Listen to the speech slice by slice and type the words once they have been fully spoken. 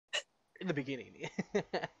in the beginning.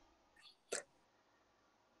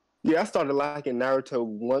 Yeah, I started liking Naruto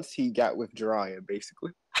once he got with Jiraiya,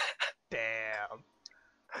 basically. Damn,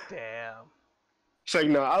 damn. So,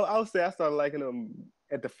 no, I'll say I started liking him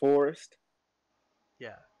at the forest,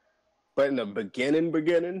 Yeah. but in the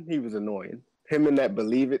beginning, he was annoying. Him and that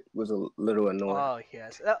Believe It was a little annoying Oh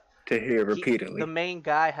yes. to hear The repeatedly. main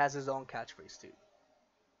guy has his own catchphrase too.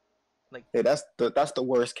 Like, Yeah, that's the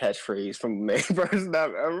worst catchphrase from a main person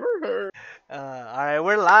I've ever heard. all right,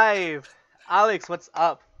 we're live. Alex, what's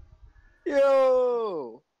up?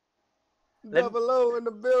 Yo, Let double O in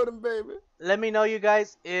the building, baby. let me know, you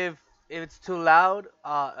guys, if it's too loud.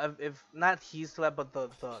 If not, he's too loud, but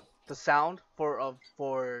the sound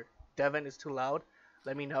for Devin is too loud.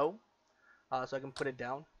 Let me know, so I can put it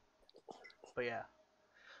down. But yeah.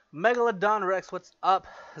 Megalodon Rex, what's up?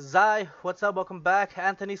 Zai, what's up? Welcome back.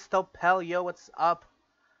 Anthony Stopel, yo, what's up?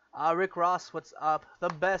 Rick Ross, what's up? The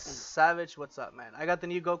best Savage, what's up, man? I got the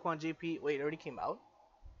new Goku on GP. Wait, it already came out?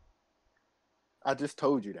 I just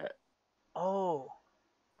told you that. Oh,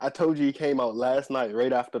 I told you he came out last night,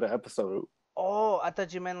 right after the episode. oh, I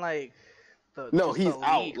thought you meant like the No, just the he's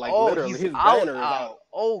out. leak. Like Oh, literally, he's his out, banner is out. out.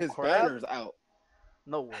 Oh His crap! banner's out.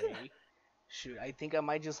 No way. Shoot, I think I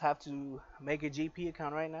might just have to make a GP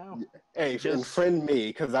account right now. Hey, and Just friend me,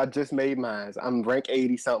 because I just made mine. I'm rank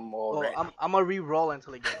 80 something well, already. I'm gonna re-roll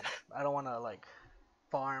until I get him. I don't want to like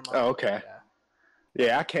farm up. Oh, okay. Yeah.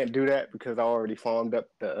 Yeah, I can't do that because I already farmed up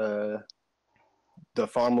the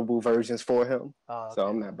farmable versions for him. Oh, So okay.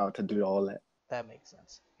 I'm not about to do all that. That makes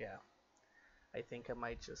sense. Yeah. I think I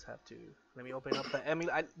might just have to let me open up the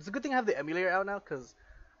emulator. It's a good thing I have the emulator out now because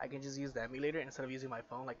I can just use the emulator instead of using my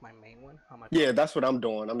phone, like my main one on my phone. Yeah, that's what I'm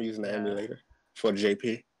doing. I'm using the Yeah, emulator for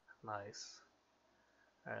JP. nice.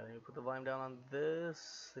 All right, let me put the volume down on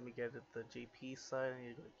this. Let me get it the JP side. I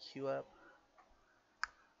need to go to Q up.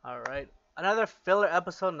 All right, another filler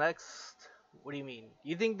episode next. What do you mean?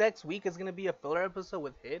 You think next week is gonna be a filler episode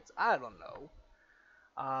with hits? I don't know.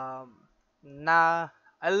 Nah.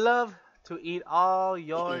 I love to eat all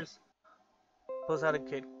yours. Pulls out a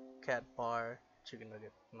Kit Kat bar chicken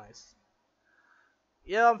nugget. Nice.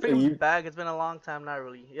 Yeah, I'm freaking You, back. It's been a long time. Not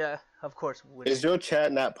really. Yeah, of course. is your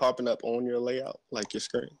chat not popping up on your layout, like your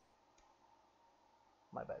screen?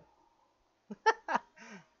 My bad.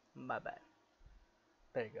 My bad.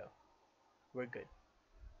 There you go. We're good.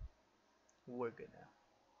 We're good now.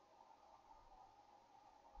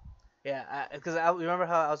 Yeah, because I remember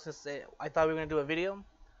how I was just saying I thought we were gonna do a video,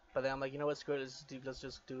 but then I'm like, you know what, screw it. Let's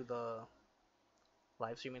just do the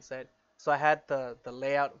live stream instead. So I had the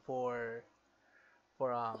layout for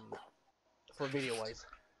um for video wise.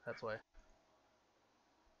 That's why.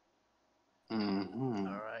 Mm-hmm.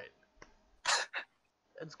 All right.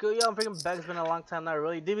 It's good, yo. I'm freaking back. It's been a long time. Not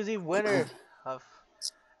really. DBZ winner of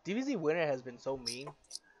DBZ winner has been so mean,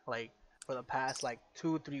 like for the past like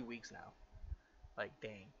 2 3 weeks now. Like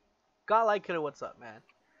dang. Godlike Killer, what's up, man?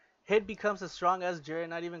 Hit becomes as strong as Jerry,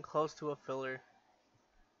 not even close to a filler.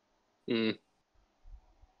 Mm.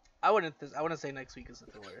 I wouldn't say next week is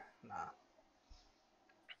a filler. Nah.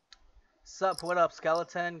 Sup, what up,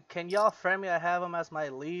 Skeleton? Can y'all friend me? I have him as my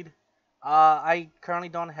lead. I currently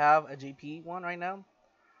don't have a GP one right now.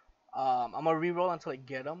 I'm gonna reroll until I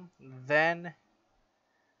get them. Then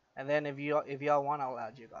if y'all want, I'll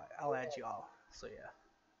add you guys. I'll add y'all. So yeah.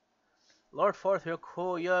 Lord Fourth, real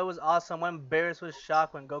cool. Yo, it was awesome. When Beerus was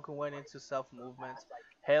shocked when Goku went into self movements.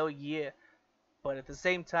 Hell yeah. But at the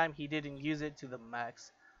same time, he didn't use it to the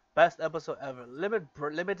max. Best episode ever.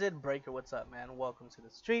 Limited Breaker, what's up, man? Welcome to the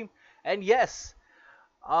stream. And yes,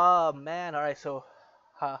 oh man, all right. So,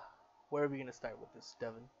 where are we gonna start with this,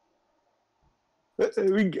 Devin?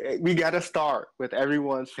 We gotta start with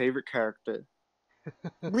everyone's favorite character.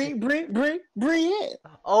 Bring it.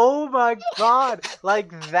 Oh my god,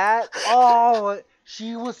 like that. Oh,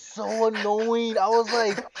 she was so annoying. I was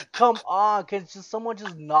like, come on, can just someone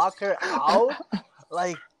just knock her out?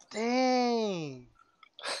 Like, dang.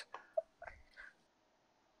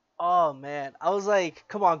 Oh man, I was like,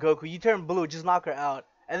 come on, Goku, you turn blue, just knock her out.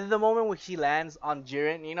 And then the moment when she lands on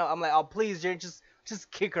Jiren, I'm like, oh please, Jiren,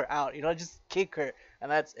 just kick her out, just kick her,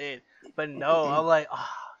 and that's it. But no, I'm like,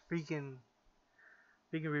 freaking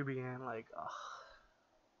Ruby, like,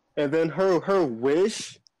 And then her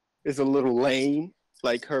wish is a little lame.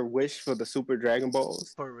 Like her wish for the Super Dragon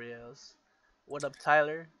Balls. for reals. What up,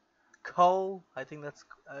 Tyler? Cole, I think that's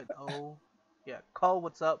oh, yeah, Cole,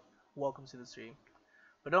 what's up? Welcome to the stream.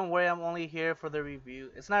 But don't worry, I'm only here for the review.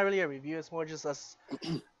 It's not really a review. It's more just us.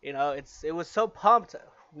 It was so pumped.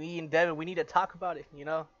 We in Devin, we need to talk about it.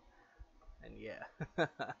 And yeah.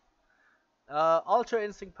 Ultra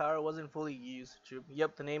Instinct power wasn't fully used. True.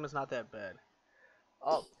 Yep, the name is not that bad.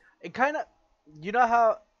 Oh, it kind of, you know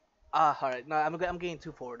how. All right. No, I'm getting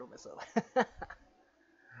too forward on myself.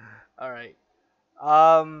 All right.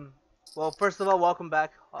 Um, well, first of all, welcome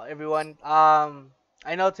back, everyone.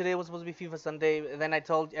 I know today was supposed to be FIFA Sunday, and then I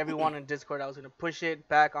told everyone in Discord I was gonna push it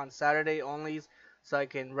back on Saturday only, so I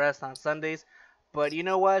can rest on Sundays. But you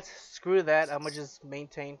know what? Screw that. I'm gonna just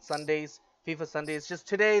maintain Sundays, FIFA Sundays. Just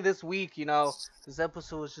today, this week, this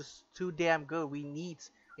episode was just too damn good. We need,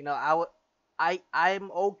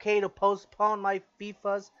 I'm okay to postpone my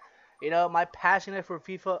FIFAs. My passionate for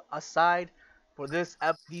FIFA aside for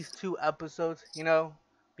these two episodes,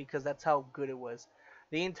 because that's how good it was.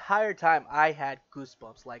 The entire time I had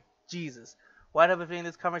goosebumps, like Jesus. What have I feeling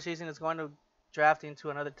this conversation is going to draft into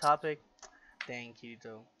another topic? Dang,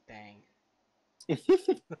 Keto. Dang.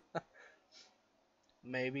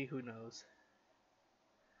 Maybe, who knows?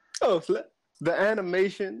 Oh, the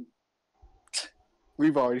animation.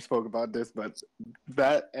 We've already spoke about this, but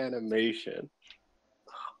that animation.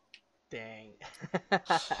 Dang.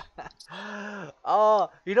 Oh,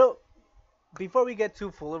 before we get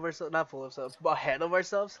too full of ourselves, not full of ourselves, but ahead of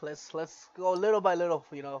ourselves, let's go little by little,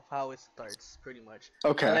 how it starts, pretty much.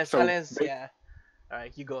 Okay, Unless, yeah. All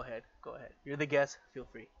right, you go ahead. Go ahead. You're the guest. Feel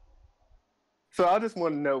free. so I just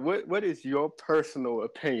want to know what is your personal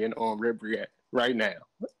opinion on Ribrianne right now?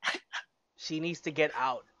 She needs to get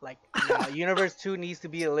out. Like, Universe 2 needs to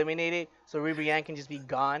be eliminated so Ribrianne can just be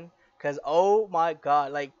gone. Because, oh my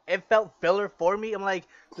god, like, it felt filler for me. I'm like,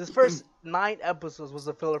 this first 9 episodes was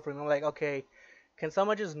a filler for me. I'm like, okay, can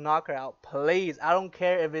someone just knock her out? Please. I don't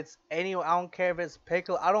care if it's anyone. I don't care if it's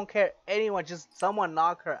Pickle. I don't care anyone. Just someone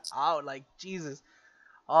knock her out. Like, Jesus.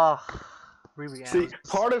 Oh, Ribrianne See, was just...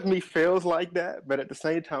 part of me feels like that, but at the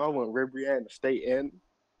same time, I want Ribrianne to stay in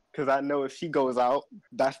because I know if she goes out,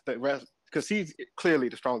 that's the rest. Because she's clearly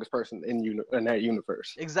the strongest person in that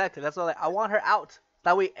universe. Exactly. That's all. I want her out.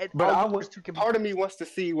 That way, But Universe 2 can be... part of me wants to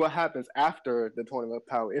see what happens after the Tournament of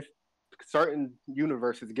Power. If certain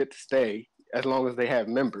universes get to stay as long as they have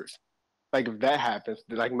members, like if that happens,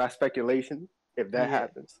 like my speculation, if that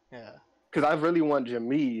happens, Yeah. because I really want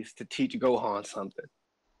Jamise to teach Gohan something.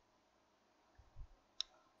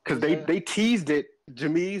 Because they teased it,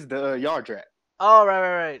 Jamise the Yard Rat. Oh,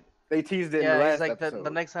 right. They teased it in the Yeah, he's last like episode. the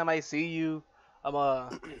next time I see you, I'm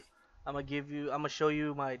gonna show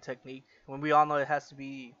you my technique. When we all know it has to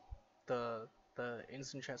be the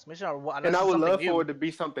instant transmission or what, And unless I it's would something love new. for it to be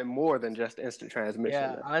something more than just instant transmission.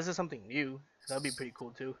 Yeah, unless it's something new, that'd be pretty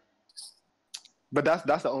cool too. But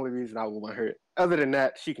that's the only reason I would want her. Other than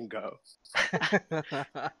that, she can go.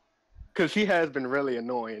 Because she has been really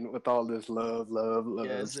annoying with all this love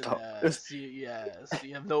Yes, stuff. yes,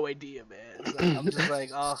 you have no idea, man. It's like, I'm just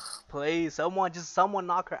like, oh, please, someone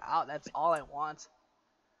knock her out. That's all I want.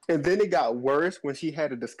 And then it got worse when she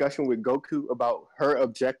had a discussion with Goku about her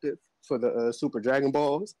objective for the Super Dragon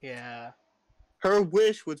Balls. Yeah. Her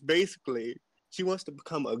wish was basically she wants to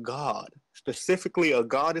become a god, specifically a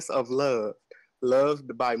goddess of love,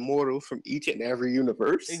 loved by mortals from each and every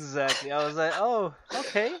universe. Exactly. I was like, oh,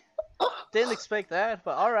 okay. Didn't expect that,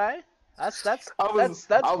 but all right. That's I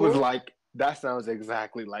cool. was like, that sounds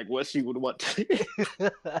exactly like what she would want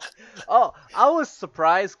to. Oh, I was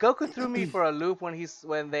surprised. Goku threw me for a loop when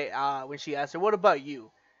she asked her, "What about you?"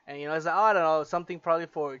 And it's like, oh, I don't know, something probably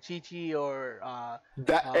for Chi Chi or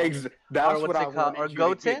That's or what what's I it called, wanted or you to get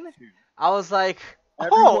Goten. to. I was like,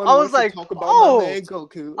 Everyone wants to talk about my man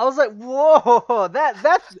Goku. I was like, whoa,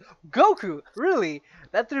 that's Goku, really?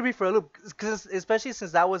 That threw me for a loop, cause especially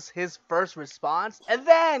since that was his first response, and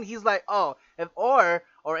then he's like, oh, if or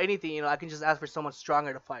anything, I can just ask for someone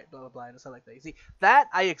stronger to fight, blah blah blah, and stuff like that. You see, that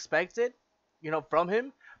I expected, from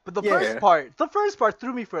him, but the first part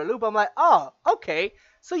threw me for a loop. I'm like, oh, okay,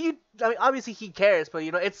 so I mean, obviously he cares, but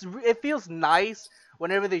it feels nice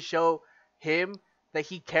whenever they show him that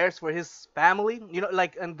he cares for his family.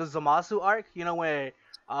 Like in the Zamasu arc, where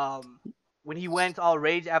when he went all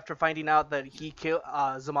rage after finding out that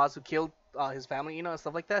Zamasu killed his family, and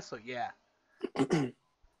stuff like that. So yeah. And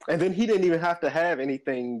then he didn't even have to have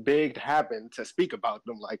anything big to happen to speak about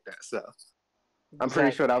them like that. So I'm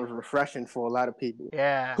pretty sure that was refreshing for a lot of people.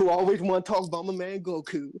 Yeah. Who always want to talk about my man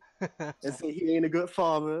Goku and say he ain't a good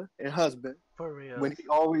father and husband. For real. When he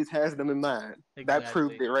always has them in mind. Exactly. That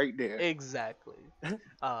proved it right there. Exactly.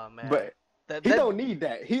 Oh man. But he don't need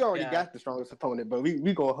that. He already got the strongest opponent, but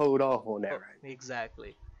we gonna hold off on that, right?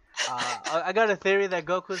 Exactly. I got a theory that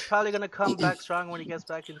Goku's probably gonna come back strong when he gets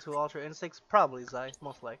back into Ultra Instincts. Probably, Zai,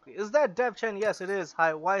 most likely. Is that Dev Chen? Yes, it is.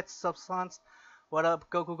 Hi, White Substance. What up,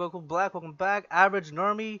 Goku Black? Welcome back. Average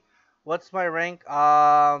Normie. What's my rank?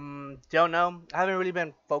 Don't know. I haven't really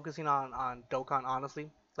been focusing on Dokkan honestly,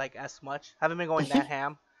 like as much. Haven't been going that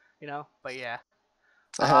ham, you know. But yeah.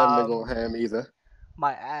 I haven't been Um, going ham either.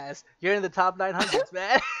 my ass. You're in the top 900s,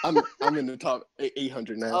 man. I'm in the top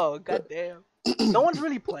 800 now, Oh, but goddamn. No one's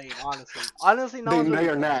really playing, honestly. Honestly, no one's really they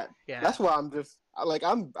are playing. not. Yeah. That's why I'm just like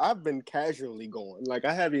I've been casually going. Like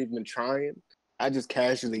I haven't even been trying. I just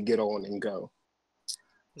casually get on and go.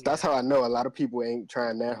 That's how Yeah. I know a lot of people ain't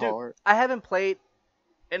trying that Dude, hard. I haven't played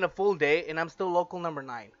in a full day, and I'm still local number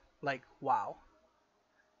 9. Like, wow.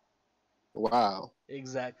 Wow.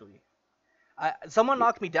 Exactly. Someone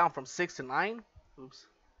knocked me down from 6 to 9. Oops.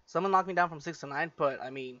 Someone knocked me down from 6 to 9, but I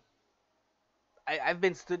mean, I've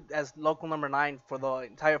been stood as local number 9 for the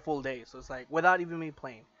entire full day, so it's like without even me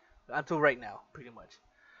playing until right now, pretty much.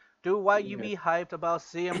 Dude, why you Yeah. be hyped about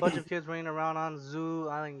seeing a bunch of kids running around on Zoo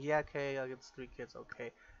Island? Yeah, okay, I get 3 kids,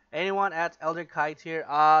 okay. Anyone at Elder Kite here?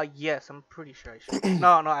 Yes, I'm pretty sure I should.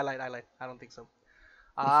 No, no, I lied. I don't think so.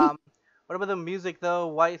 Um, what about the music though?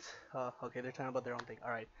 White. Okay, they're talking about their own thing.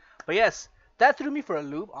 All right, but yes, that threw me for a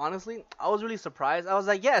loop. Honestly, I was really surprised. I was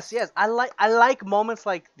like, yes, yes, I like moments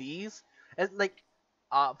like these. As, like,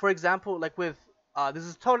 for example, like with this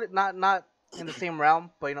is totally not in the same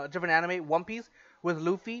realm, but a different anime, One Piece with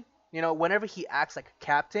Luffy. Whenever he acts like a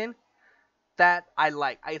captain, that I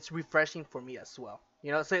like. It's refreshing for me as well.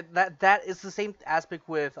 So that is the same aspect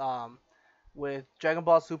with Dragon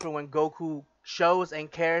Ball Super when Goku shows and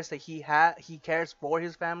cares that he cares for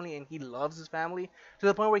his family and he loves his family to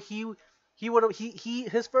the point where he would he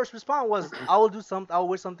his first response was I will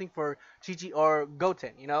wish something for Chi Chi or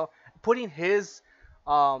Goten, putting his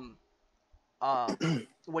um uh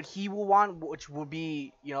what he will want, which will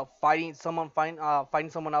be fighting someone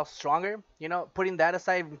else stronger. Putting that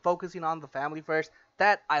aside and focusing on the family first.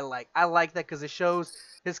 That I like that because it shows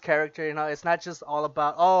his character. It's not just all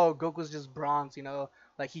about oh Goku's just bronze.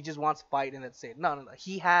 Like he just wants to fight and that's it. No, no, no.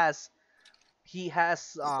 He has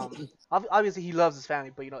obviously he loves his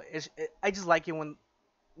family, but I just like it when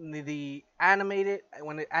the animated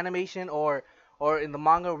when the animation or in the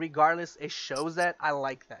manga regardless it shows that. I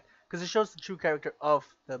like that because it shows the true character of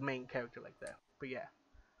the main character like that. But yeah.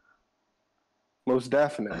 Most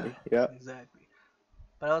definitely. Yeah. Exactly.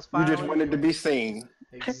 But I was You fine just with wanted to be seen.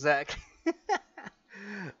 exactly.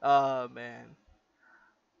 Oh man,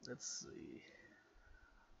 let's see.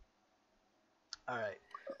 All right,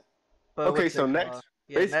 but Okay, what's so it called? next,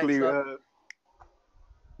 Yeah, next basically, up.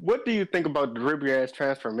 what do you think about the Ribrian's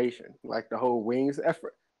transformation? Like the whole wings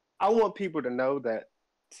effort? I want people to know that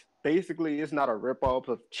basically it's not a ripoff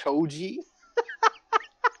of Choji.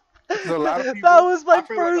 Because a lot of That people, was I my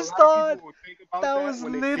feel like a first lot of people thought. will think about That that was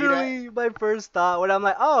when they see that. literally my first thought when I'm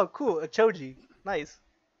like, oh, cool, a Choji, nice,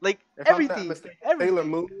 like If I'm not everything, mistaken, Sailor everything.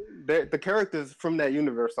 Moon, the characters from that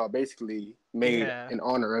universe are basically made Yeah, in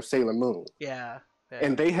honor of Sailor Moon. yeah, yeah,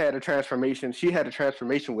 And they had a transformation. She had a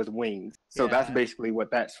transformation with wings. So that's yeah. basically what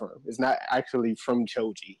that's from. It's not actually from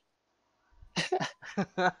Choji.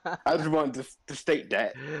 I just wanted to state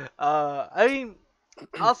that. I mean,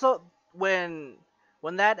 also when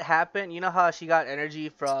that happened, you know how she got energy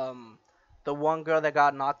from the one girl that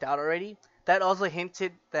got knocked out already. That also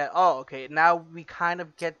hinted that oh okay now we kind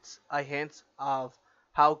of get a hint of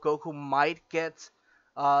how Goku might get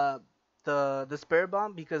uh the spirit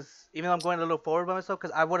bomb because even though I'm going a little forward by myself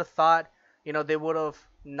because I would have thought they would have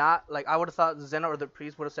not like I would have thought Zeno or the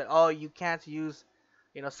priest would have said oh you can't use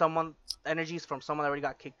someone energies from someone that already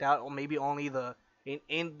got kicked out or maybe only the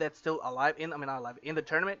in that's still alive in I mean not alive in the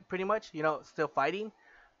tournament pretty much still fighting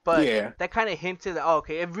but Yeah. that kind of hinted that oh,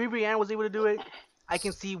 okay if Ribrianne was able to do it I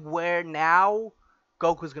can see where now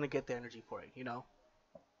Goku's gonna get the energy for it.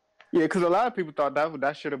 Yeah, because a lot of people thought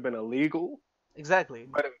that should have been illegal. Exactly.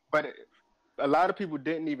 But a lot of people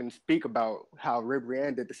didn't even speak about how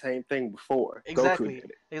Ribrianne did the same thing before Goku Exactly. did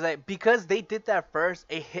it. Exactly. Because they did that first,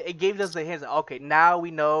 it gave us the hints. Okay, now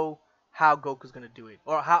we know how Goku's gonna do it,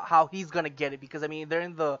 or how he's gonna get it. Because I mean, they're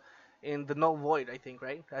in the no void. I think,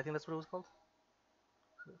 right? I think that's what it was called.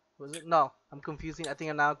 Was it? No, I'm confusing. I think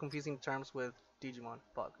I'm now confusing terms with Digimon.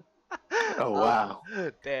 Fuck. Oh, uh, wow.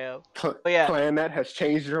 damn. But yeah, Playing that has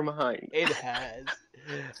changed your mind. it has.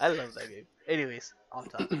 I love that game. Anyways, off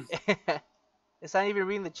topic. It's not even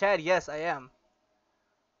reading the chat. Yes, I am.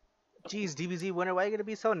 Jeez, DBZ winner, why are you gonna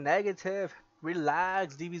be so negative?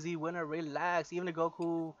 Relax, DBZ winner, relax. Even the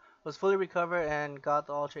Goku was fully recovered and got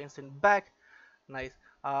the Ultra Instant back. Nice.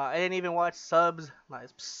 I didn't even watch subs.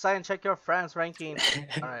 Nice. Sign, check your friends ranking.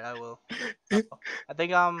 Alright, I will. Uh, I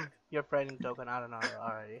think I'm your friend in Dokkan. I don't know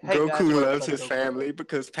already. Hey guys, Goku what's loves up, his Goku? family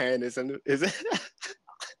because Pan is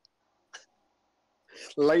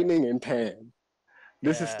Lightning and Pan.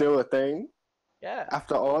 This is Yeah, still a thing yeah.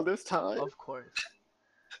 after all this time.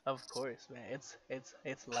 Of course, man.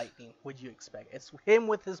 It's lightning. What do you expect? It's him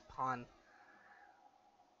with his pawn.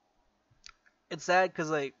 It's sad because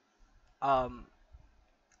like um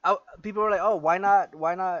people were like, oh, why not?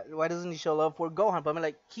 Why not? Why doesn't he show love for Gohan? But I'm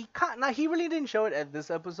like, he can't. Not he really didn't show it at this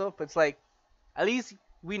episode. But it's like at least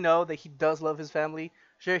we know that he does love his family.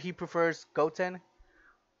 Sure, he prefers Goten,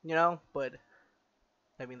 but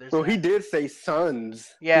I mean, there's Well, he that. did say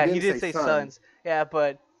sons. He Yeah, he didn't did say say son. sons. Yeah,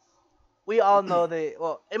 but we all know that.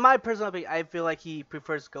 Well, in my personal opinion, I feel like he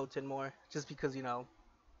prefers Goten more, just because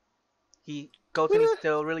he Goten is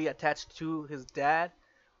still really attached to his dad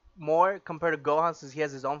more compared to Gohan since he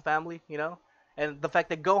has his own family. And the fact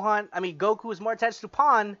that Goku is more attached to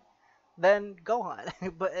Pan than Gohan.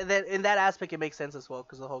 But then in that aspect, it makes sense as well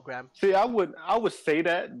because the whole gram. See, I would say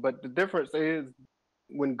that, but the difference is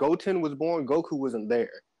when Goten was born, Goku wasn't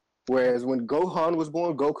there. Whereas when Gohan was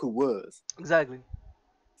born, Goku was. Exactly.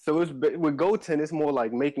 So with Goten, it's more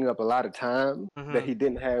like making up a lot of time that Hmm. he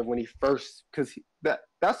didn't have when he first, because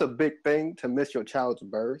that's a big thing to miss your child's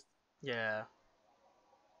birth. Yeah.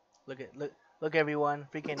 Look everyone.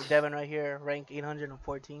 Freaking Devin right here, rank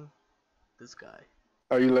 814. This guy.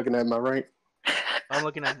 Are you looking at my rank? I'm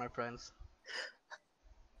looking at my friends.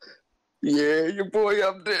 Yeah, your boy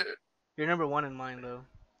up there. You're number one in mine though.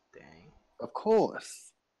 Dang. Of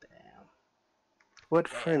course. Damn. What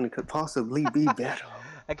Damn. friend could possibly be better?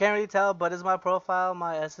 I can't really tell, but is my profile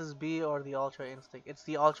my SSB or the Ultra Instinct? It's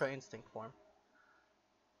the Ultra Instinct form.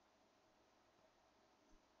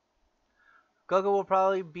 Goku will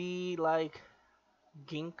probably be like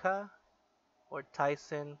Ginka or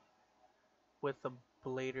Tyson with the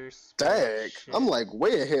Blader Spirit Dag, I'm shit. like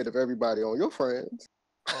way ahead of everybody on your friends.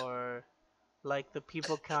 Or like the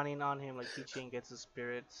people counting on him, like Ichiban gets his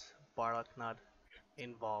spirits, Bardock not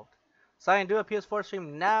involved. Cyan, do a PS4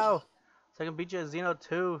 stream now, so I can beat you at Xeno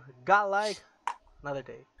 2. Got like another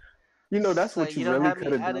day. That's So what you you don't really have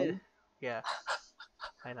could me have added. done. Yeah,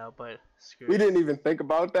 I know, but screw We it. didn't even think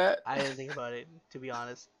about that. I didn't think about it, to be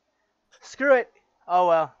honest. Screw it. Oh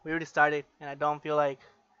well, we already started, and I don't feel like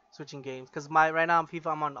switching games because right now I'm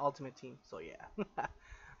FIFA. I'm on Ultimate Team, so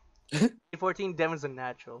yeah. 14 Devin's a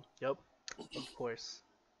natural. Yep, of course.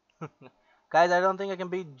 Guys, I don't think I can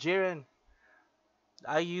beat Jiren.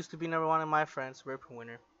 I used to be number one in my friends. Rip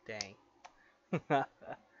winner. Dang.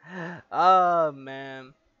 Oh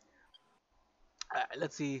man.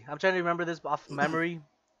 Let's see. I'm trying to remember this off memory.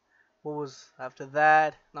 What was after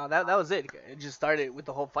that? No, that was it. It just started with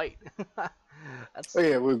the whole fight. Oh That's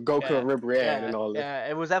yeah, with Goku yeah, and Ribrianne yeah, and all this. yeah.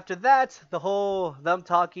 It was after that the whole them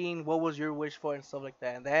talking. What was your wish for and stuff like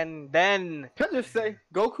that. And then Can I just say,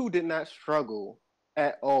 Goku did not struggle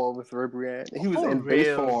at all with Ribrianne. He was for in base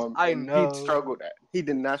reals, form I and he know struggled at. He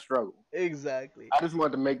did not struggle. exactly. I just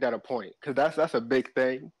wanted to make that a point because that's a big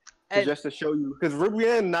thing. To And just to show you, because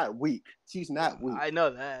Ribrianne not weak. She's not weak. I know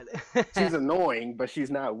that. She's annoying, but she's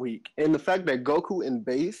not weak. And the fact that Goku in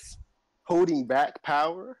base holding back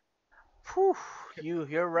power, Whew,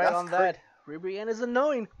 you're right that's on crazy. that. Ribrianne is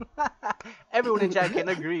annoying. Everyone in chat can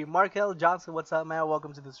agree. Markel Johnson, what's up, man?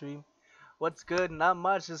 Welcome to the stream. What's good? Not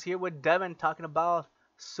much. Just here with Devin talking about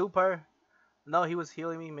Super. No, he was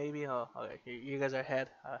healing me. Maybe. Oh, okay. You guys are ahead.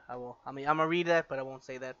 I will. I mean, I'm gonna read that, but I won't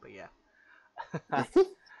say that. But yeah.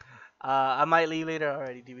 I might leave later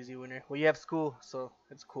already. DBZ winner. Well, you have school, so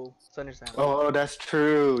it's cool. It's understandable. Oh, that's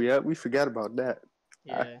true. Yeah, we forgot about that. I,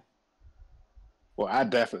 Yeah. well, I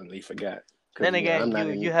definitely forgot because Then I'm again, not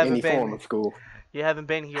you in haven't any form been of school. you haven't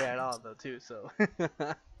been here at all though too. So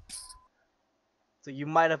so you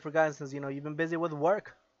might have forgotten since you've been busy with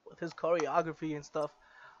work, with his choreography and stuff.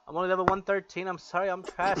 I'm only level 113. I'm sorry. I'm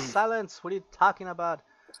trash. Silence. What are you talking about?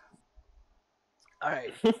 All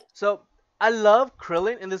right. So I love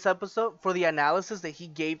Krillin in this episode for the analysis that he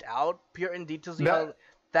gave out, pure and details. That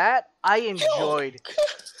That I yo, enjoyed.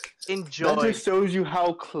 that Enjoyed. just shows you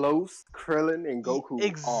how close Krillin and Goku are.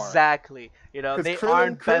 Exactly. Because They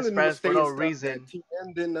aren't best Krillin was friends for no saying stuff that reason.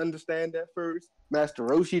 TM didn't understand at first. Master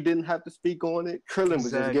Roshi didn't have to speak on it. Krillin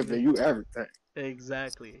was just giving Exactly. you everything.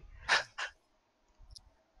 Exactly.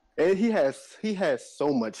 And he has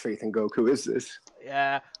so much faith in Goku. It's just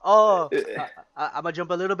Yeah. Oh, I'm gonna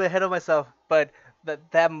jump a little bit ahead of myself, but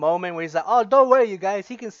that moment where he's like, "Oh, don't worry, you guys.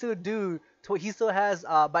 He can still do. He still has.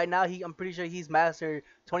 By now, I'm pretty sure he's mastered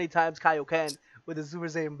 20 times Kaioken with the Super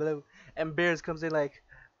Saiyan Blue." And Bears comes in like,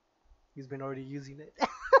 he's been already using it.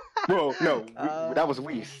 well, no, that uh, was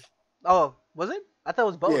Whis. oh, was it? I thought it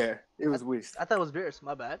was both. Yeah, it I, was Whis. I thought it was Bears.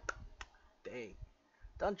 My bad. Dang.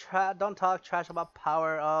 Don't talk trash about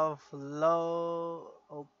power of low.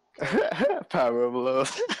 So Power of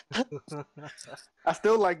love. I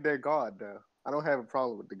still like their god though. I don't have a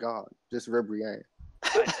problem with the god. Just Ribrianne.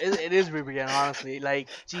 it is Ribrianne, honestly. Like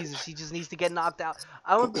Jesus, she just needs to get knocked out.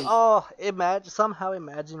 I would. Oh,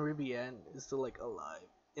 imagine Ribrianne is still like alive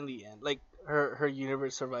in the end. Like her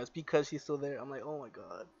universe survives because she's still there. I'm like, oh my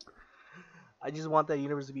god. I just want that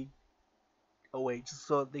universe to be away just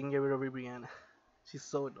so they can get rid of Ribrianne. She's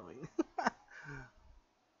so annoying.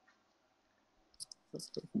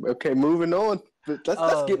 Okay, moving on. Let's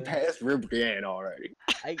Oh get man. past Ribrianne already.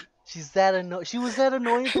 She's that annoying. She was that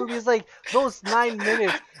annoying for me. It's like those 9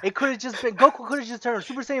 minutes. It could have just been Goku could have just turned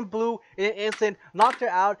Super Saiyan Blue in an instant, knocked her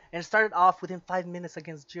out, and started off within 5 minutes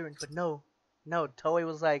against Jiren. But no, no. Toei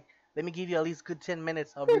was like, let me give you at least good 10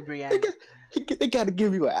 minutes of they Ribrianne. got they got to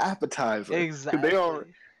give you an appetizer because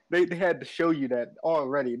Exactly. they had to show you that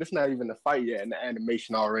already. This not even a fight yet, and the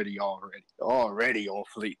animation already on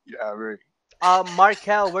fleek. Already.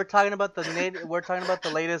 Markel, we're talking about the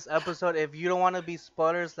latest episode. If you don't want to be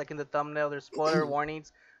spoilers, like in the thumbnail, there's spoiler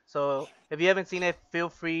warnings. So if you haven't seen it, feel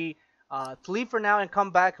free to leave for now and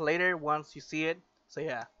come back later once you see it. So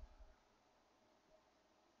yeah,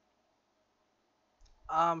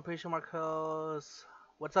 I'm pretty sure Markel's.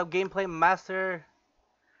 What's up, gameplay master?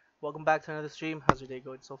 Welcome back to another stream. How's your day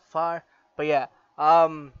going so far? But yeah,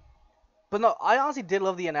 um, but no, I honestly did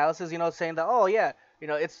love the analysis. Saying that, oh yeah,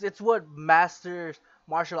 it's what masters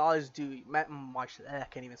martial artists do. Martial, I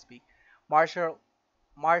can't even speak. Martial,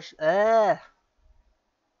 martial,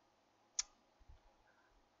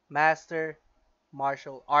 master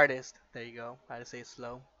martial artist. There you go. I had to say it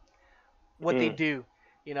slow. What they Mm, do.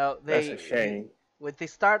 that's a He shame. when they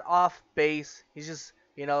start off base, he's just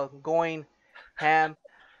going ham.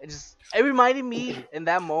 It reminded me in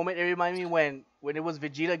that moment. It reminded me when it was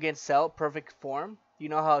Vegeta against Cell, perfect form. You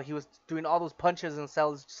know how he was doing all those punches and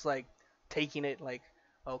Cell is just like taking it like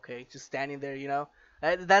okay, just standing there.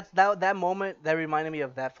 That moment that reminded me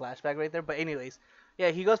of that flashback right there. But anyways, yeah,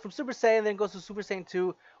 he goes from Super Saiyan, then goes to Super Saiyan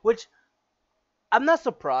 2, which I'm not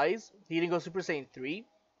surprised he didn't go Super Saiyan 3.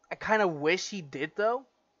 I kind of wish he did though,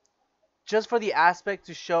 just for the aspect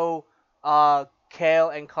to show Kale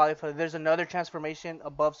and Cauliflower there's another transformation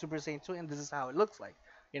above Super Saiyan 2 and this is how it looks like,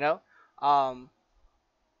 you know? Um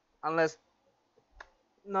unless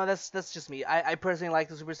no, that's just me. I personally like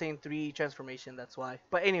the Super Saiyan 3 transformation, that's why.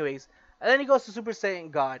 But anyways, and then he goes to Super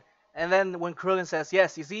Saiyan God. And then when Krillin says,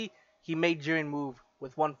 "Yes, you see, he made Jiren move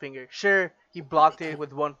with one finger." Sure, he blocked it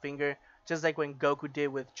with one finger, just like when Goku did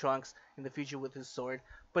with Trunks in the future with his sword.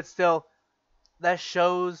 But still, that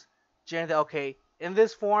shows Jiren that okay, in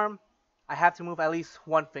this form, I have to move at least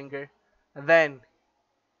one finger, and then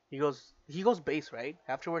he goes base right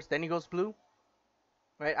afterwards. Then he goes blue,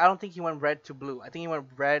 right? I don't think he went red to blue. I think he went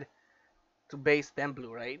red to base then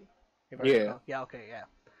blue, right? If I Yeah. recall. Yeah, okay, yeah.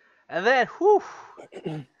 And then, whew,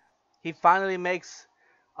 he finally makes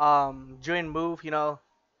Jiren move,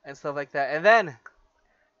 and stuff like that. And then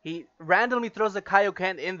he randomly throws the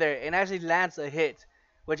Kaioken in there and actually lands a hit,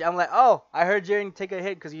 which I'm like, oh, I heard Jiren take a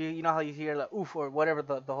hit because you know how you hear like oof or whatever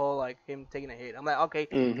the whole like him taking a hit. I'm like, okay,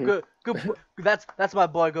 Hmm. good, that's my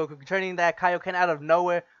boy Goku turning that Kaioken out of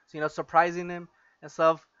nowhere, so surprising him and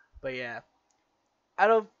stuff. But yeah,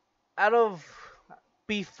 out of out of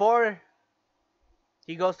before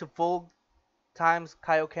he goes to full times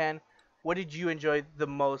Kaioken, what did you enjoy the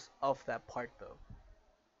most of that part though?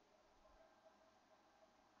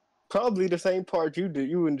 Probably the same part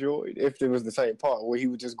you enjoyed if it was the same part where he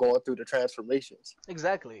was just going through the transformations.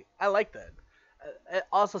 Exactly, I like that.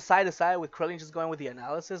 Also, side to side with Krillin just going with the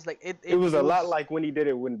analysis, like it, It it, was it a lot was like when he did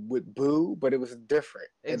it with Boo, but it was different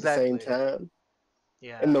at the same exactly, time.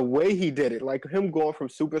 And yeah, the way he did it, like him going from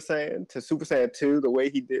Super Saiyan to Super Saiyan 2, the way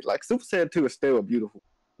he did, like Super Saiyan 2 is still beautiful.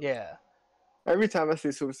 yeah. Every time I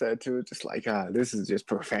see Super Saiyan 2, it's just like, this is just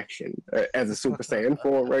perfection as a Super Saiyan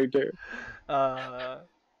form right there. uh,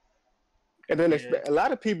 And then yeah. a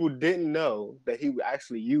lot of people didn't know that he would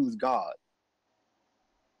actually use God.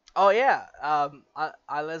 Oh yeah.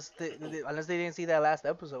 Unless they didn't see that last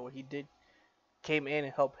episode where he did came in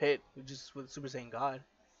and helped hit just with Super Saiyan God.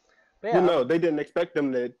 But Well, yeah. no, they didn't expect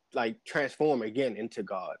them to like transform again into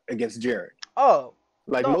God against Jiren. Oh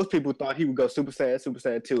Like no, most people thought he would go Super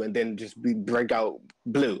Saiyan 2, and then just break out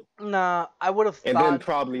blue. nah. I would have And then thought.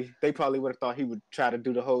 they probably would have thought he would try to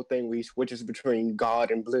do the whole thing where he switches between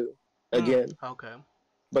God and blue again. Okay.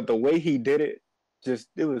 But the way he did it,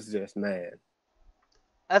 it was just man.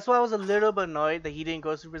 That's why I was a little bit annoyed that he didn't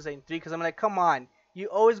go Super Saiyan 3 because I'm like, come on, you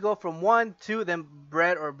always go from 1, 2, then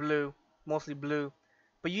red or blue, mostly blue.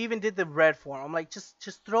 But you even did the red form. I'm like,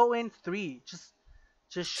 just throw in 3.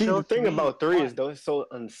 Just See, show the thing three, about three is one. though it's so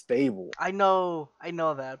unstable. I know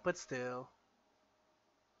that, but still.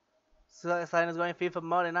 So Sign is going FIFA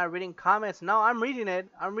mode and not reading comments. No, I'm reading it.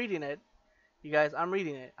 I'm reading it. You guys, I'm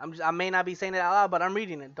reading it. I may not be saying it out loud, but I'm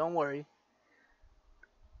reading it. Don't worry.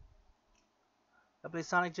 I play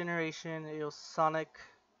Sonic Generation. It was Sonic.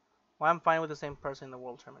 Why I'm fighting with the same person in the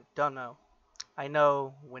World Tournament? Don't know. I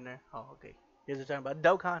know winner. Oh, okay. Here's the turn, but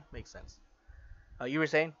Dokkan makes sense. You were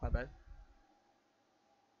saying? My bad.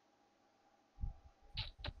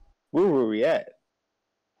 Where were we at?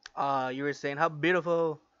 You were saying how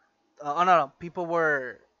beautiful. Oh no, no.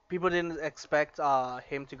 People didn't expect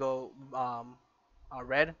him to go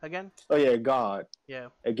red again. Oh yeah, God Yeah,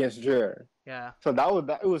 against Jared. yeah. So that was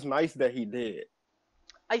that. It was nice that he did.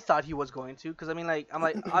 I thought he was going to, because I mean, like, I'm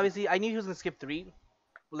like, obviously, I knew he was gonna skip three,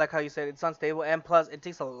 like how you said, it's unstable, and plus, it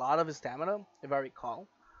takes a lot of his stamina, if I recall.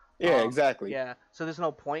 Yeah, exactly. Yeah, so there's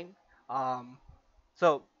no point. Um,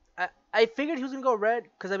 so I figured he was gonna go red,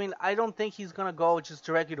 because I mean, I don't think he's gonna go just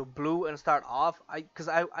directly to blue and start off. Because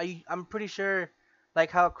I'm pretty sure,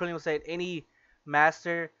 like how Krillin was saying, any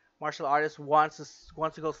master martial artist wants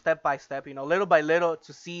to go step by step, little by little,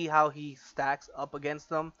 to see how he stacks up against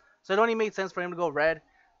them. So it only made sense for him to go red.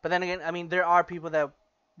 But then again, I mean, there are people that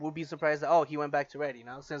would be surprised that, oh, he went back to red,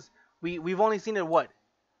 since we've only seen it, what,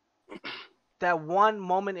 that one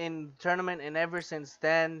moment in tournament, and ever since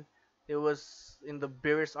then it was in the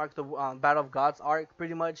Beerus arc, the Battle of Gods arc,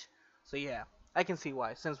 pretty much. So yeah, I can see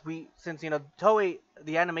why. Since Toei,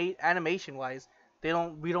 the animation wise, we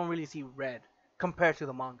don't really see red compared to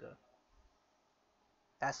the manga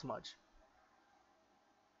as much.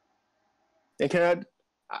 And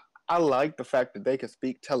I like the fact that they can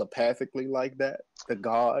speak telepathically like that. The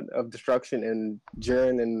god of destruction and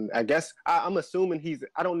Jiren, and I guess I'm assuming he's.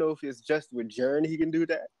 I don't know if it's just with Jiren he can do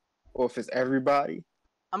that, or if it's everybody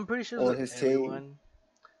I'm pretty sure it's on with his team. everyone.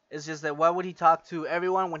 It's just that why would he talk to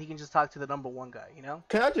everyone when he can just talk to the number one guy?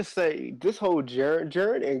 Can I just say this whole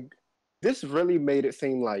Jiren, and this really made it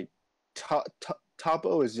seem like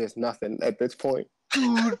Topo is just nothing at this point.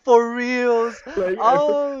 Dude, for reals. Like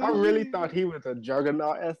Oh, I really thought he was a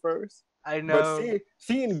juggernaut at first, I but know.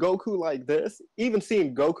 seeing Goku like this, even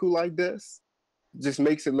seeing Goku like this, just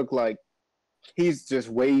makes it look like he's just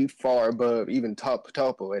way far above even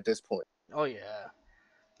Topo at this point. Oh yeah.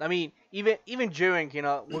 I mean, even Jiren,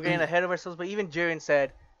 we're getting ahead of ourselves, but even Jiren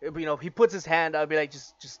said, he puts his hand. I'll be like,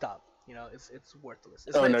 just stop. It's worthless.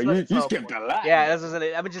 Oh no, It's you not skipped a lot. Yeah, that's what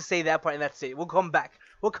I'm gonna just say that part, and that's it. We'll come back.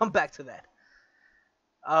 We'll come back to that.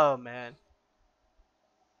 Oh man.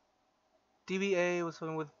 DBA was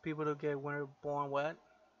something with people to get winter born what?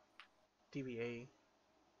 DBA.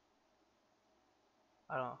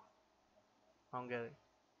 I don't. I don't get it.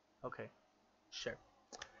 Okay, sure.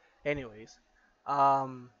 Anyways,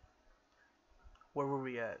 um, where were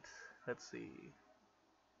we at? Let's see.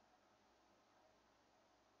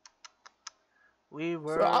 We So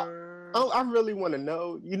were. I really want to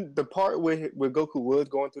know the part where Goku was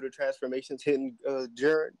going through the transformations, hitting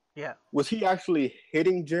Jiren. Yeah. Was he actually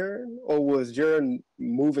hitting Jiren, or was Jiren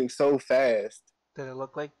moving so fast Did it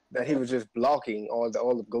look like? that he was just blocking all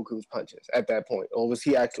of Goku's punches at that point, or was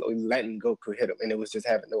he actually letting Goku hit him and it was just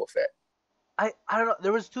having no effect? I don't know.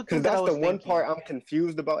 There was two Because things that I that's the was one thinking. part I'm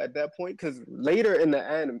confused about at that point. Because later in the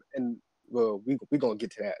anime, and well, we gonna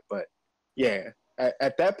get to that, but yeah,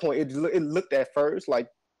 at that point, it looked at first like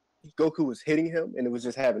Goku was hitting him, and it was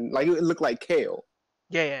just having like it looked like Kale,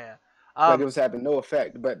 Yeah, yeah, yeah. like it was having no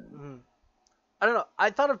effect. But I don't know.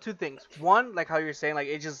 I thought of two things. One, like how you're saying, like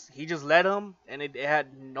he just let him, and it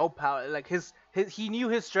had no power. Like his he knew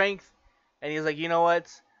his strength, and he was like, you know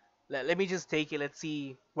what? Let me just take it. Let's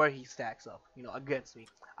see where he stacks up, against me.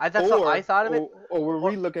 That's how I thought of it. Or were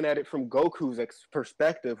we looking at it from Goku's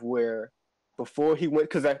perspective, where before he went,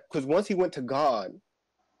 because once he went to God,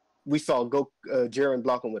 we saw Jiren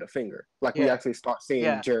block him with a finger. Like we actually start seeing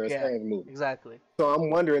Jiren's hand move. Exactly. So I'm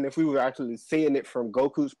wondering if we were actually seeing it from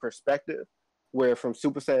Goku's perspective, where from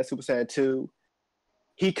Super Saiyan 2,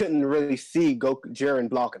 he couldn't really see Jiren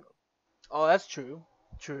blocking him. Oh, that's true.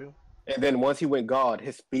 True. And then once he went God,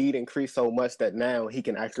 his speed increased so much that now he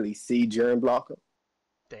can actually see Jiren block him.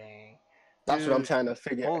 Dang. That's what I'm trying to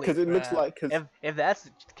figure out. Because it looks like... If that's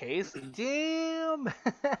the case, damn.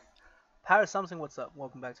 Power something, what's up?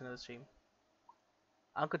 Welcome back to another stream.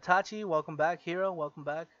 Uncle Tachi, welcome back. Hero, welcome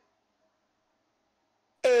back.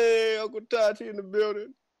 Hey, Uncle Tachi in the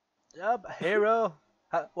building. Yep, Hero.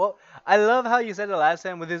 Well, I love how you said it last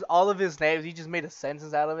time with all of his names. You just made a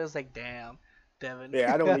sentence out of it. It's like, damn, Devin.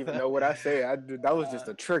 Yeah, I don't even know what I said. That was just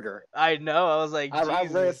a trigger. I know. I was like, I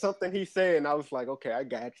read something he said, and I was like, okay, I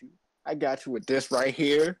got you. I got you with this right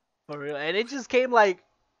here. For real. And it just came like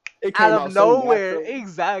It out came of out so nowhere. natural.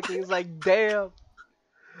 Exactly. It's like damn.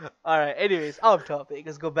 All right. Anyways, off topic.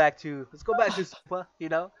 Let's go back to Super.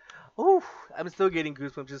 Ooh, I'm still getting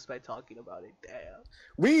goosebumps just by talking about it. Damn.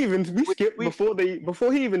 We We skipped we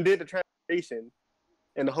before he even did the transformation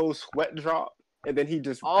and the whole sweat drop, and then he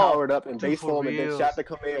just oh, powered up in dude, base for form and then shot reals. the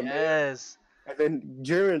Kamehameha, Yes. and then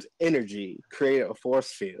Jiren's energy created a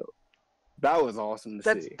force field. That was awesome to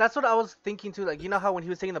That's see. that's what I was thinking too. Like how when he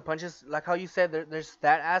was taking the punches, like how you said there's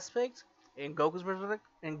that aspect in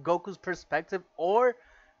Goku's perspective, or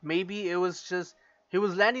maybe it was just he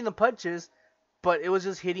was landing the punches, but it was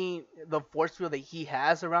just hitting the force field that he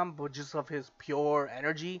has around, but just of his pure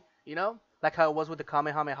energy. Like how it was with the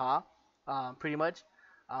Kamehameha, pretty much.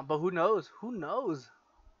 But who knows? Who knows?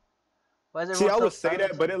 Why is See, everyone I so would say excited about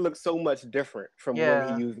that, but something? it looks so much different from when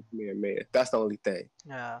he Yeah, used the Kamehameha. That's the only thing.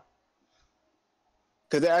 yeah.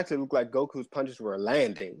 Because it actually looked like Goku's punches were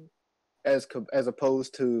landing, as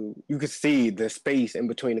opposed to you could see the space in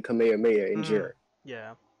between the Kamehameha and Mm, Jiren.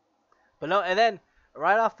 yeah. But no, and then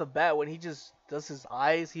right off the bat, when he just does his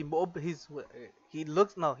eyes, he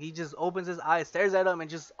looks no, he just opens his eyes, stares at him, and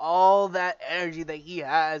just all that energy that he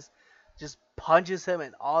has, just punches him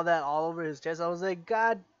and all that all over his chest. I was like,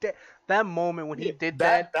 God damn, that moment when he Yeah, did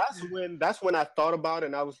that that, that's when I thought about it,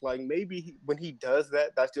 and I was like, maybe when he does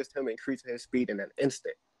that, that's just him increasing his speed in an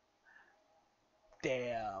instant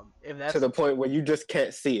damn, if to that's the point where you just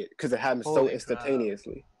can't see it because it happens so holy crap,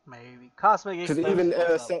 instantaneously. maybe cosmic Because explosion.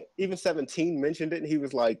 What's up? even 17 mentioned it, and he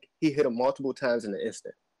was like, he hit him multiple times in an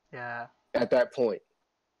instant Yeah. at that point.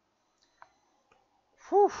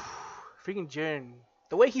 Whew. Freaking Jiren,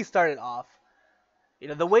 the way he started off.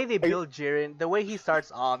 The way they Like, build Jiren, the way he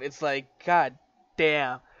starts off, it's like, God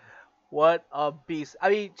damn, what a beast. I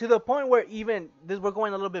mean, to the point where even this, we're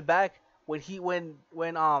going a little bit back what's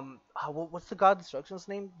the God Destruction's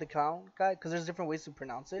name? The clown guy? Because there's different ways to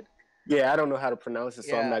pronounce it. yeah, I don't know how to pronounce it,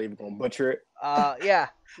 so I'm Yeah. not even gonna butcher it. Yeah.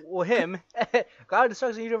 Well, him, God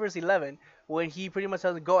Destruction Universe 11, when he pretty much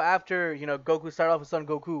has to go after, Goku, start off with Son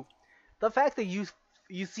Goku. The fact that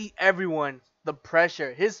you see everyone, the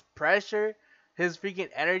pressure, his freaking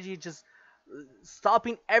energy, just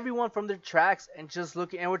stopping everyone from their tracks and just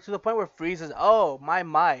looking, and we're to the point where Freeze says, "Oh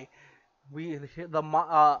my, we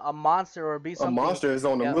a monster or be A something." monster is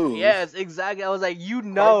on the Yeah, move. yes, exactly. I was like,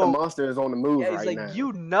 Quite the monster is on the move yeah, it's right like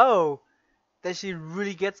now. that she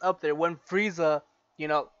really gets up there when Frieza, you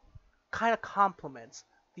know, kind of compliments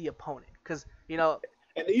the opponent, because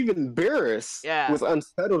And even Beerus yeah, was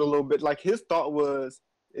unsettled a little bit. Like his thought was,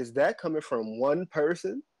 is that coming from one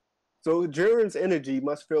person? So Jiren's energy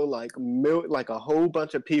must feel like like a whole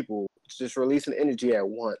bunch of people just releasing energy at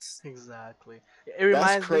once. exactly.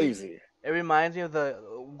 That's crazy. It reminds me of the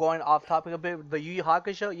going off topic a bit, the Yu Yu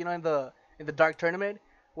Hakusho, in the Dark Tournament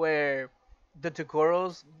where the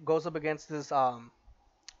Tokuros goes up against this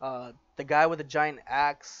the guy with the giant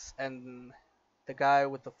axe and the guy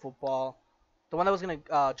with the football, the one that was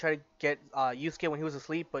gonna try to get Yusuke when he was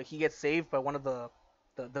asleep, but he gets saved by one of the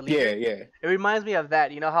leaders. Yeah, yeah. It reminds me of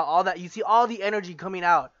that. How all that you see all the energy coming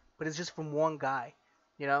out, but it's just from one guy.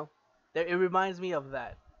 You know, it reminds me of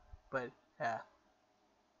that. But yeah,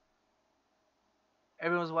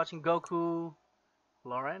 everyone's watching Goku,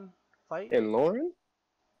 Lauren fight. And Lauren?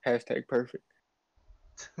 Hashtag perfect.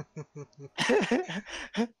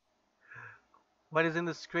 What is in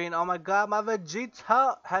the screen? Oh my God, my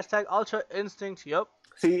Vegeta! Hashtag Ultra Instinct. Yup.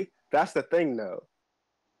 See, that's the thing though.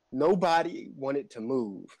 Nobody wanted to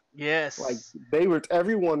move. Like Yes.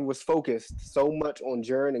 everyone was focused so much on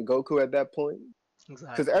Jiren and Goku at that point.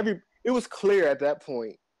 Because Exactly. it was clear at that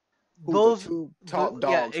point who the Those, two top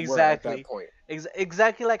yeah, dogs were at that exactly. point.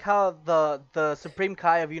 Exactly like how the Supreme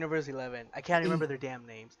Kai of Universe 11. I can't remember their damn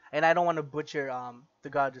names, and I don't want to butcher the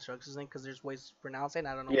God Destruction's name because there's ways to pronounce it.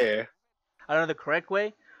 And Yeah. I don't know the correct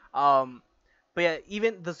way. Um, but yeah,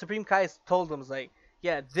 even the Supreme Kai told them, like,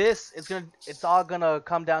 yeah, it's all gonna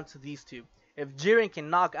come down to these two. If Jiren can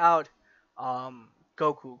knock out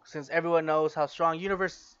Goku, since everyone knows how strong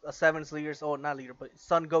Universe 7's leaders, oh not leader, but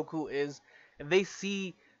Son Goku is, if they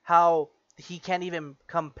see how he can't even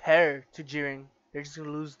compare to Jiren, they're just gonna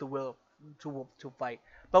lose the will to fight.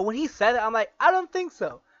 But when he said it, I'm like, I don't think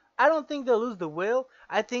so. I don't think they'll lose the will.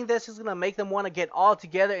 I think that's just gonna make them want to get all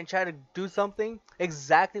together and try to do something.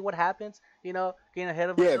 Exactly what happens, getting ahead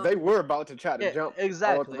of Yeah, ourselves. they were about to try to Yeah, jump all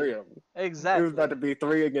exactly, three of them. It was about exactly, to be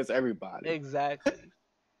three against everybody. exactly.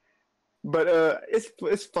 But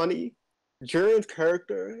it's funny. Jiren's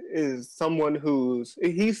character is someone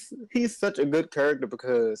he's such a good character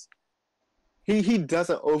because he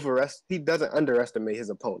doesn't he doesn't underestimate his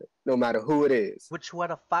opponent, no matter who it is. which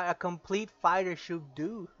what a complete fighter should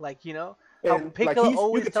do. Like how And like Piccolo you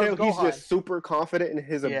always could tells tell he's Gohan. just super confident in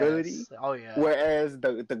his ability. Yes. Oh yeah. Whereas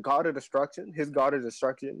the God of Destruction, his God of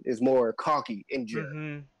Destruction is more cocky and Jiren.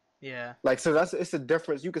 Mhm. Yeah. Like so it's a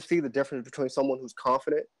difference. You can see the difference between someone who's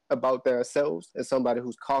confident about themselves and somebody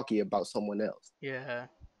who's cocky about someone else. Yeah.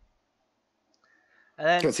 And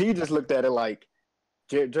then Because he just looked at it like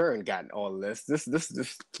Jiren got all this.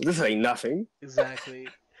 This ain't nothing. exactly.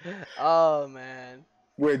 Oh man.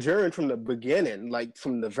 Where Jiren from the beginning, like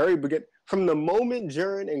from the very beginning, from the moment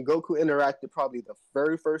Jiren and Goku interacted, probably the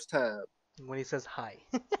very first time, When he says hi.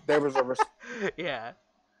 there was a yeah.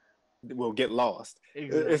 will get lost.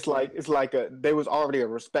 Exactly. It's like there was already a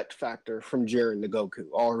respect factor from Jiren to Goku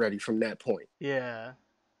already from that point. Yeah.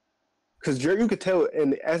 Because you could tell,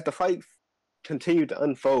 and as the fight continued to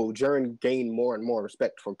unfold, Jiren gained more and more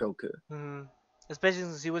respect for Goku. Mhm. Especially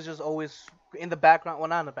since he was just always in the background. Well,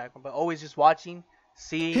 not in the background, but always just watching,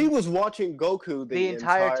 He seeing was watching Goku the the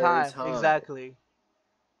entire entire time. time. Exactly.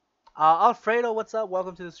 Alfredo, what's up?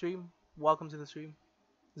 Welcome to the stream. Welcome to the stream.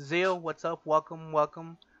 Zeal, what's up? Welcome,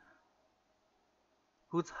 welcome.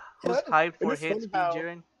 Who's Yeah, who's hyped and for hit speed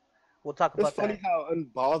Jiren? We'll talk it's about funny that. how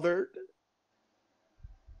unbothered.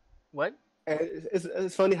 What? And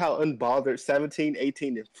it's funny how unbothered 17,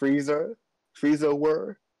 18, and Frieza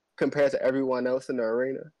were compared to everyone else in the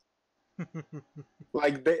arena.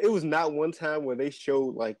 Like it was not one time where they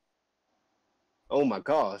showed like, oh my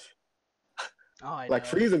gosh, oh, I like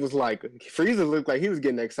know. Frieza looked like he was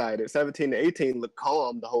getting excited. 17 and 18 looked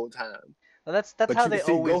calm the whole time. Well, that's But how you can they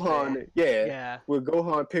see always been. Gohan, yeah, Yeah, with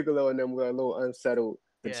Gohan, Piccolo, and them were a little unsettled.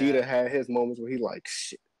 Vegeta yeah, had his moments where he like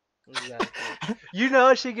shit. exactly. You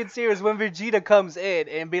know she gets serious when Vegeta comes in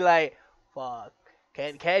and be like, "Fuck,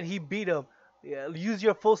 can he beat him? Yeah, use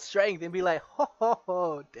your full strength and be like, ho ho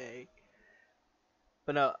ho, dang."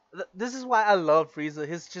 But no, this is why I love Frieza.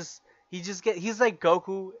 He's like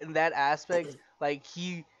Goku in that aspect. Like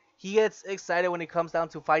he gets excited when it comes down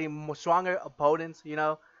to fighting more stronger opponents.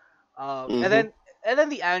 Um, and Hmm. then and then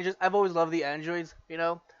the androids. I've always loved the androids.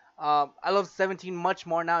 I love 17 much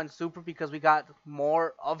more now in Super because we got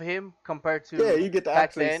more of him compared Yeah, to you get to back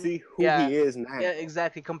actually then. see who Yeah, he is now. yeah,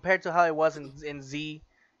 exactly. Compared to how it was in Z.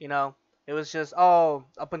 You know, it was just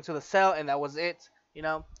up until the cell and that was it.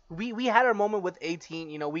 We had our moment with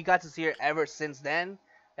 18. We got to see her ever since then,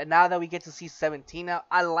 and now that we get to see 17 now,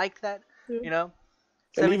 I like that. Yeah. You know,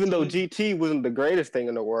 And even though 17 GT wasn't the greatest thing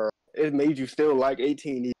in the world, it made you still like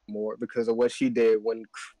 18 even more because of what she did when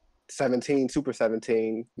 17, Super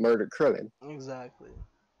 17 murdered Krillin. exactly.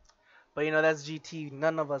 But that's GT.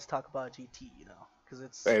 None of us talk about GT, because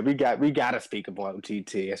it's Hey, we gotta speak about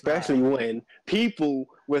GT, nah. especially when people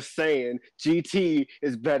were saying GT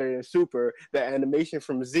is better than Super. The animation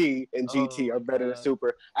from Z and Oh GT are my better than god.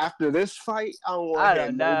 Super. After this fight, I don't want I to hear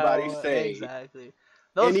don't nobody know say exactly.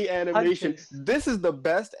 Those any animation. punches. This is the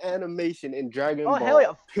best animation in Dragon Oh hell yeah!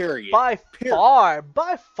 Ball. Period. By Period.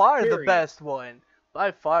 by far the Period. best one.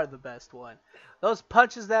 By far the best one. Those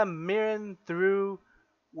punches that Mirren threw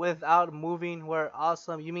without moving were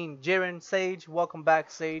awesome. You mean Jiren Sage? Welcome back,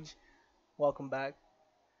 Sage. Welcome back.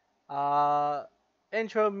 Uh,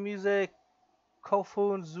 intro music.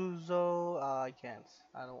 Kofun Zuzo. I can't.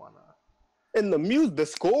 I don't wanna. And the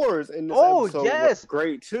scores in this Oh episode were yes.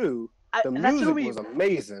 great too. The That threw music me was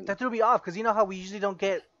amazing. off because you know how we usually don't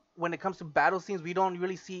get when it comes to battle scenes. We don't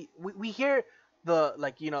really see. We hear the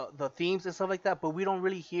the themes and stuff like that, but we don't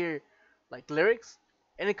really hear like lyrics,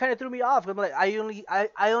 and it kind of threw me off. I'm like,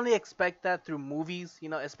 I only expect that through movies,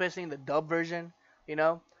 especially in the dub version, you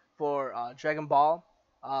know, for Dragon Ball.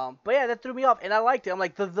 But yeah, that threw me off, and I liked it. I'm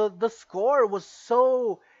like the score was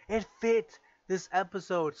so it fit this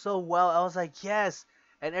episode so well. I was like, yes,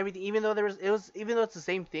 and everything. Even though it's the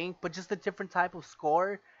same thing, but just the different type of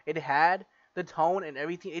score it had, the tone and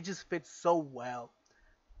everything, it just fits so well.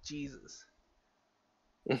 Jesus,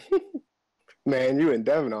 Man, you and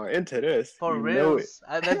Devin are into this. for You know it. reals.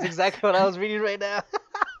 That's exactly what I was reading right now.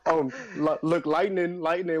 Look, lightning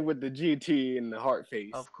with the GT and the heart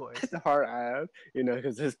face, Of course. the heart eyes. You know,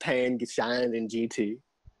 because his pan shines in GT.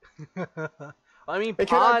 I mean, And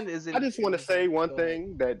Pond I isn't. just want to say one Go ahead.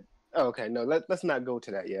 thing that okay, no, let's not go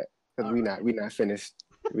to that yet because All we not finished.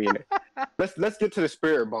 We right. let's get to the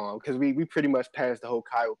spirit bomb because we pretty much passed the whole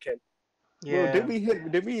Kaioken. Well, Yeah.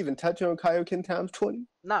 did we even touch on Kaioken times 20?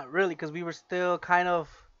 Not really, because we were still kind of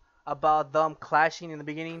about them clashing in the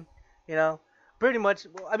beginning. You know, pretty much.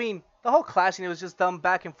 Well, I mean, the whole clashing it was just them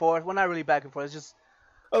back and forth. Well, not really back and forth. It's just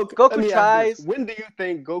Okay, let Goku me ask this: tries. when do you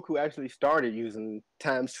think Goku actually started using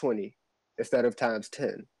times 20 instead of times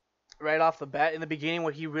 10? right off the bat in the beginning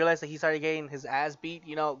when he realized that he started getting his ass beat.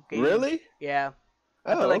 Getting Really? yeah.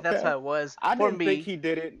 I feel Oh, like that's okay. how it was I for didn't think me. he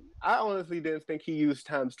did it. I honestly didn't think he used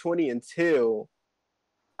times 20 until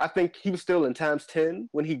I think he was still in times 10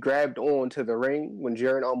 when he grabbed on to the ring when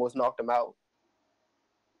Jiren almost knocked him out.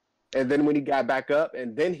 And then when he got back up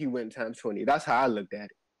and then he went times 20. That's how I looked at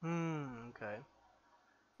it. Okay.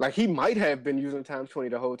 Like he might have been using times 20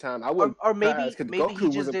 the whole time. I Or wouldn't or be surprised because maybe he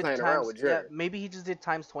Goku just wasn't did playing around times with yeah Jiren. maybe he just did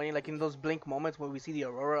times 20 like in those blink moments when we see the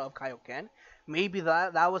aurora of Kaioken. Maybe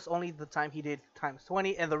that was only the time he did times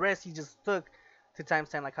 20 and the rest he just took to times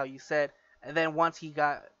 10 like how you said. And then once he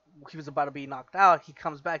was about to be knocked out, he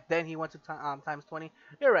comes back. Then he went to times 20.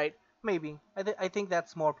 You're right. Maybe I think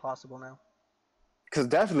that's more plausible now. Because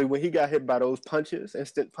definitely when he got hit by those punches,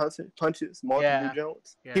 instant punches, multiple Yeah.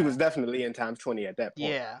 Jones, he Yeah. was definitely in times 20 at that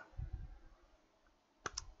point. Yeah.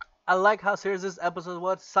 I like how serious this episode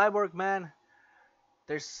was. Cyborg man,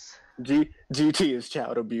 there's GT is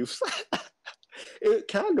child abuse. It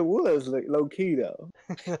kind of was like, low key though.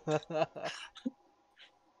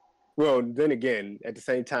 Well, then again, at the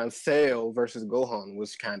same time, Cell versus Gohan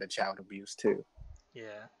was kind of child abuse too.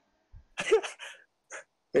 yeah.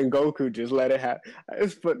 And Goku just let it happen.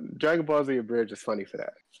 It's but Dragon Ball Z Abridged is funny for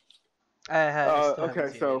that. I still haven't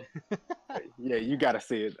Okay, seen so it. yeah, you gotta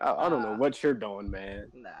see it. I don't know uh, what you're doing, man.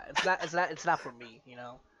 nah, it's not for me.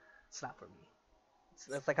 It's not for me.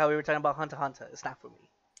 It's like how we were talking about Hunter x Hunter. It's not for me.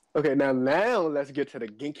 Okay, now let's get to the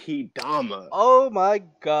Genki Dama. Oh my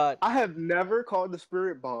god. I have never called the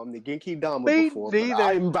Spirit Bomb the Genki Dama Me before, but neither.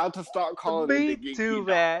 I'm about to start calling it the Me too, Genki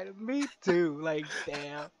Dama. man. Me too. Like,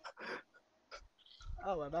 damn.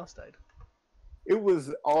 Oh, my mouse died. It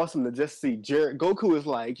was awesome to just see Jared. Goku is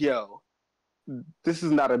like, yo, this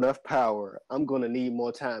is not enough power. I'm gonna need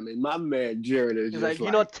more time. And my man Jared is He's just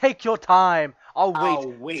like, like, take your time. I'll wait.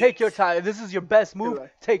 I'll wait. Take your time. If this is your best move,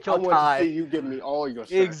 Like, take I your want to time. see you give me all your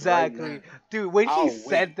strength right now. Exactly, dude. When he I'll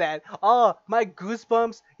said wait. that, oh, my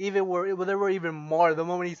goosebumps there were even more. The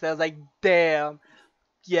moment he says, like, damn,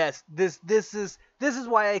 yes, this is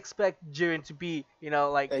why I expect Jiren to be,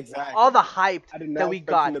 like all Exactly. the hype I did that not we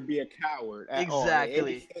expect him got. to be a coward at all in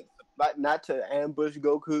any Exactly, sense, but not to ambush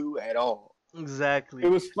Goku at all. It exactly.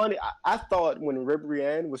 was funny. I thought when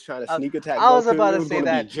Ribrianne was trying to I, sneak attack I was Goku, about it to was say going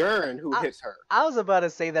to be that. Jiren who I, hits her. I was about to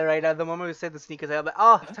say that right now. The moment we said the sneak attack, I'm like,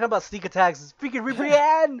 oh, talking about sneak attacks, it's freaking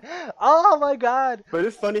Ribrianne. Oh my god. But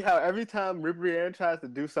it's funny how every time Ribrianne tries to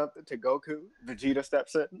do something to Goku, Vegeta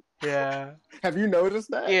steps in. Yeah, Have you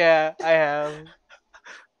noticed that? yeah, I have.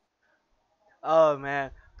 Oh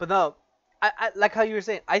man, but no, I like how you were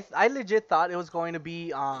saying. I legit thought it was going to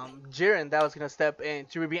be Jiren that was gonna step in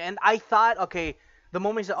to Ruby, and I thought, okay, the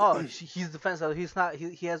moment he said, oh, he's defensive, he's not,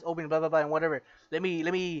 he has open, blah blah blah, and whatever. Let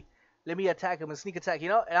me attack him and sneak attack,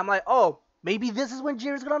 and I'm like, oh, maybe this is when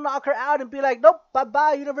Jiren's gonna knock her out and be like, nope, bye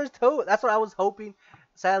bye, Universe 2. That's what I was hoping.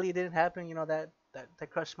 Sadly, it didn't happen.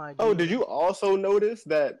 That crushed my Oh, did dreams. you also notice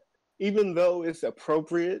that even though it's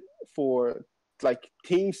appropriate for like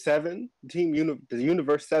Team Seven, the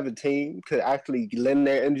Universe Seven team could actually lend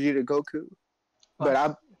their energy to Goku, What? but I,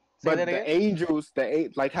 Say that but again? the Angels,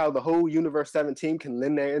 like how the whole Universe Seven team can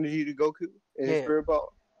lend their energy to Goku in his Yeah. Spirit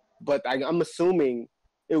Ball, but I'm assuming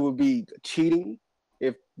it would be cheating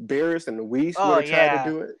if Beerus and Whis would Oh have tried to yeah,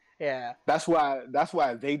 do it. yeah, That's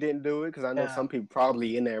why they didn't do it because I know yeah. some people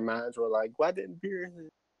probably in their minds were like, why didn't Beerus?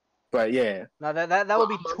 But yeah, Now that well, would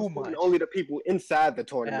be I'm too assuming much. only the people inside the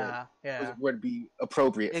tournament Yeah, yeah, would be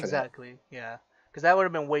appropriate for that. exactly. Yeah, because that would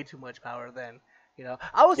have been way too much power then.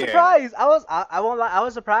 I was Yeah. surprised. I won't lie. I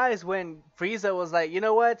was surprised when Frieza was like, you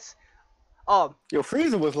know what? Oh, Yo,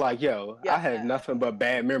 Frieza was like, yo, yeah, I have nothing but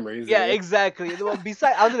bad memories yeah, here. exactly. Well,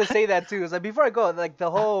 besides, I was gonna say that too. It's like before I go, like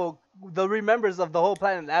the remembers of the whole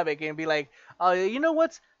planet Namek and be like, oh, you know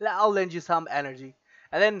what? I'll lend you some energy.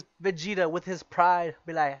 And then Vegeta with his pride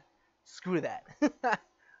be like, screw that.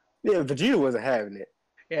 Yeah, Vegeta wasn't having it.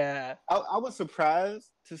 Yeah. I was surprised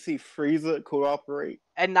to see Frieza cooperate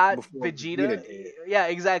And not before Vegeta. Vegeta did. Yeah,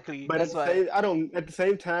 exactly. But That's why at the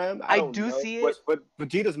same time, I I don't do know. see it. But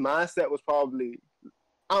Vegeta's mindset was probably,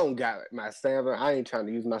 I don't got my stamina. I ain't trying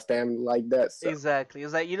to use my stamina like that. So Exactly.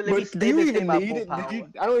 It's like but do they you didn't think even about need full it? power.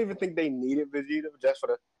 I don't even think they needed Vegeta just for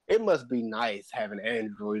the. It must be nice having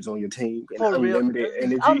androids on your team and For real, unlimited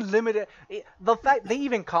energy. unlimited. The fact they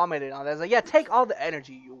even commented on that, it's like, yeah, take all the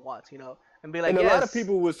energy you want, and be like, And a lot of yes,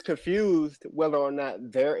 people was confused whether or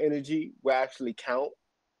not their energy will actually count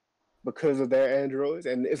because of their androids,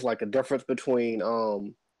 and it's like a difference between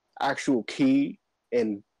actual key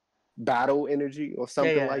and battle energy or yeah,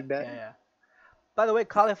 something yeah, like that. yeah, yeah. By the way,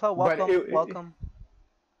 Khalifa, But welcome, welcome.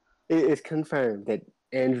 it is confirmed that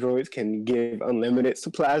androids can give unlimited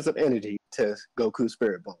supplies of energy to Goku's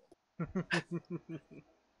spirit bomb.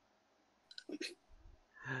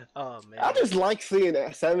 Oh I man. just like seeing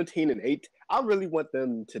at 17 and 8. I really want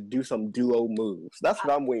them to do some duo moves. That's I,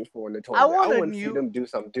 what I'm waiting for in the I tournament. I want a want to see new. them do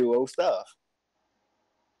some duo stuff.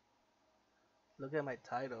 Look at my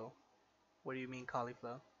title. What do you mean,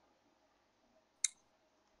 cauliflower?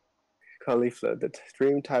 Khalifa, the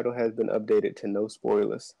stream title has been updated to no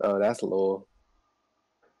spoilers. Oh, that's low.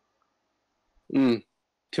 Too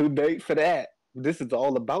late for that. This is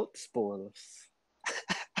all about the spoilers.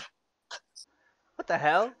 What the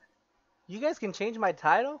hell? You guys can change my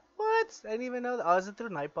title? What? I didn't even know that. Oh, is it through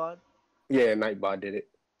Nightbot? Yeah, Nightbot did it.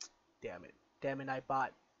 Damn it. Damn it, Nightbot.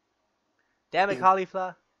 Damn it,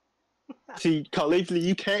 cauliflower. See, Khalifa,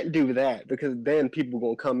 you can't do that because then people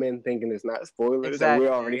gonna come in thinking it's not spoilers, and we're Exactly.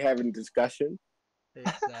 already having discussion.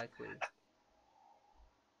 Exactly.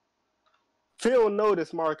 Feel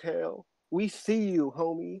notice, Markel. We see you,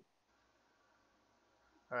 homie.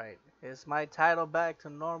 Alright. Is my title back to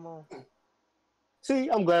normal? See,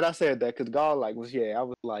 I'm glad I said that because God, I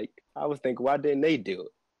was thinking, why didn't they do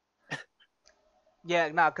it? Yeah,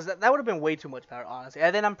 nah, because that would have been way too much power, honestly.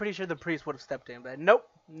 And then I'm pretty sure the priest would have stepped in, but nope,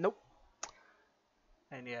 nope.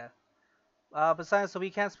 And yeah. Besides, so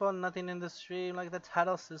we can't spawn nothing in the stream like the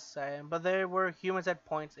title is saying, but there were humans at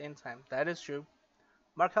points in time. That is true.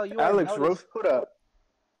 Mark how you are Alex noticed. roast. Hold up.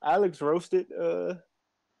 Alex roasted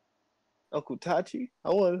Uncle Tachi. I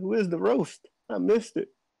want. Where's the roast? I missed it.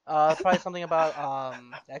 Probably something about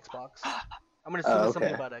Xbox. I'm gonna assume it's something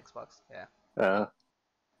Okay. about Xbox. Yeah.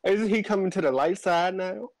 Isn't he coming to the light side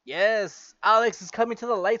now? Yes, Alex is coming to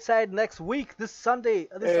the light side next week, this Sunday,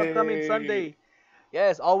 this upcoming Hey. Sunday.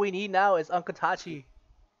 Yes, all we need now is Uncle Tachi.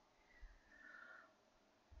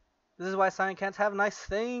 This is why Science can't have nice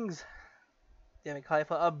things. Damn it,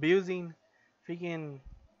 Khalifa abusing freaking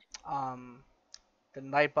um the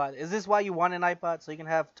Nightbot. Is this why you want a Nightbot so you can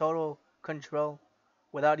have total control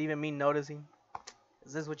without even me noticing?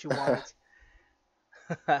 Is this what you wanted?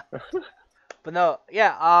 But no,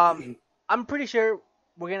 yeah. I'm pretty sure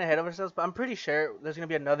we're getting ahead of ourselves, but I'm pretty sure there's gonna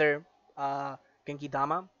be another Genki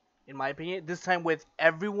Dama, in my opinion. This time with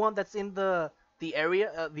everyone that's in the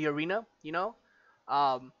area, the arena. You know,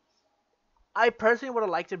 um, I personally would have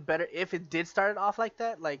liked it better if it did start off like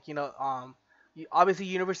that. Like obviously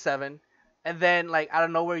Universe 7, and then like out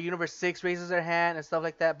of nowhere Universe 6 raises their hand and stuff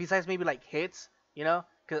like that. Besides maybe like hits, you know,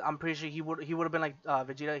 because I'm pretty sure he would have been like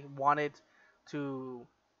Vegeta. He wanted to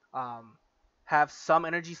um have some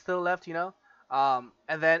energy still left, you know.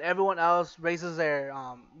 And then everyone else raises their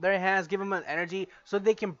hands, give them an energy so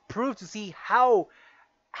they can prove to see how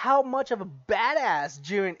much of a badass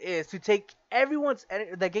Jiren is to take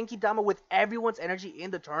the Genki Dama with everyone's energy in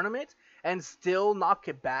the tournament and still knock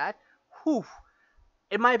it back. Whew.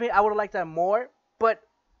 In my opinion, I would have liked that more, but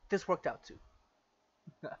this worked out too.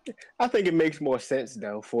 I think it makes more sense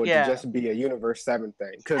though for it to Yeah. just be a Universe 7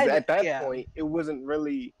 thing because at that Yeah. point it wasn't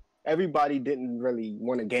really everybody didn't really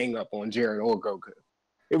want to gang up on Jiren or Goku.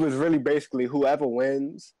 It was really basically whoever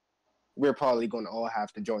wins, we're probably going to all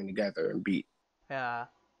have to join together and beat. Yeah.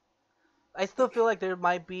 I still feel like there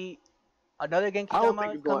might be another Genki I don't think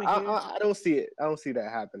Dama it's going. coming here. I don't see it. I don't see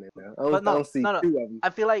that happening now. But I no, don't see no, no. two of them.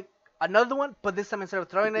 I feel like another one, but this time instead of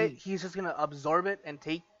throwing it, he's just gonna absorb it and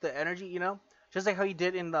take the energy, you know? Just like how he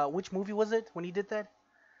did in the which movie was it when he did that?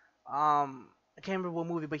 I can't remember what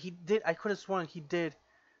movie, but he did. I could have sworn he did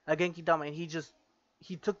a Genki Dama, and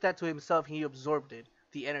he took that to himself. And he absorbed it,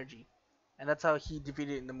 the energy, and that's how he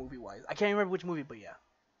defeated it in the movie wise. I can't remember which movie, but yeah.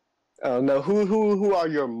 Oh no, who are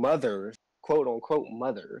your mothers, quote unquote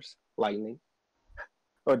mothers, Lightning?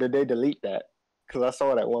 Or did they delete that? Because I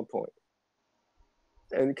saw it at one point.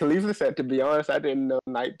 And Khalifa said, to be honest, I didn't know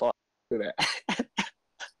Nightbot do that.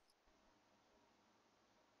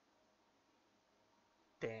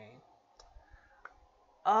 Dang.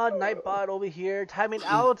 Nightbot over here, timing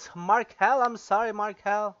out. Markel, I'm sorry,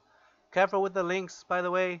 Markel. Careful with the links, by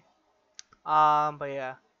the way. But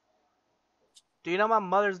yeah. Do you know my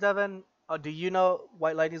mother's, Devin? Or do you know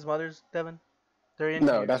White Lightning's mother's, Devin? They're in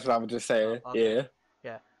No, here. that's what I was just saying. Oh, okay.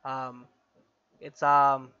 Yeah. Yeah.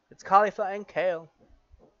 It's cauliflower and kale.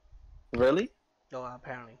 Really? Oh,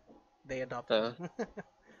 apparently they adopted them or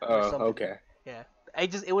Oh, something. okay. Yeah.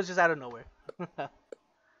 It was just out of nowhere.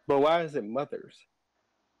 But why is it mothers?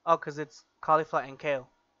 Oh, cause it's cauliflower and kale.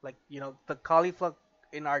 Like the cauliflower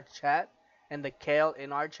in our chat and the kale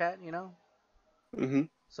in our chat. Mm-hmm.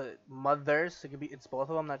 So mothers, it's both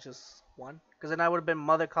of them, not just one. Because then I would have been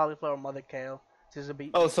mother cauliflower, mother kale.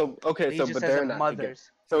 Oh, so okay, He so just but says they're it not together.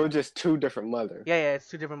 mothers. So Yeah. it's just two different mothers Yeah, it's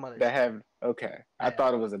two different mothers. that have. Okay, I Yeah.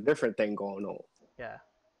 thought it was a different thing going on. Yeah.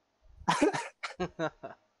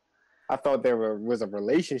 I thought was a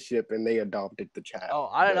relationship and they adopted the child, Oh,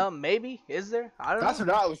 I don't but know. Maybe is there? I don't that's know.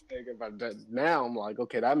 what I was thinking about. That now I'm like,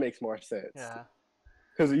 okay, that makes more sense Yeah.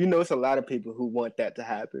 because it's a lot of people who want that to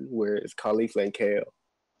happen. Where it's Khalifa and Kale,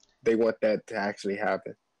 they want that to actually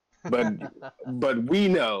happen, but we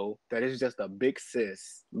know that it's just a big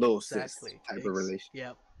sis, little sis Exactly. type of relation.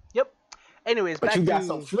 Yep. Yep. Anyways, But you back got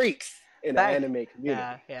some to freaks in the back. anime Yeah,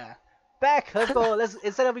 community. yeah. Back. Let's go. Let's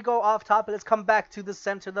instead of we go off topic, let's come back to the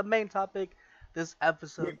center, the main topic. This We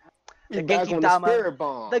episode, we the back Genki on the Dama, spirit the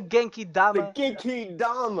bomb, Genki the Dama. Genki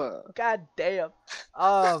Dama. God damn.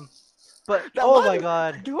 Um, but Now, oh why my does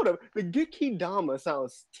god. hold up? The Genki Dama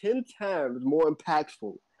sounds 10 times more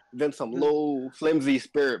impactful than some This, low flimsy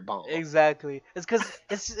spirit bomb. exactly. It's because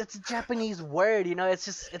it's a Japanese word, you know. It's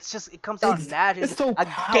just it comes out naturally. It's so A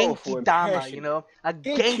powerful Genki and Dama, you passionate. know. A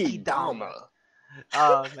Genki Genki Dama. Dama.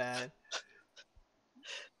 Oh man.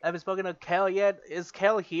 I haven't spoken to Kel yet. Is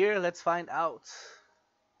Kel here? Let's find out.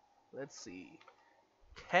 Let's see.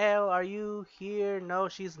 Kel, are you here? No,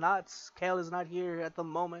 she's not. Kel is not here at the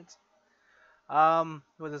moment. What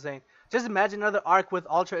was I saying? Just imagine another arc with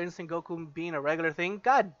Ultra Instinct Goku being a regular thing.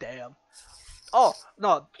 God damn. Oh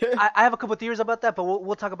no, Okay, I have a couple theories about that, but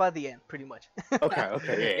we'll talk about it at the end, pretty much. okay,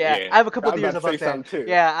 Yeah, yeah, yeah. I have a couple I was theories about to say about that. something too.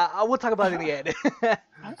 Yeah, I will talk about it in the end.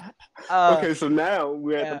 uh, Okay, so now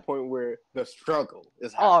we're at the yeah. point where the struggle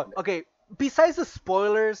is Oh, happening. okay. Besides the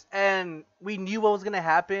spoilers, and we knew what was gonna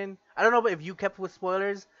happen. I don't know if you kept with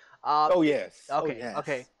spoilers. Oh yes, oh Okay,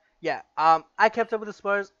 okay, yes. yeah. I kept up with the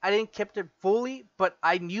spoilers. I didn't kept it fully, but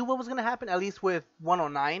I knew what was gonna happen at least with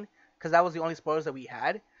 109, because that was the only spoilers that we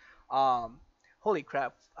had. Um, holy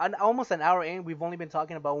crap! Almost an hour in, we've only been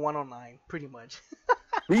talking about 109, pretty much.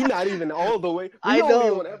 We not even all the way. We I only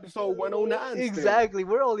know. on episode 109 still. Exactly.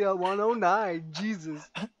 We're only on 109. Jesus.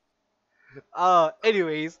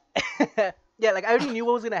 Anyways, yeah, like I already knew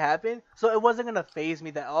what was gonna happen, so it wasn't gonna phase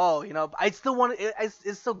me that I still want it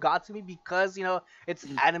still got to me because it's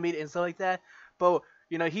animated and stuff like that. But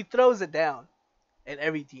he throws it down and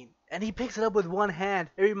everything, and he picks it up with one hand.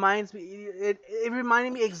 It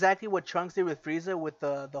reminded me exactly what Trunks did with Frieza with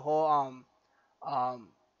the whole um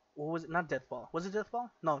what was it? Not Deathball. Was it Deathball?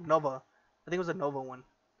 No, Nova. I think it was a Nova one.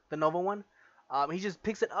 The Nova one. He just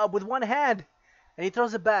picks it up with one hand, and he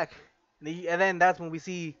throws it back, and then that's when we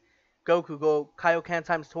see Goku go Kaioken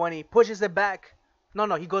times 20, pushes it back. No,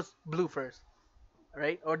 no, he goes blue first,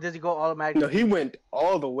 right? Or does he go automatically No, he blue? went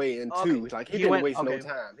all the way Okay, into. Like he he didn't went. waste no Okay,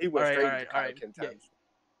 time. He all went right, all straight into right, all right. Kaioken Yeah. times.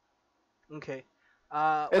 Okay.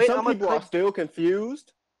 And Wait, some I'm gonna people are click. still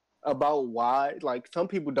confused about why. Like some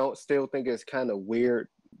people don't still think it's kind of weird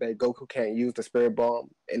that Goku can't use the Spirit Bomb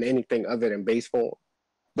in anything other than base form.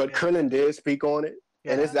 But Yeah. Krillin did speak on it,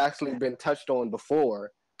 and Yeah. it's actually been touched on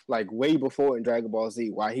before, like way before in Dragon Ball Z,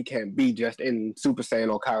 why he can't be just in Super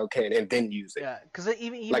Saiyan or Kaioken and then use it. Yeah, because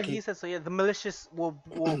even Like he he, said so. Yeah, the malicious will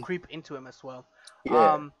creep into him as well.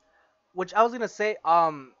 yeah, Um, which I was gonna say.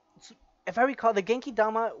 If I recall, the Genki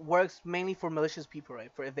Dama works mainly for malicious people,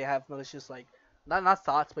 right? For if they have malicious not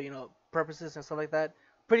thoughts, but purposes and stuff like that.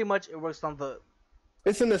 Pretty much, it works on the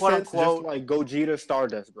it's in a quote sense just unquote. like Gogeta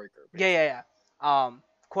Stardust Breaker, Yeah, basically. yeah, yeah.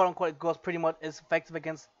 Quote unquote, it goes pretty much is effective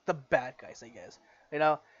against the bad guys, I guess. You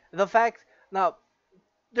know, the fact now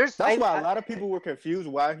there's That's why a lot of people were confused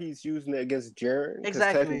why he's using it against Jiren, because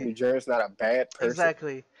exactly. technically Jiren's not a bad person.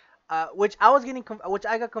 Exactly. Which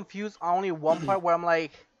I got confused on only one part where I'm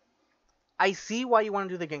like, I see why you want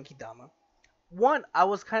to do the Genki Dama. One, I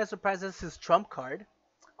was kind of surprised that's his trump card.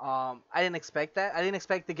 I didn't expect that. I didn't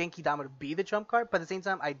expect the Genki Dama to be the trump card, but at the same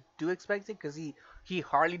time, I do expect it because he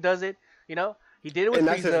hardly does it. He did it with And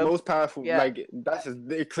that's his Frieza. most powerful. Yeah, Like that's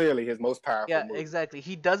clearly his most powerful yeah, move. exactly.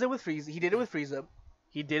 He does it with Frieza. He did it with Frieza.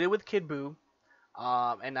 He did it with Kid Buu.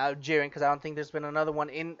 And now Jiren, because I don't think there's been another one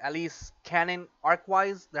in at least canon arc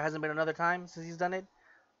wise. There hasn't been another time since he's done it.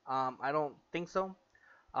 I don't think so.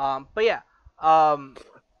 But yeah. And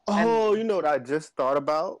Oh, you know what I just thought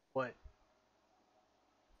about? what?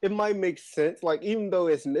 It might make sense. Like even though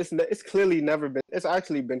it's clearly never been. It's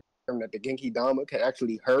actually been confirmed that the Genki Dama can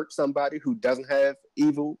actually hurt somebody who doesn't have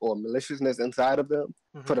evil or maliciousness inside of them.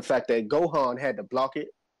 For Hmm. the fact that Gohan had to block it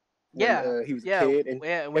when Yeah, he was a yeah, kid, and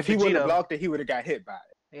yeah. if With he wouldn't have Vegito. blocked it, he would have got hit by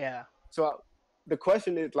it. Yeah, So the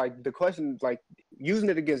question is using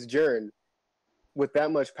it against Jiren with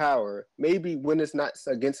that much power. Maybe when it's not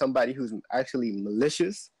against somebody who's actually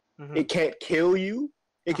malicious, hmm. it can't kill you.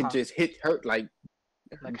 It Uh can huh. just hurt Like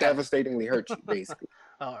kind of. devastatingly hurt you basically.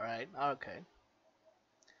 All right. Okay.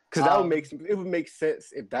 Because it would make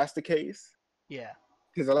sense if that's the case. Yeah.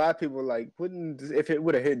 Because a lot of people wouldn't if it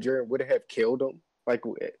would have hit Jiren, would it have killed him? Like,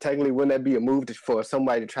 technically, wouldn't that be a move for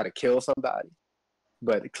somebody to try to kill somebody?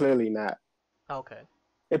 But clearly not. Okay.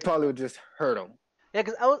 It probably would just hurt him. Yeah,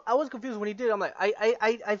 because I was confused when he did. I'm like,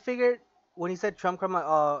 I figured when he said Trump come,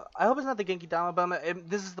 I hope it's not the Genki Dama, but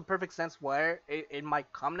this is the perfect sense where it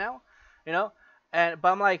might come now, you know. But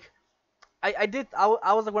I'm like, I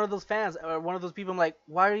was like one of those fans or one of those people. I'm like,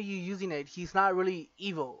 why are you using it? He's not really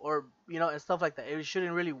evil, or and stuff like that. It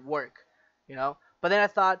shouldn't really work, you know. But then I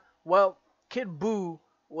thought, well, Kid Buu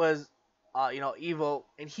was, evil,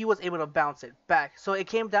 and he was able to bounce it back. So it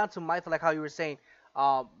came down to my like how you were saying,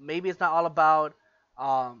 maybe it's not all about,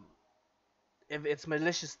 um, if it's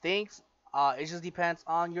malicious things. It just depends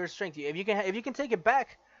on your strength. If you can take it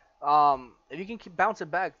back, if you can bounce it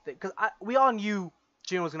back, because we all knew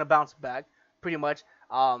Jin was gonna bounce back pretty much,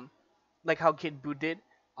 like how Kid Buu did.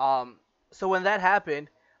 Um, so when that happened,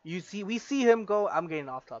 we see him go. I'm getting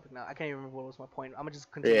off topic now. I can't even remember what was my point. I'm gonna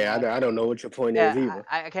just continue Yeah, my. I don't know what your point Yeah, is either.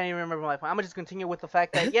 I can't even remember my point. I'm gonna just continue with the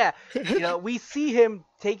fact that, yeah, we see him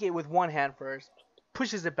take it with one hand first,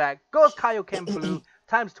 pushes it back, goes Kaioken Blue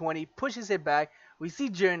times 20, pushes it back. We see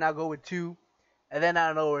Jiren now go with two, and then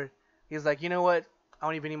out of nowhere, he's like, you know what? I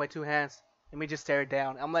don't even need my two hands. Let me just stare it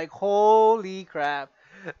down. I'm like, holy crap!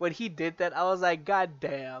 When he did that, I was like, god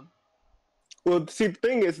damn. Well, see, the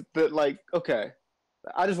thing is that, like, okay,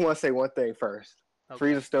 I just want to say one thing first. Okay.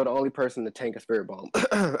 Frieza's still the only person to tank a spirit bomb.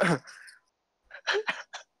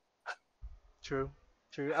 True.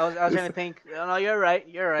 True. I was trying to think. Oh, no, you're right.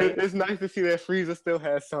 You're right. It's nice to see that Frieza still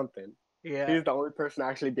has something. Yeah. He's the only person to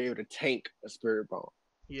actually be able to tank a spirit bomb.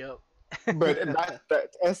 Yep. But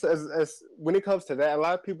as when it comes to that, a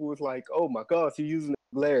lot of people was like, "Oh my gosh, he's using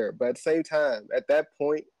the glare." But at the same time, at that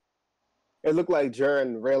point, it looked like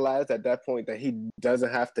Jiren realized at that point that he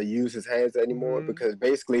doesn't have to use his hands anymore Mhm. because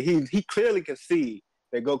basically he clearly can see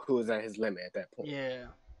that Goku is at his limit at that point. Yeah.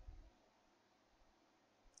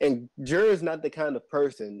 And Jiren's not the kind of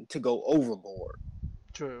person to go overboard.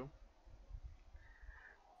 True.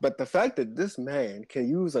 But the fact that this man can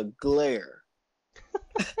use a glare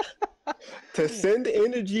to send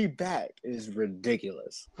energy back is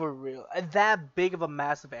ridiculous. For real. And that big of a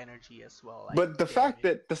massive energy as well. Like, But the damn fact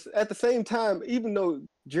it. that at the same time, even though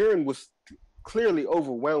Jiren was clearly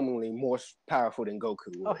overwhelmingly more powerful than Goku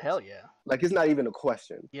Oh, was, hell yeah. like it's not even a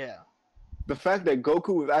question. Yeah. The fact that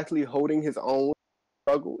Goku was actually holding his own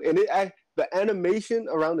struggle, and the animation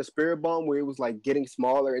around the spirit bomb where it was like getting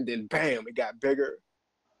smaller and then bam, it got bigger.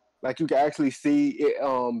 Like you can actually see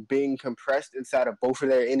it being compressed inside of both of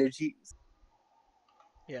their energies.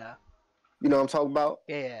 Yeah. You know what I'm talking about?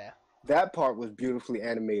 Yeah. That part was beautifully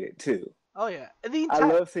animated too. Oh yeah. I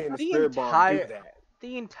love seeing the The spirit bomb do entire that.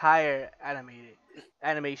 the entire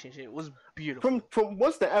animation shit was beautiful. From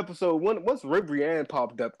once the episode once Ribrianne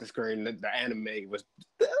popped up the screen, the anime was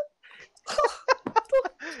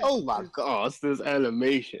oh my gosh, this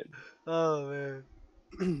animation. Oh man.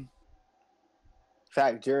 In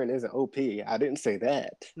fact, Jiren isn't OP. I didn't say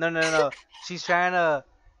that. No, no, no, no. She's trying to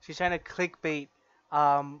clickbait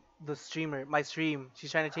the streamer, my stream. She's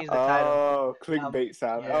trying to change the title. Oh, clickbait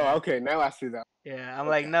salad. Oh, Yeah. okay, now I see that. Yeah. I'm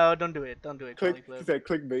like, Okay. no, don't do it. Don't do it, Collie She Flip. said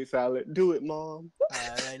clickbait salad. Do it, mom.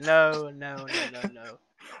 Like, no, no, no, no,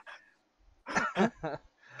 no.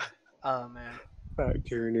 Oh man.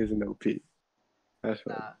 Jiren isn't OP. That's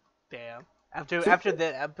right. Nah. Damn. After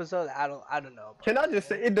the episode, I don't know about Can I that, just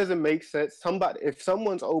say man. it doesn't make sense? If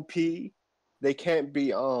someone's OP, they can't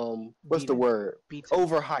be what's the Beaten. word? Beaten.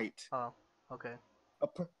 Overhyped. Oh. Okay.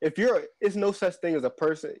 If you're, it's no such thing as a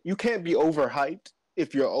person. You can't be overhyped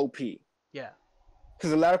if you're OP. Yeah.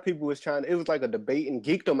 Because a lot of people was trying. It was like a debate, and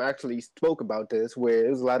Geekdom actually spoke about this, where it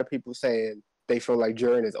was a lot of people saying they feel like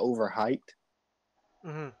Jiren is overhyped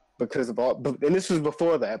Mhm. because of all. And this was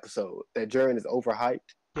before the episode that Jiren is overhyped.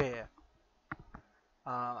 Yeah. Yeah.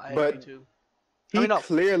 I agree But too. I he mean, no.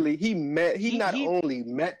 clearly he not He only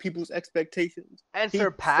met people's expectations, and he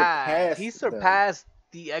surpassed. He them. surpassed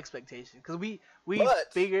the expectation because we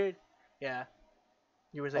But figured. Yeah.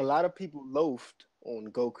 You were a saying. lot of people loafed on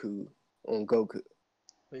Goku. On Goku,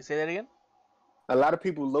 Wait, say that again. a lot of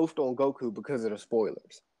people loafed on Goku because of the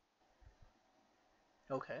spoilers.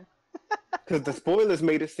 Okay. Because the spoilers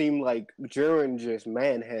made it seem like Jiren just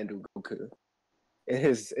manhandled Goku in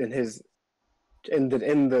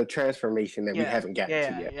the transformation that we Yeah. haven't gotten to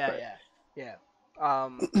Yeah. yet. Yeah. But Yeah. Yeah.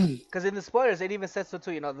 Because in the spoilers, it even says so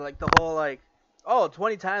too. Like the whole like, oh,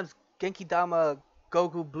 20 times Genki Dama,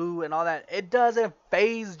 Goku Blue, and all that. It doesn't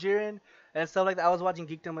phase Jiren and stuff like that. I was watching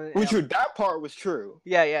Geekdom which that part was true.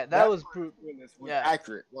 yeah, yeah, that That was part proof. was Yeah,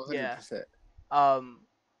 accurate, 100%. yeah.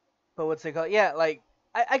 But what's it called? Yeah, like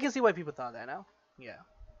I can see why people thought that now. Yeah,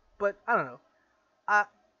 but I don't know. I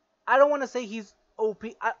I don't want to say he's OP.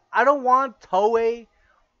 I don't want Toei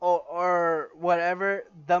or whatever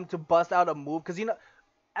them to bust out a move because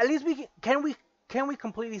at least we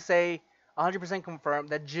completely say 100% confirm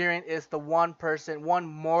that Jiren is the one person, one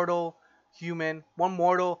mortal human, one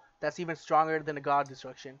mortal that's even stronger than the God of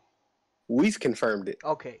Destruction. We's confirmed it.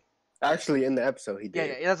 Okay. Actually, in the episode, he Yeah,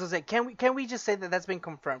 did. yeah, that's what I'm saying. Can we just say that that's been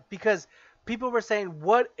confirmed? Because people were saying,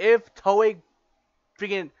 what if Toei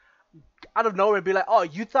freaking out of nowhere be like, oh,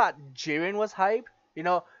 you thought Jiren was hype? You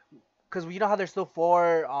know, because you know how there's still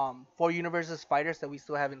four universes fighters that we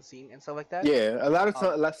still haven't seen and stuff like that. Yeah, a lot of Um,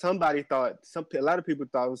 time, like somebody thought a lot of people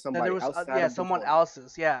thought it was that there somebody was outside yeah of the someone tournament.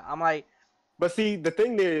 else's. Yeah, I'm like, But see, the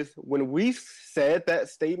thing is, when we said that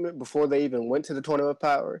statement before they even went to the tournament of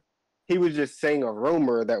power, he was just saying a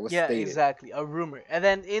rumor that was yeah, stated. exactly, a rumor. And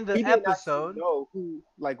then in the He didn't actually episode, know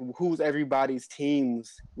who's everybody's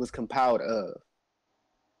teams was compiled of.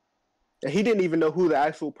 And he didn't even know who the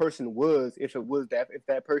actual person was, if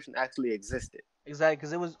that person actually existed. exactly,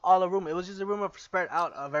 because it was all a rumor. It was just a rumor spread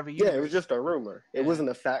out of every Yeah, it was universe. just a rumor. It Yeah. wasn't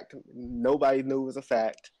a fact. Nobody knew it was a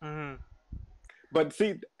fact. Mhm. But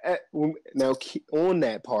see, now on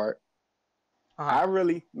that part, Uh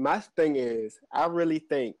huh. my thing is, I really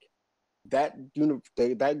think that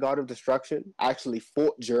God of Destruction actually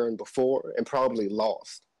fought Jiren before and probably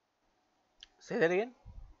lost. Say that again.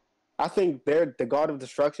 I think the God of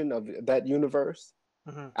Destruction of that universe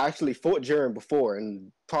Mhm. actually fought Jiren before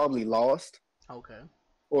and probably lost. Okay.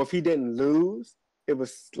 Or if he didn't lose, it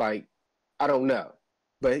was like I don't know.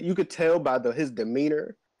 But you could tell by his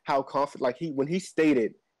demeanor how confident, like when he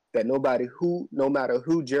stated that no matter who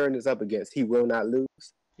Jiren is up against, he will not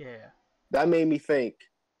lose. Yeah. That made me think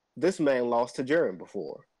this man lost to Jiren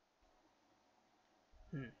before.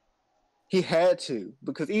 Hmm. He had to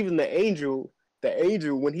because even the angel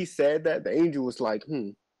when he said that, the angel was like,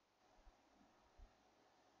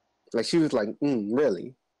 like she was like,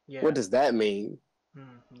 really? What Yeah. does that mean?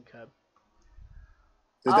 Hmm. Okay.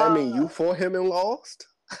 Does that mean you fought him and lost?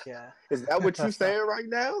 Yeah. Is that what you saying right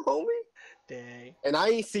now, homie? Dang. And I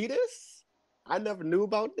ain't see this. I never knew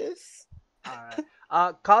about this. All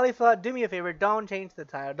right. Cauliflower, do me a favor. Don't change the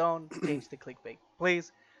title. Don't change the clickbait,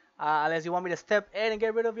 please. Unless you want me to step in and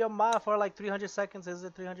get rid of your mod for like 300 seconds. Is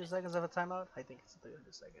it 300 seconds of a timeout? I think it's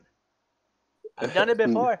 300 seconds. I've done it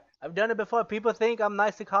before. I've done it before. People think I'm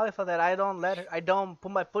nice to Cauliflower that I don't let her. I don't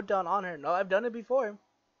put my foot down on her. No, I've done it before.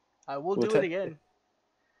 I will Well, do it again.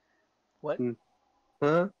 What?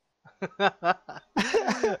 huh?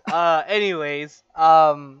 Anyways,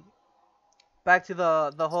 back to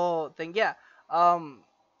the whole thing. Yeah. Um,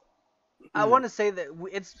 I want to say that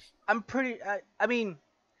it's. I'm pretty. I mean,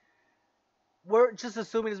 we're just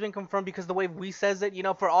assuming it's been confirmed because the way we says it. You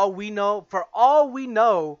know, for all we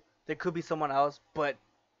know, there could be someone else. But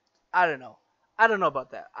I don't know. I don't know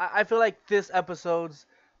about that. I feel like this episode's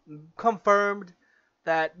confirmed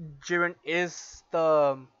that Jiren is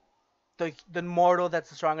the mortal that's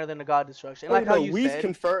stronger than the god destruction. And Oh like how no, you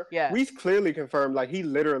said, yeah. We's clearly confirmed. Like he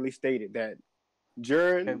literally stated that Okay.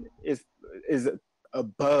 Jiren is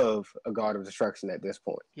above a god of destruction at this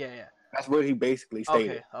point. Yeah, yeah. That's what he basically Okay,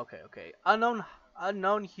 stated. okay, okay.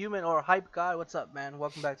 Unknown human or hype guy. What's up, man?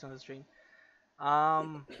 Welcome back to the stream.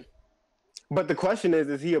 Um, But the question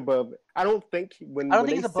is he above? I don't think I don't when think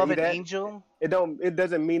they he's above say an that, angel. it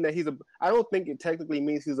doesn't mean that I don't think it technically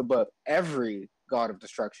means he's above every god of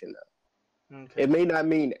destruction. Though. Okay. It may not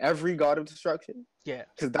mean every god of destruction, Yeah.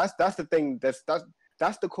 because that's the thing that's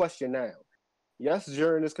the question now. Yes,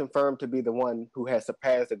 Jiren is confirmed to be the one who has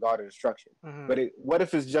surpassed the god of destruction. Hmm. But what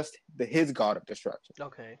if it's just his god of destruction?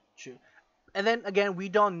 Okay. True. And then again, we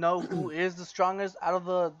don't know who is the strongest out of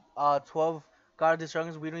the 12 god of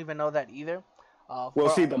destructions. We don't even know that either. Well, For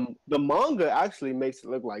see, the manga actually makes it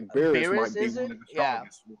look like Beerus Beerus, might be is one it? of the Yeah.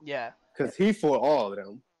 strongest Yeah. because he fought all of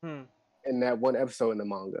them Hmm. in that one episode in the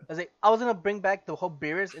manga. I was gonna bring back the whole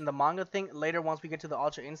Beerus in the manga thing later once we get to the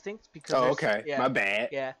Ultra Instincts because Oh, there's okay, yeah my bad.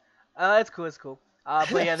 yeah it's cool, it's cool.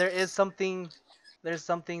 But yeah, there's something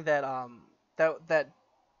that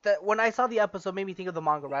when I saw the episode made me think of the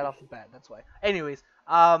manga right off the bat. That's why. Anyways,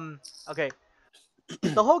 okay,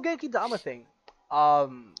 the whole Genki Dama thing,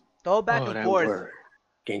 the whole back Oh, and that forth, word,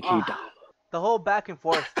 Genki ah, Dama. the whole back and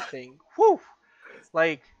forth thing. Whew,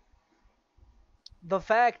 like the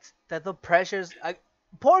fact that the pressures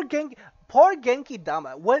poor Genki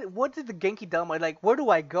Dama. What did the Genki Dama like? Where do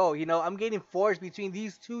I go? You know, I'm getting forced between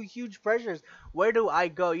these two huge pressures. Where do I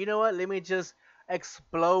go? You know what? Let me just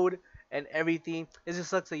explode and everything. It just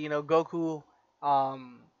sucks that Goku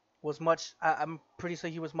um was I'm pretty sure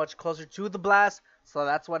he was much closer to the blast, so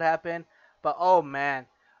that's what happened. But oh man,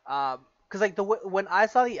 um cause like when I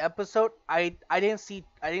saw the episode, I didn't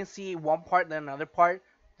see one part then another part.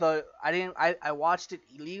 I watched it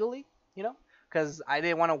illegally, you know, cause I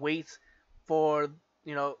didn't want to wait for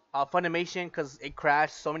Funimation, cause it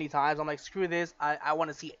crashed so many times. I'm like, screw this, I want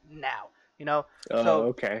to see it now, you know. Oh, So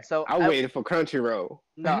okay. so I I waited for Crunchyroll.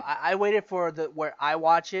 no, I waited for the where I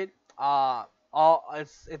watch it. All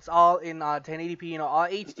it's all in 1080p, all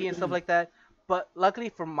HD and stuff like that. But luckily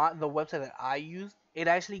for the website that I used, it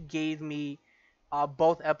actually gave me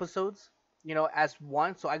both episodes, as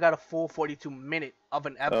one. So I got a full 42 minute of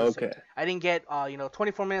an episode. Okay. I didn't get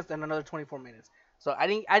 24 minutes and another 24 minutes. So I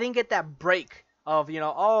didn't get that break of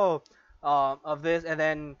of this, and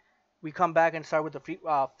then we come back and start with the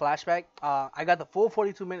flashback. I got the full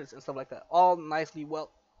 42 minutes and stuff like that, all nicely well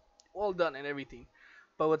done and everything.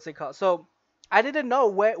 But what's it called? So I didn't know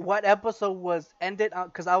what episode was ended,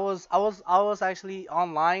 because I was actually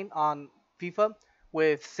online on FIFA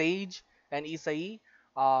with Sage and Isai,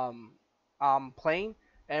 um playing,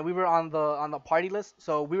 and we were on the party list.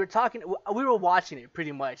 So we were talking, we were watching it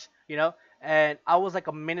pretty much, and I was like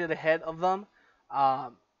a minute ahead of them.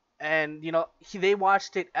 Um, and they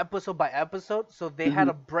watched it episode by episode, so they had Hmm.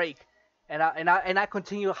 a break, and I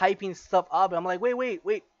continue hyping stuff up. And I'm like, wait,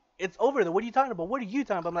 it's over there. What are you talking about? What are you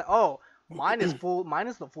talking about? I'm like, oh, mine is full. Mine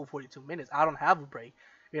is the full 42 minutes. I don't have a break,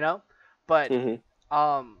 you know. But Hmm.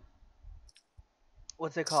 um,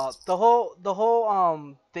 what's it called? The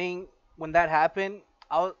whole thing when that happened.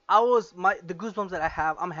 I was my the goosebumps that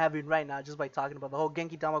I'm having right now just by talking about the whole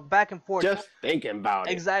Genki Dama back and forth. Just thinking about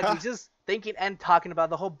it. Exactly, Huh? just thinking and talking about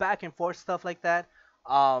the whole back and forth stuff like that.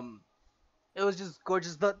 Um, it was just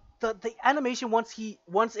gorgeous. The animation,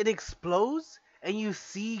 once it explodes and you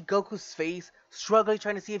see Goku's face struggling,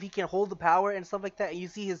 trying to see if he can hold the power and stuff like that, and you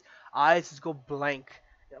see his eyes just go blank.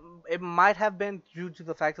 It might have been due to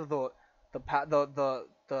the fact of the pa- the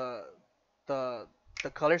the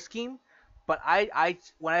color scheme, but I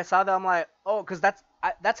when I saw that, I'm like, oh, because that's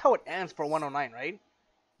how it ends for 109, right?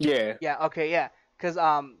 Yeah. Yeah, okay, yeah. Cause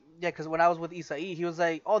when I was with Isai, he was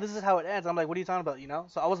like, "Oh, this is how it ends." I'm like, "What are you talking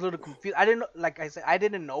about?" So I was a little confused. I didn't know, like I said, I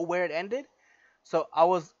didn't know where it ended, so I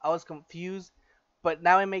was confused. But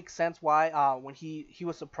now it makes sense why when he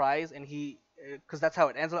was surprised, and cause that's how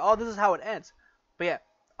it ends. Like, oh, this is how it ends. But yeah,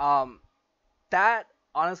 um, that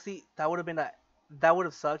honestly, that would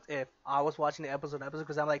have sucked if I was watching the episode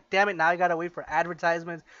because I'm like, damn it, now I gotta wait for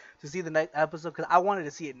advertisements to see the next episode because I wanted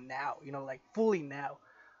to see it now, like fully now.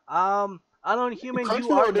 Unknown Human, you are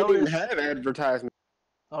Crunchyroll didn't even noticed. have advertisements.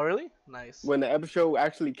 Oh, really? Nice. When the episode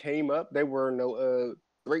actually came up, there were no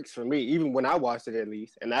breaks for me, even when I watched it at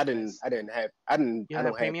least. And I didn't Nice. I didn't have I didn't You I don't have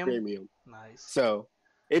don't have premium? premium. Nice. So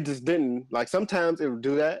it just didn't, like, sometimes it would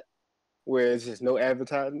do that where it's just no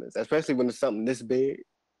advertisements, especially when it's something this big.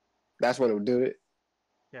 That's when it would do it.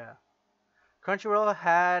 Yeah. Crunchyroll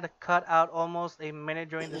had cut out almost a minute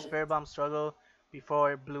during the Spirit Bomb struggle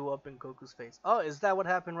before it blew up in Goku's face. Oh, is that what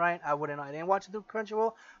happened, Ryan? I wouldn't know. I didn't watch it through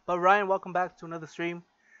Crunchyroll. But Ryan, welcome back to another stream.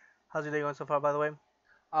 How's your day going so far, by the way?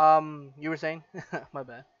 You were saying? My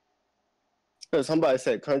bad. So somebody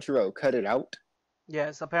said Crunchyroll cut it out.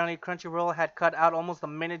 Yes, apparently Crunchyroll had cut out almost a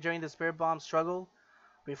minute during the Spirit Bomb struggle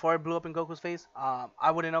before it blew up in Goku's face.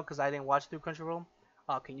 I wouldn't know because I didn't watch through Crunchyroll.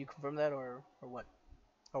 Can you confirm that, or what?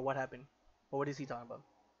 Or what happened? Or what is he talking about?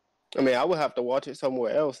 I mean, I would have to watch it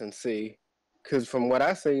somewhere else and see. Because from what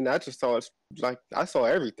I seen, I just saw it, like, I saw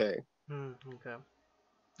everything. Okay.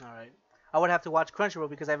 All right. I would have to watch Crunchyroll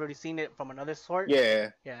because I've already seen it from another sort. Yeah,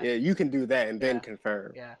 Yeah. yeah, you can do that and then Yeah.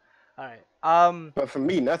 confirm. Yeah. All right. But for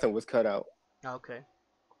me, nothing was cut out. Okay.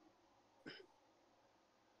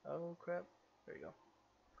 Oh crap. There you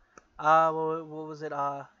go. What was it?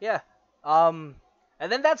 Yeah. Um,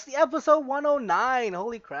 and then that's the episode 109.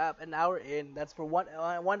 Holy crap! An hour in. That's for one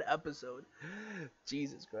episode.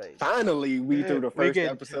 Jesus Christ. Finally, we through the We first can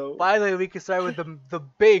episode. finally we can start with the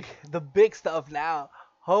big stuff now.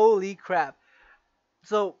 Holy crap!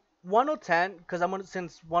 So 1010, because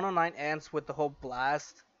since 109 ends with the whole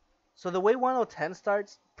blast. So the way 1010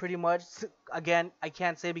 starts, pretty much, again, I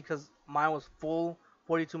can't say because mine was full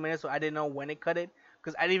 42 minutes, so I didn't know when it cut it,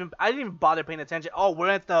 because I didn't even bother paying attention. Oh, we're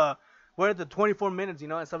at the 24 minutes,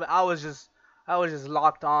 and stuff. I was just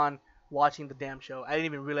locked on watching the damn show. I didn't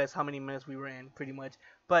even realize how many minutes we were in, pretty much.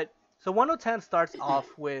 But so 1010 starts off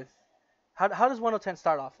with how does 1010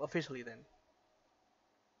 start off officially then?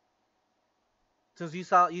 Since you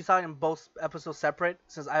saw it in both episodes separate,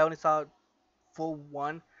 since I only saw full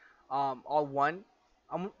one, all one.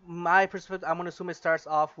 My perspective, I'm gonna assume it starts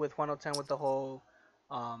off with 110 with the whole,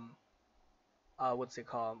 um, what's it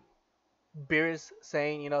called? Beerus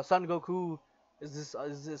saying, Son Goku, is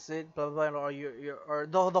this it? Blah blah. Blah, or you or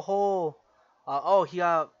the whole. Oh, he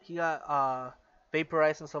got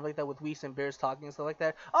vaporized and stuff like that with Whis and Bears talking and stuff like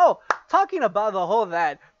that. Oh, talking about the whole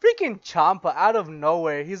that freaking Champa out of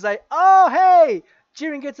nowhere. He's like, oh hey,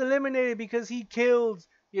 Jiren gets eliminated because he killed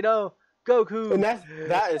And Goku.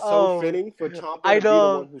 that is so Oh, fitting for Champa I to be the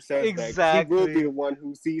one know who says that, because he will be exactly. the one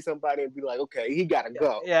who sees somebody and be like, okay, he gotta Yeah,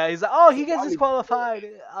 go. yeah, he's like, oh, So he gets why did you do disqualified.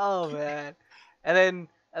 Oh man, and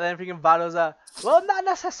then freaking Vado's well, not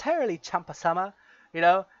necessarily Champa-sama,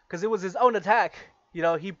 because it was his own attack.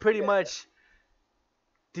 He pretty it? much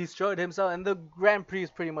destroyed himself, and the Grand Prix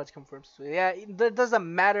pretty much confirms. So, yeah, it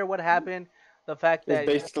doesn't matter what happened. The fact It's that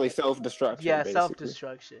basically self destruction, yeah, self basically.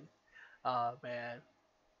 destruction. Oh man,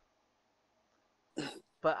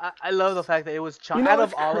 but I love the fact that it was You Out know, of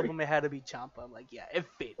it's all of crazy. them, it had to be Champa. I'm like, yeah, it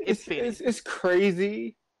It's, fitted. it's it's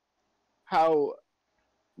crazy how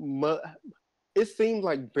mu- it seems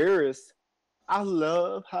like Beerus. I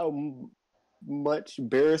love how much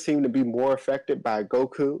Beerus seemed to be more affected by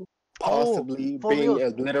Goku Oh, possibly for being real.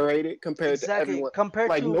 obliterated compared to Exactly. everyone. Compared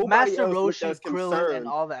Like to nobody Master else looked Roshi, as Krillin, and concerned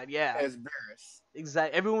all that. Yeah. as Beerus.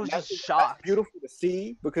 Exactly. Everyone And was just that's shocked. beautiful to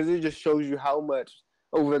see, because it just shows you how much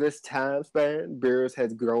over this time span Beerus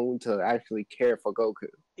has grown to actually care for Goku.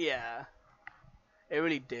 Yeah. It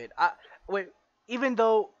really did. Wait, even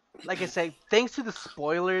though, like I said, thanks to the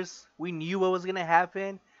spoilers, we knew what was gonna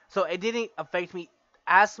happen, so it didn't affect me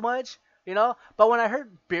as much. But when I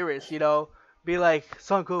heard Beerus, be like,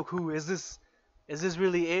 "Son Goku, is this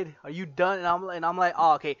really it? Are you done?" And I'm like,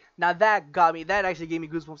 "Oh, okay." Now that got me. That actually gave me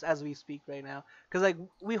goosebumps as we speak right now, because like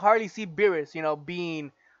we hardly see Beerus,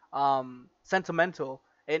 being sentimental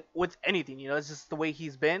and with anything. It's just the way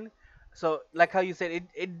he's been. So like how you said,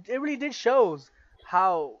 it really did shows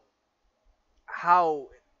how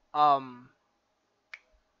um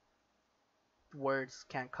words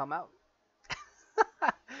can't come out.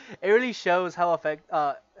 It really shows how effective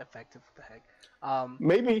what the heck.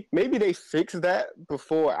 Maybe they fixed that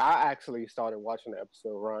before I actually started watching the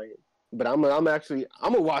episode, Ryan. But I'm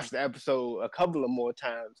gonna watch the episode a couple of more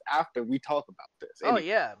times after we talk about this Oh anyway.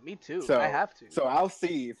 yeah, me too. I So have to. so I'll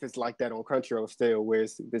see if it's like that on Crunchyroll still, where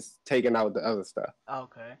it's taking out the other stuff.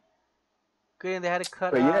 Okay. Good, and they had it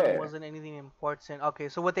cut But out. It yeah, wasn't anything important. Okay,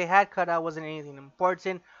 so what they had cut out wasn't anything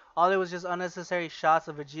important. All it was just unnecessary shots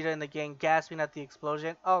of Vegeta and the gang gasping at the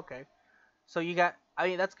explosion. Oh, okay. So you got. I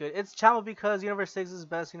mean, that's good. It's Channel because Universe 6 is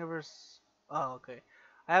best universe. Oh, okay.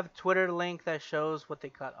 I have a Twitter link that shows what they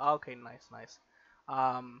cut. Oh, okay, nice, nice.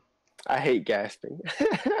 Um. I hate gasping.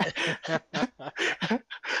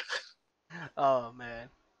 Oh man.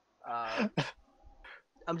 Uh,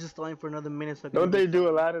 I'm just waiting for another minute so I can Don't even they do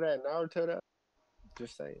a fucking. lot of that in Naruto though?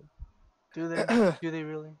 Just saying. Do they? Do they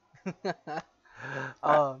really?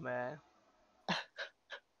 I, Oh man.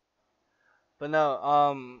 But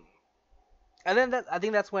no. And then I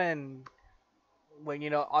think that's when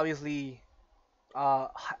obviously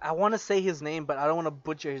I want to say his name, but I don't want to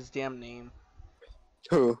butcher his damn name.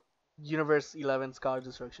 who? Universe 11 Scholar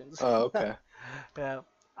Destructions. Oh, okay. Yeah.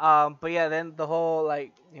 But yeah, then the whole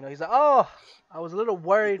like he's like, oh, I was a little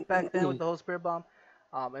worried back then with the whole spirit bomb,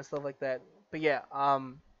 and stuff like that. But yeah,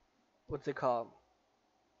 what's it called?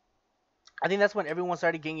 I think that's when everyone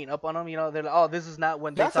started ganging up on him. They're like, oh, this is not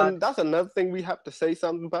when they thought. That's another thing we have to say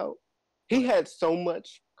something about. He What? had so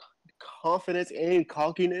much confidence and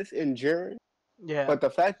cockiness in Jiren, Yeah. but the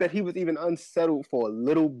fact that he was even unsettled for a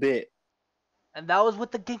little bit. And that was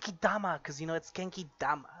with the Genki Dama, because it's Genki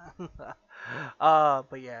Dama.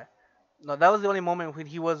 But yeah. No, that was the only moment when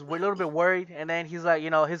he was a little bit worried, and then he's like,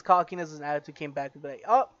 his cockiness and attitude came back and be like,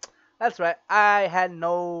 oh, that's right. I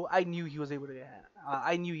knew he was able to get.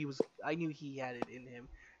 I knew he had it in him.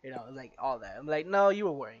 Like all that. I'm like, no, you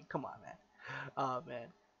were worrying. Come on, man. Oh man,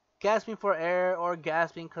 gasping for air or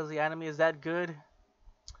gasping because the anime is that good.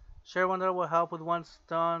 Sure, wonder will help with one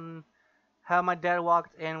stun. How my dad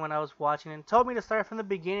walked in when I was watching and told me to start from the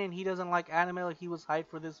beginning. He doesn't like anime, like he was hyped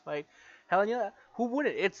for this fight. Hell yeah, who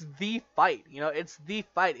wouldn't? It's the fight. It's the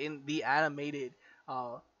fight in the animated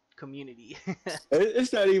uh community.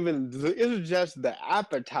 It's not even. It's just the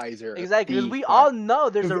appetizer of Exactly, because the we all fight. know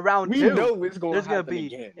there's a round We two. know it's gonna There's gonna happen be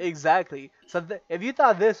again. exactly. So if you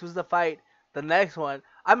thought this was the fight, the next one,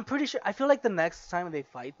 I'm pretty sure. I feel like the next time they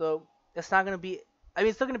fight though, it's not gonna be. I mean,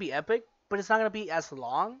 it's still gonna be epic, but it's not gonna be as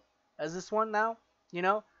long as this one now. You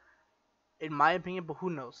know, in my opinion. But who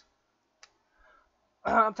knows?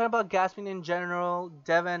 I'm talking about gasping in general,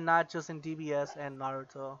 Devon, not just in DBS and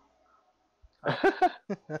Naruto. Oh,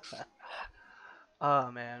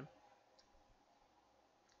 oh man.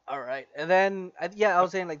 All right, and then yeah, I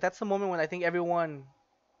was saying like that's the moment when I think everyone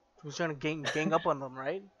was trying to gang up on them,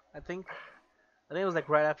 right? I think. I think it was like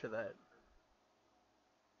right after that.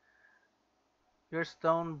 Your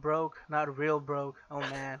stone broke, not real broke. Oh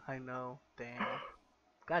man, I know. Damn.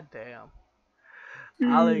 God damn.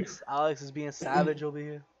 Alex is being savage over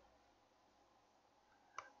here.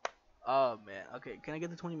 Oh man. Okay, can I get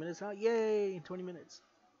the 20 minutes now? Yay, 20 minutes.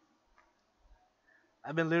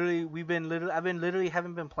 I've been literally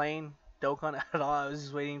haven't been playing Dokkan at all. I was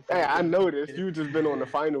just waiting for Hey, the I game to noticed get you just been on the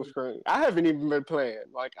final screen. I haven't even been playing.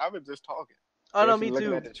 Like I've been just talking, Oh no, me basically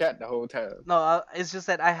looking too. at the chat the whole time. No, it's just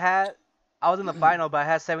that I was in the final, but I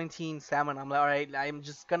had 17 stamina. I'm like, all right, I'm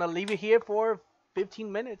just gonna leave it here for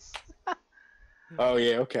 15 minutes. Oh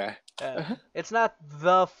yeah, okay. Yeah, it's not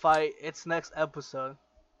the fight. It's next episode.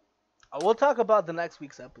 We'll talk about the next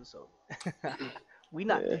week's episode. We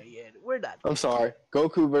not Yeah. there yet. We're not I'm there yet. sorry.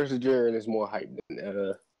 Goku versus Jiren is more hype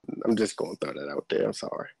than I'm just gonna throw that out there. I'm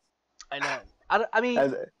sorry. I know. I mean,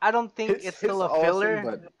 As I don't think hits it's hits still a awesome, filler.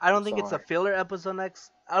 but I I'm don't think it's a sorry. filler episode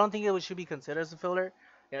next. I don't think it should be considered as a filler.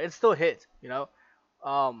 It's still hit, you know.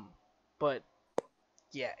 Um, but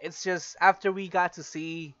yeah, it's just after we got to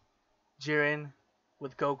see Jiren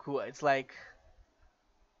with Goku, it's like,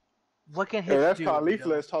 what can And hits that's do, you Khalif. know?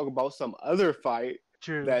 Let's talk about some other fight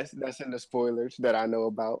True. that's in the spoilers that I know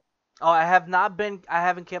about. Oh, I have not been. I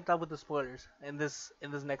haven't kept up with the spoilers in this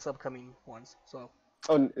next upcoming ones. So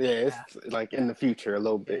Oh yeah, it's yeah, like in yeah, the future a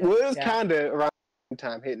little bit. yeah, Well, it's yeah. kind of around the same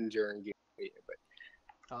time hitting during game. But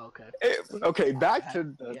Oh, okay. okay, back Uh,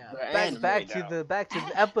 to yeah. the anime now. Back to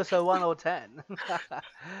the episode 1010.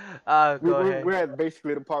 We, Go we're, ahead. we're at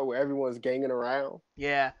basically the part where everyone's ganging around.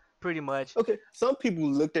 Yeah, pretty much. Okay, some people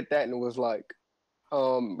looked at that and was like,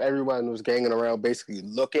 everyone was ganging around, basically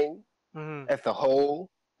looking Hmm. at the whole.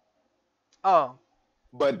 Oh,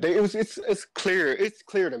 But it's clear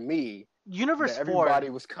to me Universe that 4.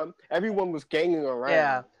 everyone was ganging Yeah,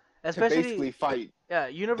 around to especially basically fight yeah,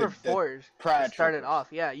 Universe the 4 Pride started Troopers. off.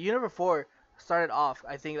 Yeah, Universe 4 started off.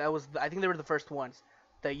 I think they were the first ones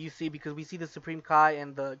that you see because we see the Supreme Kai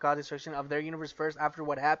and the God Destruction of their universe first after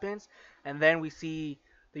what happens, and then we see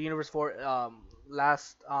the Universe 4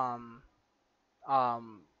 last um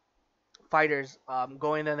fighters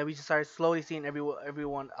going there, and then we just started slowly seeing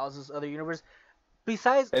everyone else's other universe.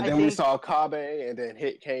 Besides, And I then we think saw Kabe, and then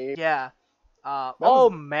Hit came. yeah. That was Oh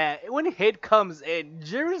man, when Hit comes in,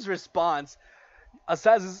 Jiren's response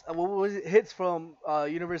Assassin's what was it? Hits from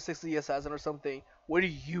Universe 60 Assassin or something. What do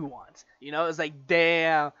you want? You know, it's like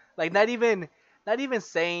damn, like not even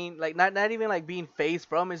saying like not even like being phased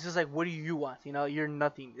from. It's just like what do you want? You know, you're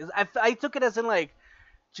nothing. I took it as in like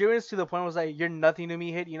Jiren's to the point was like you're nothing to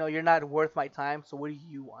me. Hit. You know, you're not worth my time. So what do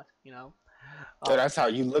you want? You know. so Um. that's how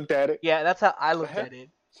you looked at it. Yeah, that's how I looked Uh-huh. at it.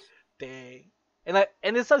 Dang. And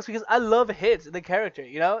it sucks because I love Hits the character.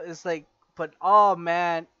 You know, it's like but oh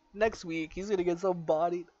man, next week he's gonna get so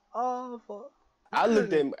bodied. Oh fuck. I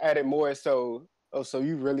looked at it more so. Oh, so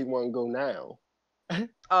you really want to go now?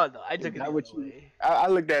 Oh no, I Is took it that the what other you? way. I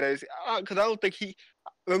looked at it as because I don't think he.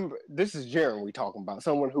 Remember, this is Jiren we talking about.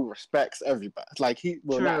 Someone who respects everybody. Like I'm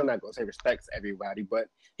True. not gonna say respects everybody, but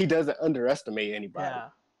he doesn't underestimate anybody. Yeah.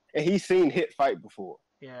 And he's seen Hit fight before,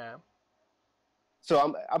 Yeah.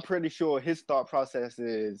 so I'm pretty sure his thought process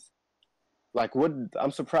is like, what?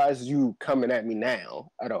 I'm surprised you coming at me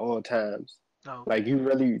now out of all times. Like Okay. you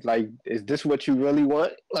really like? Is this what you really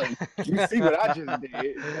want? Like you see what I just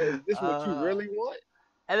did? Is this what you uh, really want?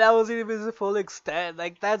 and that wasn't even his full extent.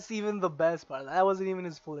 Like that's even the best part. That wasn't even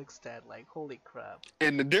his full extent. Like holy crap.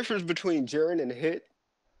 And the difference between Jiren and Hit,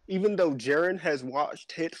 even though Jiren has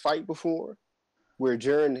watched Hit fight before, where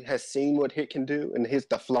Jiren has seen what Hit can do and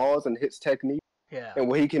the flaws in Hit's technique Yeah. and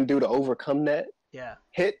what he can do to overcome that, Yeah.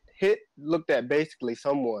 Hit looked at basically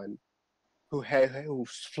someone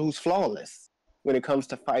who's flawless when it comes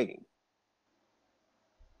to fighting.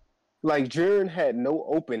 Like Jiren had no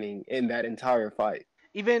opening in that entire fight.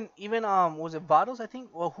 Even was it Vados? I think.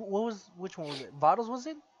 Well, what was which one was it? Vados was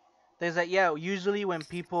it? There's that yeah. Um usually when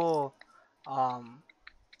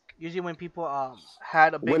people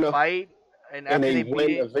had a big When a fight and and after they they beat win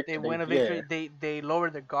a it, they victory, win a victory. yeah. They lower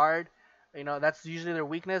their guard. You know that's usually their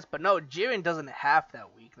weakness. But no, Jiren doesn't have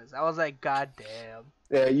that weakness. I was like, God damn.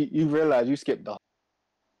 Yeah, you realize you skipped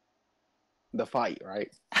the fight, right?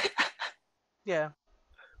 Yeah,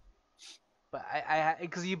 but I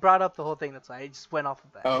because you brought up the whole thing, that's why I just went off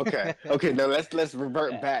of Oh, okay. that. Okay, now let's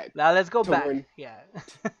revert Yeah. back Now let's go to back. when Yeah.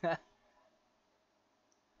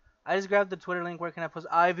 I just grabbed the Twitter link. Where can I post?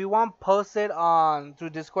 If you want, post it on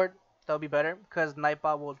through Discord. That'll be better because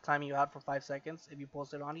Nightbot will time you out for 5 seconds if you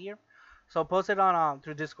post it on here. So post it on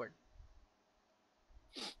through Discord.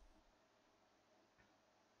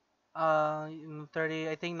 In 30,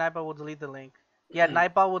 I think Nightbot will delete the link. Yeah,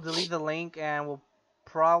 Nightbot will delete the link and will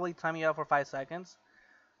probably time you out for 5 seconds.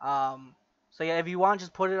 Um, so yeah, if you want,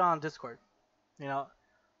 just put it on Discord. You know,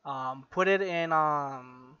 put it in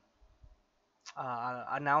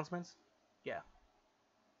announcements. Yeah,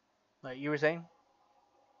 like you were saying,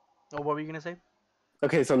 or what were you gonna say?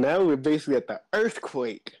 Okay, so now we're basically at the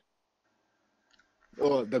earthquake,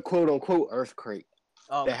 or the quote unquote earthquake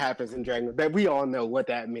that Okay. happens in Dragon. That we all know what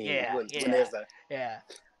that means Yeah, when yeah, there's a. yeah.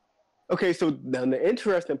 Okay, so then the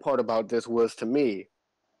interesting part about this was to me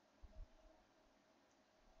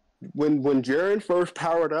when Jiren first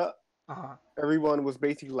powered up, Uh huh. everyone was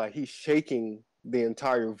basically like he's shaking the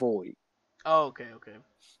entire void. Oh, okay, okay.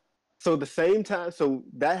 So the same time, so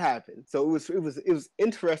that happened. So it was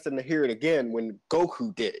interesting to hear it again when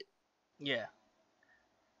Goku did it. Yeah.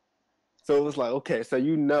 So it was like, okay,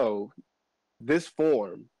 so this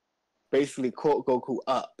form basically caught Goku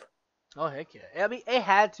up. Oh heck yeah. I mean, it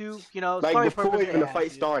had to. Like Story before purpose, it even the had fight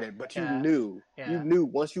to. started, but Yeah, you yeah, knew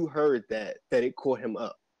once you heard that it caught him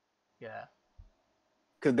up. yeah.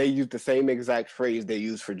 Because they used the same exact phrase they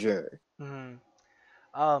used for Jiren. Hmm.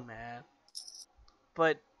 Oh man.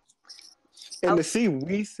 But And I, to see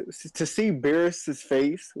Beerus's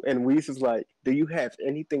face, and Whis is like, "Do you have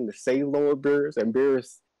anything to say, Lord Beerus?" And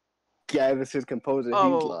Beerus gathers his composure. He's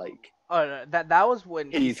oh, like, oh no, that was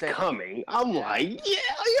when he "He's said, coming." I'm yeah, like,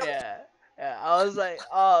 "Yeah, yeah, yeah. I was like,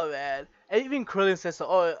 oh man. And even Krillin says so.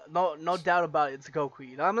 Oh no, no doubt about it. It's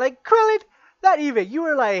Goku. I'm like Krillin. Not even.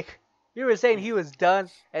 You were saying he was done,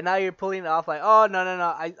 and now you're pulling it off like, oh no, no, no.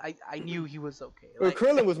 I knew he was okay. Well, Like,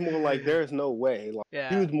 Krillin was more like, "There's no way." Like he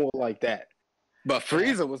yeah, was more like that. But yeah.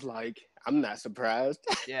 Frieza was like, "I'm not surprised."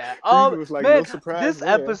 Yeah. Frieza Oh was like, "No man, surprise this there."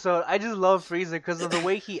 episode I just love Frieza because of the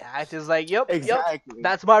way he acts. It's like, yep, yep, Exactly.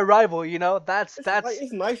 that's my rival. That's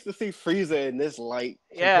It's nice to see Frieza in this light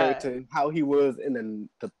compared yeah. to how he was in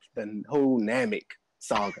the whole Namek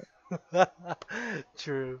saga.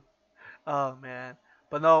 True. Oh man,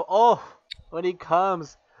 but no. Oh, when he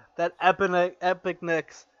comes, that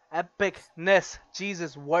epicness.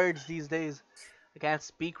 Jesus, words these days. I can't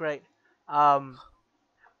speak right. Um,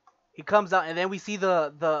 he comes out, and then we see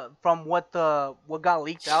the from what got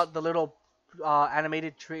leaked out, the little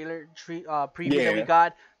animated preview that we Yeah.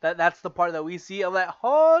 got. That's the part that we see. I'm like,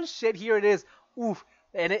 oh shit, here it is. Oof,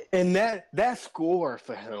 and it. And that score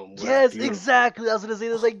for him was Yes, beautiful. exactly. I was gonna say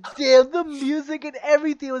this. Like, damn, the music and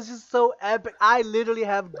everything was just so epic. I literally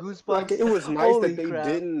have Like goosebumps. it was nice that Holy they crap!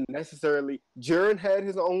 didn't necessarily. Jiren had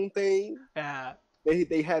his own thing. Yeah,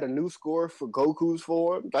 They had a new score for Goku's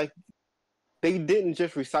form. Like they didn't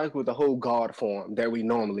just recycle the whole God form that we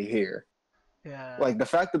normally hear. yeah. Like the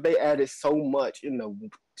fact that they added so much in the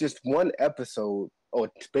just one episode, or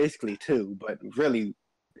basically two, but really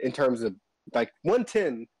in terms of like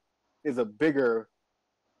 110 is a bigger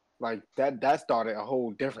like that started a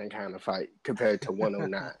whole different kind of fight compared to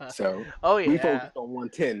 109. So Oh we yeah, focused on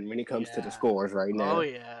 110 when it comes to the yeah. scores right Oh now.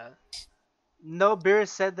 yeah. No, Beerus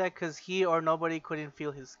said that because he or nobody couldn't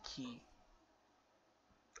feel his key.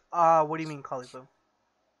 What do you mean, Khalifa?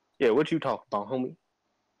 Yeah, what you talk about, homie?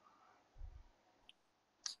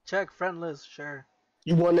 Check friend list, sure.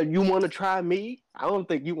 You wanna try me? I don't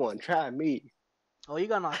think you wanna try me. Oh, you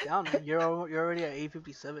got knocked down, man. You're already at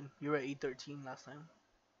 857. You were at 813 last time.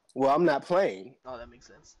 Well, I'm not playing. Oh, that makes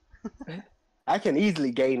sense. I can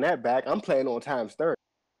easily gain that back. I'm playing on times 30.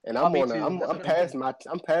 And Oh, me too. I'm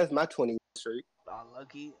past my 20 streak. Oh,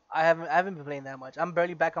 lucky. I haven't been playing that much. I'm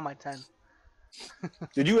barely back on my 10.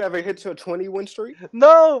 Did you ever hit your 20 win streak?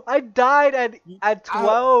 No, I died at I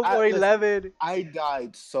 12 I or listen. 11. I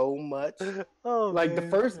died so much. Oh Like the man.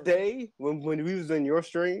 first day when we was in your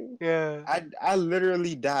stream, Yeah. I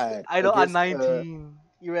literally died I know at against 19.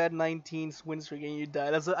 You were at 19 win streak and you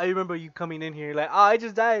died. I remember you coming in here like, oh, I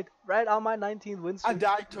just died right on my 19th win I streak.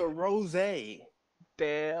 died to Rose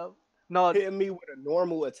Damn. No, hitting me with a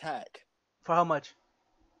normal attack. for how much?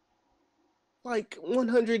 Like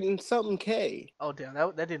 100 and something K. Oh damn,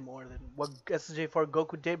 that did more than what SJ4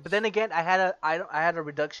 Goku did. But then again, I had a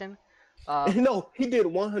reduction. No, he did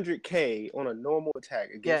 100K on a normal attack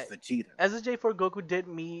Yeah, against Vegeta. SJ4 Goku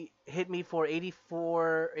hit me for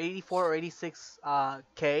 84 or 86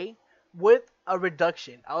 K with a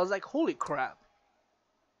reduction. I was like, holy crap.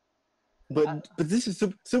 But this is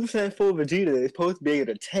Super Saiyan 4 Vegeta is supposed to be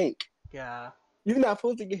able to tank. Yeah, You're not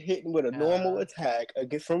supposed to get hit with a normal yeah, attack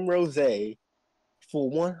against from Rose for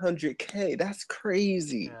 100K. That's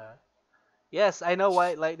crazy. yeah. Yes, I know,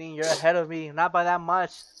 White Lightning. You're ahead of me, not by that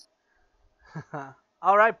much.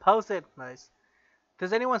 All right, post it. Nice.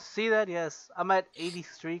 Does anyone see that? Yes, I'm at 80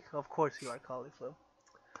 streak. Of course you are, Cauliflower.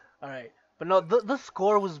 All right. But no, the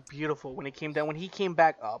score was beautiful when it came down. When he came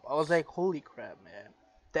back up, I was like, holy crap,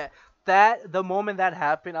 man. That the moment that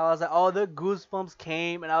happened, I was like, oh, the goosebumps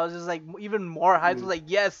came, and I was just like even more hyped. I was Mm. like,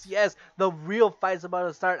 yes, yes, the real fight's about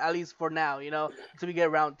to start, at least for now, until we get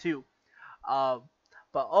round two. Um,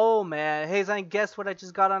 but oh man, hey Zane, guess what? I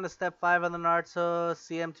just got on to step 5 of the Naruto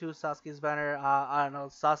CM2 Sasuke's banner. I don't know,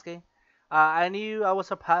 Sasuke. I knew I would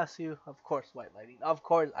surpass you, of course, White Lighting. Of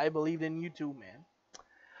course, I believed in you too, man.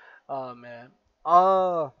 Oh man.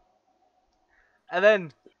 Oh, and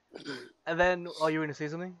then oh, you were gonna say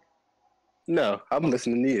something? No, I'm Oh,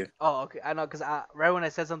 listening to you. oh, okay. I know, cause right when I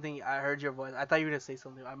said something, I heard your voice. I thought you were gonna say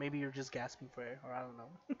something. Maybe you're just gasping for air, or I don't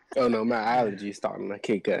know. Oh no, my allergies starting to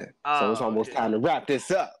kick in, so it's Oh, almost okay. time to wrap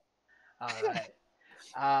this up. All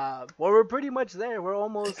right. Well, we're pretty much there. We're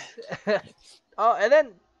almost. Oh, and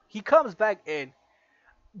then he comes back in.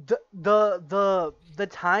 The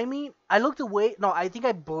timing. I looked away. No, I think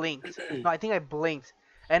I blinked. No, I think I blinked,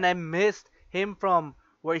 and I missed him from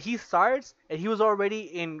where he starts, and he was already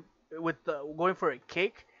in with the going for a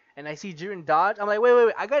kick. And I see Jiren dodge. I'm like,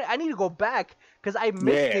 wait. I need to go back because I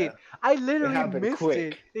missed Yeah, it. I it literally happened missed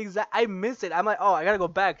it. quick. I missed it. I'm like, oh, I gotta go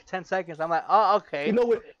back 10 seconds. I'm like, oh, You okay. know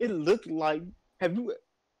what? It looked like. Have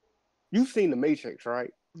you've seen the Matrix,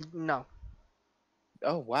 right? No,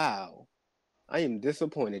 Oh wow, I am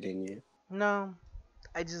disappointed in you. no.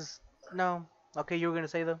 I just no. Okay, you were gonna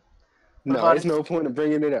say though. What No, about it's it? no point of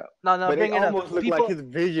bringing it up. No, no, But it bring it up. almost looked like People. his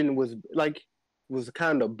vision was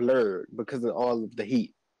kind of blurred because of all of the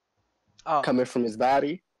heat Oh. coming from his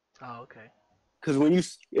body. Oh, okay.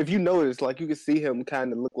 Because if you notice, like you could see him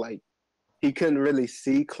kind of look like he couldn't really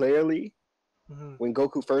see clearly Hmm. when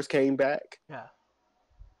Goku first came back. Yeah.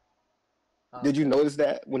 Did you Okay. notice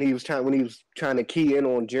that when he was trying to key in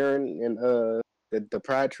on Jiren and the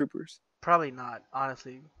Pride Troopers? Probably not.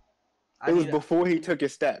 Honestly, I It was need. before he took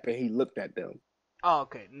his step and he looked at them. Oh,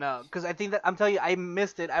 okay. No, because I think that I'm telling you, I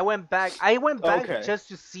missed it. I went back. I went back Okay. just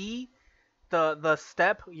to see the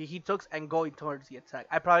step he took and going towards the attack.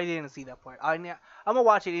 I probably didn't see that part. I'm gonna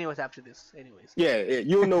watch it anyways after this. Anyways. Yeah,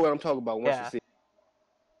 you'll know what I'm talking about once you Yeah. see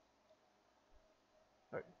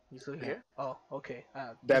You still it. here? Oh, okay.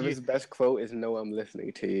 Devin's best quote is "No, I'm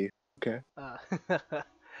listening to you." Okay. Uh,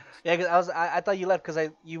 yeah, cause I thought you left because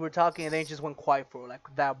you were talking and then it just went quiet for like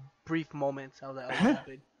that brief moment. I was like, oh, what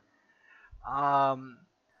happened? Um,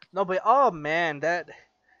 no, but oh man, that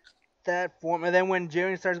form, and then when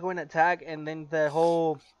Jiren starts going to attack, and then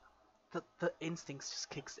the instincts just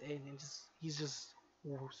kicks in, and he's just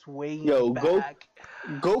swaying Yo, back.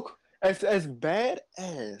 Goku, as bad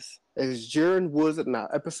as Jiren was in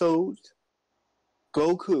our episodes,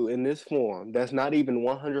 Goku in this form that's not even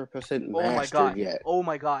 100% Oh my mastered god! yet. Oh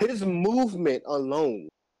my god, His movement alone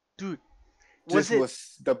dude, was just it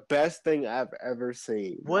was the best thing I've ever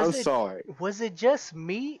seen. was I'm it sorry. was it just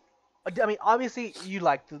me? I mean, obviously you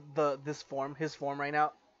like the this form, his form right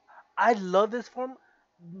now. I love this form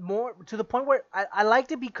more to the point where I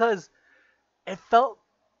liked it because it felt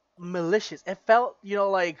malicious. It felt,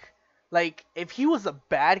 like if he was a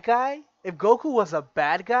bad guy, if Goku was a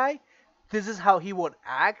bad guy, this is how he would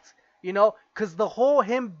act, because the whole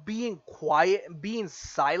him being quiet and being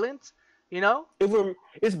silent, you know?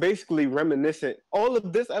 It's basically reminiscent. All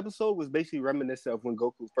of this episode was basically reminiscent of when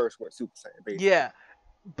Goku first went Super Saiyan, basically. Yeah,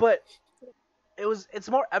 but it's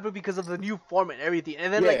more epic because of the new form and everything.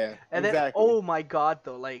 Yeah, And then exactly. oh my god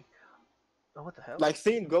though, like, oh, what the hell? Like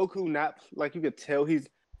seeing Goku not like you could tell he's,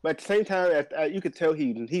 but at the same time, you could tell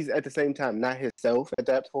he's at the same time not himself at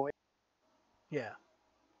that point. Yeah.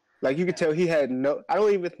 Like you could tell he had no. I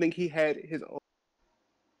don't even think he had his own.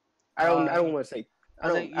 I don't. I Uh, don't want to say. I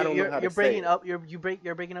was like, I don't know how to you're say breaking it. up. You're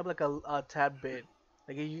breaking up like a tad bit.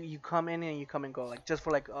 Like you come in and you come and go, like just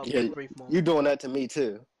for like a Yeah, brief you moment. doing that to me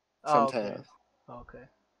too. Oh, okay. Sometimes. Okay.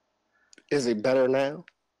 Is it better now?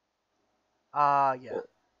 Yeah.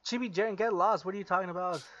 Chibi Jaren, get lost. What are you talking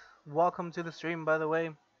about? Welcome to the stream, by the way.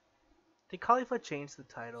 Did Khalifa change the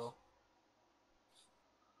title?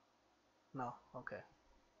 No. Okay.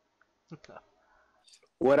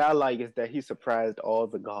 What I like is that he surprised all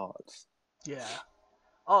the gods. Yeah.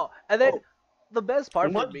 Oh, and then Oh, the best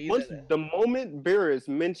part for once, me once that the moment Beerus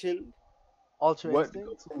mentioned Ultra what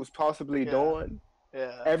Instinct. Goku was possibly Yeah. doing,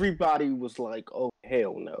 Yeah. everybody was like, "Oh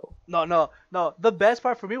hell no!" No. The best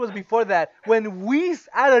part for me was before that when Whis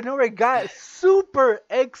out of nowhere got super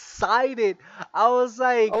excited. I was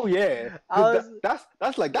like, Oh yeah, I because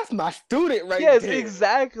was that's my student right yes, there.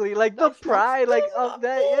 exactly. Like the That's my pride, like student, my of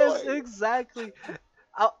that. Yes, boy. exactly.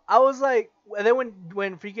 I was like, and then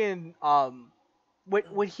when freaking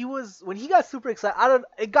when he got super excited, I don't.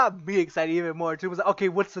 It got me excited even more too. It was like, okay,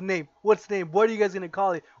 what's the name? What's the name? What are you guys gonna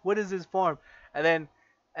call it? What is his form? And then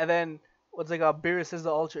and then what's like Beerus is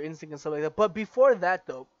the Ultra Instinct and stuff like that. But before that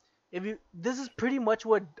though, if you this is pretty much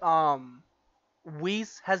what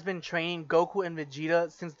Whis has been training Goku and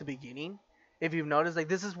Vegeta since the beginning. If you've noticed, like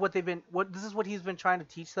this is what he's been trying to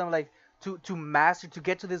teach them, like to master to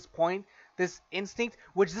get to this point, this instinct.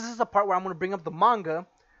 Which this is the part where I'm gonna bring up the manga,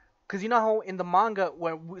 because you know how in the manga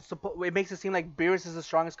it makes it seem like Beerus is the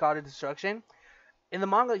strongest god of destruction. In the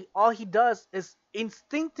manga, all he does is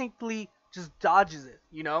instinctively just dodges it.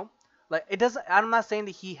 Like it doesn't. I'm not saying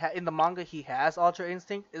that in the manga he has Ultra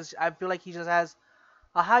Instinct. I feel like he just has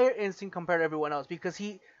a higher instinct compared to everyone else because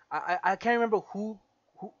I can't remember who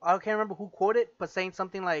I can't remember who quoted, but saying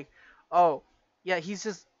something like, "Oh, yeah, he's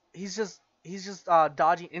just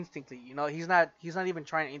dodging instinctively. He's not even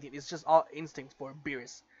trying anything. It's just all instinct for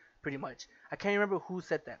Beerus, pretty much." I can't remember who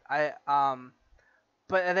said that.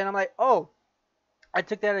 But and then I'm like, oh, I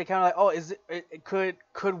took that into account. Like, oh, is it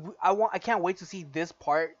I can't wait to see this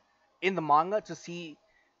part in the manga to see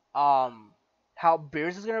um how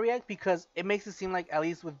Beerus is gonna react because it makes it seem like at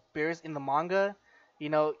least with Beerus in the manga,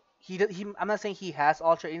 I'm not saying he has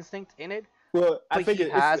Ultra Instinct in it, Well, I but think he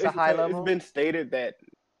has a high it's level. been stated that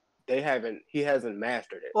he hasn't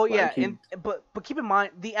mastered it. Oh Like yeah, and but keep in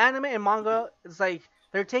mind the anime and manga is like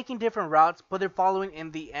they're taking different routes, but they're following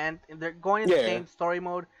in the end, and they're going in the yeah, same story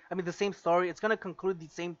mode. I mean, the same story. It's gonna conclude the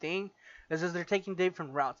same thing. It's just they're taking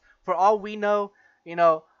different routes. For all we know, you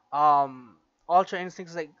know, Ultra Instinct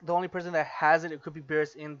is like the only person that has it. It could be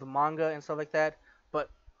Beerus in the manga and stuff like that. But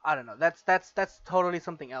I don't know. That's totally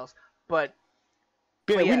something else. But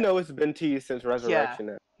yeah, but we yeah, know it's been teased since yeah,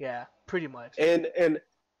 Resurrection, yeah, pretty much. and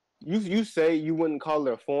you say you wouldn't call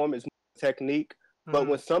it a form, it's more technique, but Mhm.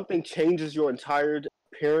 when something changes your entire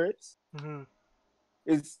appearance, Mhm.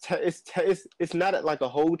 it's not like a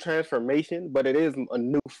whole transformation, but it is a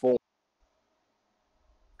new form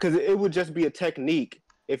because it would just be a technique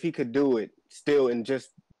if he could do it still in just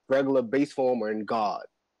regular base form or in God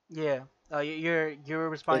Yeah. You're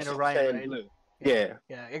in responding to Super Ryan, Saiyan right? Blue. Yeah. Yeah,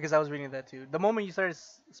 Yeah. Because I was reading that too. The moment you started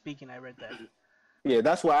speaking, I read that. yeah,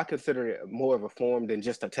 that's why I consider it more of a form than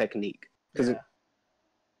just a technique. Because Yeah.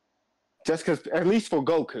 just because at least for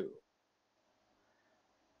Goku,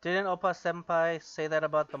 Didn't Oppa Senpai say that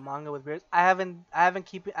about the manga with Beerus? I haven't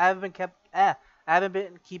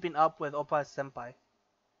been keeping up with Oppa Senpai.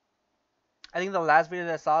 I think the last video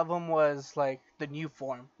that I saw of him was like the new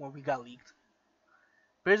form when we got leaked.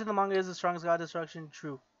 Beerus in the manga is the strongest god of destruction.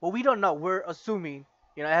 True. Well, we don't know. We're assuming.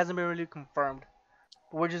 It hasn't been really confirmed.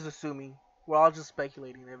 But we're just assuming. We're all just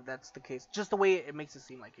speculating if that's the case. Just the way it makes it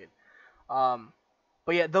seem like it. Um,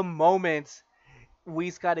 but yeah, the moment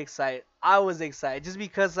we got excited, I was excited just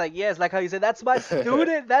because, like, yes, like how you said, that's my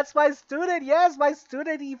student. That's my student. Yes, my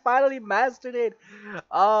student. He finally mastered it.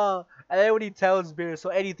 And then when he tells Beer, so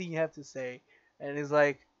anything you have to say, and he's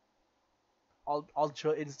like,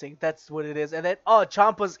 Ultra Instinct. That's what it is. And then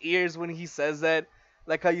Champa's ears when he says that,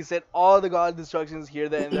 like how you said, all the God Destructions hear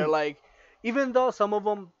that, and they're like, even though some of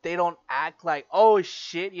them they don't act like oh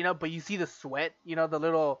shit, but you see the sweat, the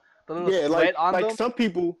little yeah, sweat on like them.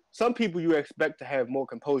 some people you expect to have more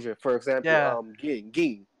composure. For example, Yeah,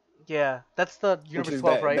 Ging, yeah, that's the which Universe is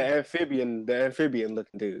 12, the right? amphibian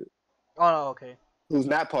looking dude Oh no, okay. who's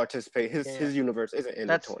not participating. His Yeah, yeah. his universe isn't in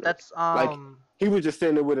the That's tournament. that's Like he was just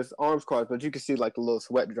standing there with his arms crossed, but you could see like a little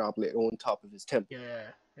sweat droplet on top of his temple.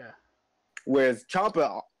 yeah, Whereas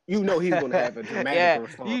Champa, he's going to yeah. have a dramatic Yeah,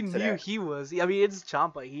 response you to knew that. he was. I mean, it's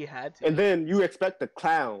Champa. He had to. And then you expect the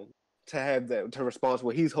clown to have that to respond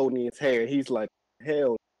where he's holding his hair and he's like,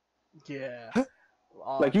 hell, Yeah. huh?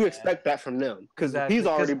 Oh Like you man. expect that from them because Exactly.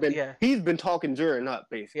 Cause yeah, he's been talking during up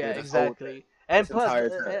basically yeah, this whole thing, exactly. And this plus, entire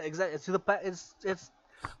time. exactly. To the it's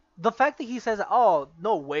the fact that he says, "Oh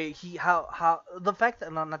no way," how the fact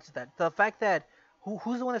that no, not just that, the fact that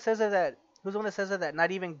who's the one that says that who's the one that says that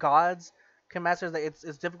not even gods can master that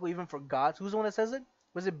it's difficult even for gods. Who's the one that says it?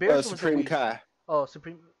 Was it Beerus or was it Supreme Whis? Kai, Oh,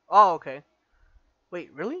 Supreme. Oh, okay.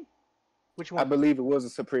 Wait, really? Which I one? believe it was a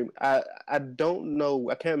Supreme. I don't know.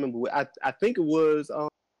 I can't remember. I think it was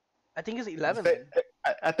I think it's the 11 then.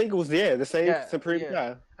 I think it was the same Yeah, Supreme yeah.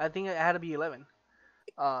 Kai. I think it had to be 11.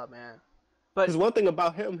 Oh man. Because But one thing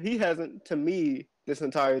about him, he hasn't, to me, this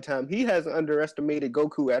entire time, he hasn't underestimated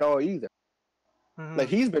Goku at all either. Like mhm,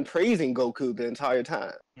 he's been praising Goku the entire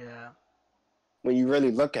time yeah. when you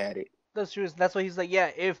really look at it. That's true. That's why he's like,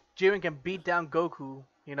 yeah, if Jiren can beat down Goku,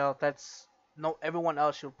 that's no everyone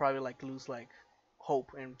else should probably like lose like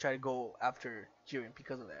hope and try to go after Jiren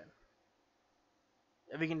because of that.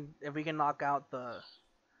 If we can knock out the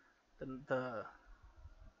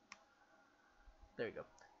There you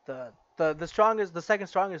go. The strongest, the second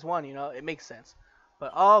strongest one. You know, it makes sense.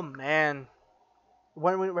 But oh man,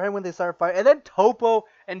 right when they start fighting, and then Topo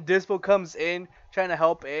and Dispo comes in trying to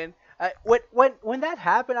help in. When that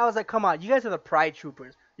happened, I was like, come on, you guys are the Pride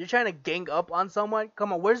Troopers. You're trying to gang up on someone.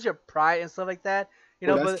 Come on, where's your pride and stuff like that? You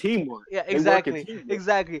Well, know, that's but teamwork. yeah, They work in exactly, teamwork.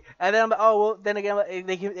 exactly. And then I'm like, oh well, then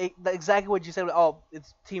again, exactly what you said. Oh,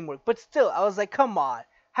 it's teamwork. But still, I was like, come on,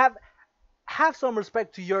 have have some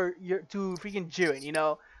respect to your to freaking Jiren. You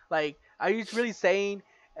know, like, are you really saying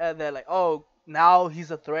that like, oh, now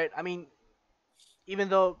he's a threat? I mean, even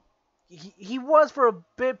though he was for a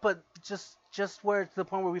bit, but just where to the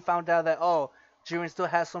point where we found out that oh, Jiren still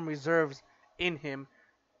has some reserves in him.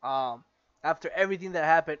 Um, After everything that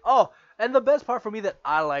happened. Oh, and the best part for me that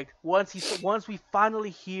I liked once we finally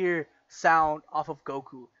hear sound off of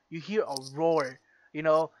Goku, you hear a roar. You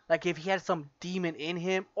know, like if he had some demon in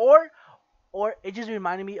him, or it just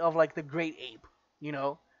reminded me of like the Great Ape. You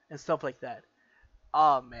know, and stuff like that.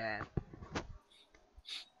 Oh man,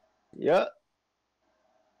 Yeah.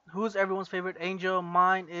 who's everyone's favorite angel?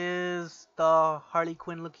 Mine is the Harley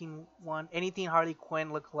Quinn looking one. Anything Harley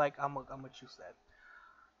Quinn look like, I'm gonna choose that.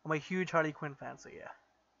 I'm a huge Harley Quinn fan, so yeah.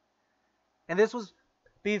 And this was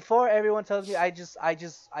before everyone tells me I just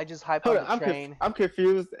hype Hold on on. the train. I'm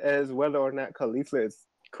confused as whether or not Khalifa is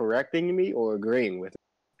correcting me or agreeing with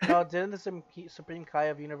No, didn't the Supreme Kai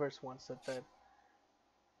of Universe once said that?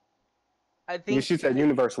 I me. think She said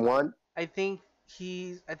Universe 1. I think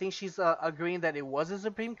she's agreeing that it was a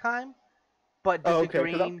Supreme Kai, but Oh, okay.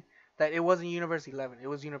 disagreeing that it wasn't Universe 11. It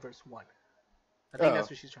was Universe 1. I think Oh, that's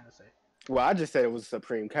what she's trying to say. well, I just said it was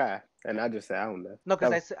Supreme Kai, and I just said I don't know. No, That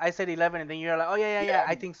because was I said 11, and then you're like, oh yeah, yeah, yeah,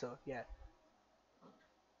 I yeah. think so, yeah.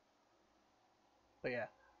 But yeah,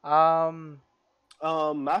 um,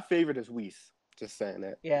 My favorite is Whis. Just saying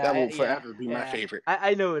that. That yeah, will yeah, forever be my yeah. favorite.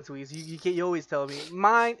 I know it's Weez. You always tell me.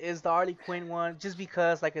 Mine is the Harley Quinn one, just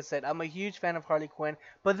because, like I said, I'm a huge fan of Harley Quinn.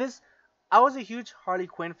 But this, I was a huge Harley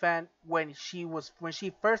Quinn fan when she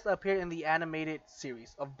first appeared in the animated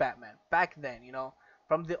series of Batman back then. You know,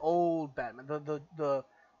 from the old Batman,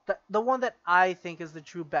 the one that I think is the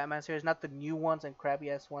true Batman series, not the new ones and crappy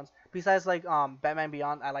ass ones. Besides, like Batman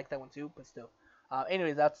Beyond, I like that one too, but still.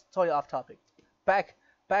 Anyways, that's totally off topic. Back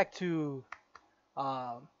back to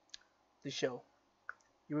um the show.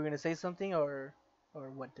 You were gonna say something, or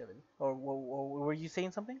what, Devin? Or were you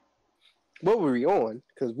saying something? What were we on?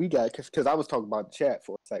 Because we got because I was talking about the chat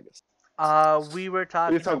for a second. We were We were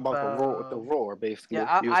talking talking about the about roar yeah. basically.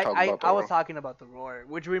 You was talking about the I was roar. talking about the roar,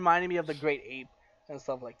 which reminded me of the Great Ape and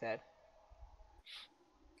stuff like that.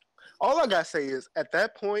 All I gotta say is at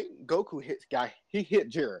that point, Goku hit guy. He hit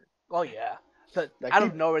Jiren. Oh yeah, the Like out he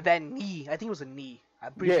of nowhere that knee. I think it was a knee.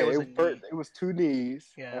 I'm pretty yeah, sure it was a knee. it was two knees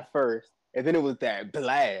Yeah, at first, and then it was that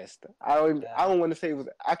blast. I yeah. don't want to say it was.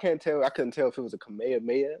 I can't tell. I couldn't tell if it was a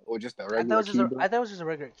Kamehameha or just a regular I Kiba. thought it was just a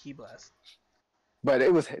regular key blast. But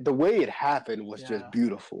it was the way it happened was just Yeah,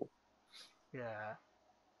 beautiful. yeah.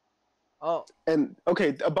 Oh, And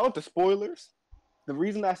okay, about the spoilers, the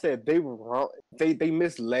reason I said they were wrong, they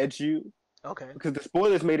misled you okay. because the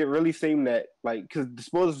spoilers made it really seem that like because the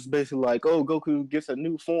spoilers was basically like, oh, Goku gets a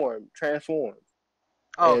new form, transforms,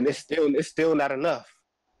 Oh, and okay. it's still not enough.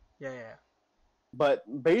 Yeah, yeah. But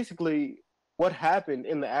basically, what happened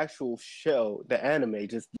in the actual show, the anime,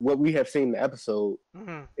 just what we have seen in the episode,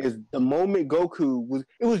 Mhm. is the moment Goku was,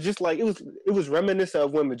 it was just like it was reminiscent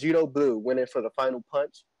of when Vegito Blue went in for the final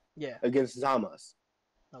punch Yeah. against Zama's,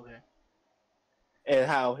 Okay. and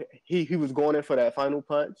how he was going in for that final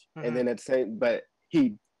punch, and Mhm. then at the same, but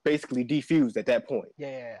he basically defused at that point. Yeah,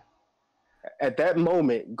 yeah, At that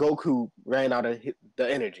moment, Goku ran out of the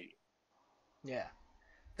energy. yeah. Yeah.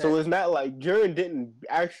 So That. it's not like Jiren didn't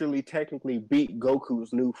actually technically beat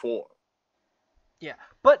Goku's new form. Yeah,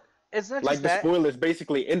 but it's not Like just the that. spoilers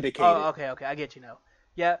basically Oh, indicated. okay, okay, I get you now.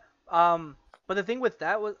 Yeah. But the thing with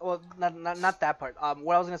that was, well, not that part.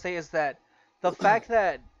 What I was gonna say is that the fact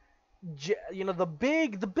that you know, the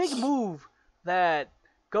big move that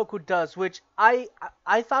Goku does, which I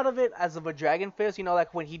thought of it as of a Dragon Fist. You know,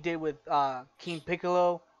 like when he did with King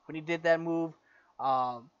Piccolo when he did that move.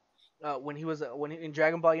 Um, when he was in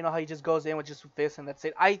Dragon Ball, you know how he just goes in with just fists and that's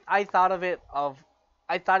it. I thought of it of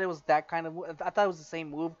I thought it was that kind of. I thought it was the same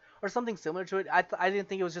move or something similar to it. I didn't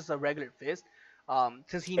think it was just a regular fist.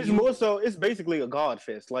 Because he It's knew. more so. It's basically a god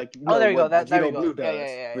fist, like Oh, there you go. what That there we Vegito go. Blue Yeah, yeah,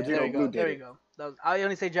 does. yeah, yeah. There Vegito you Blue go. did There you it. go. I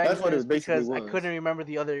only say Dragon That's what Fist it basically because I was. couldn't remember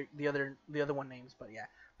the other one names, but yeah,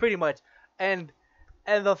 pretty much. And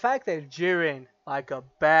the fact that Jiren like a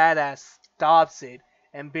badass stops it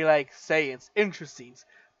and be like, say it's interesting,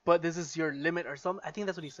 but this is your limit or something. I think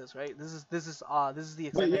that's what he says, right? This is the But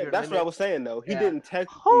extent of yeah, your that's what I limit. was saying though. He Yeah. didn't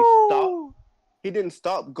technically stop. Oh. He didn't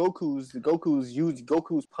stop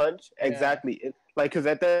Goku's punch Yeah. exactly. Like, because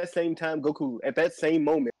at that same time, Goku at that same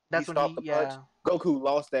moment he That's when stopped he. the punch. Yeah. Goku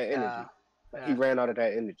lost that Yeah. energy. Like he Yeah. ran out of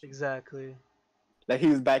that energy. Exactly. Like he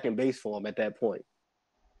was back in base form at that point.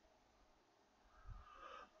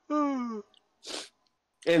 Oh,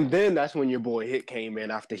 And then that's when your boy Hit came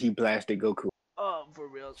in after he blasted Goku. for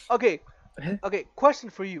real. Okay. Okay. Question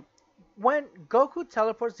for you: when Goku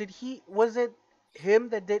teleports, was it him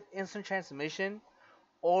that did instant transmission,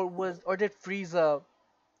 or did Frieza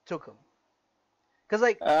took him? Because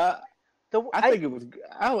like Uh, the I think it was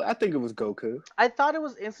I think it was Goku. I thought it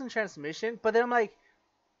was instant transmission, but then I'm like,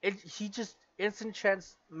 he just instant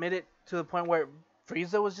transmitted to the point where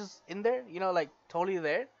Frieza was just in there, like totally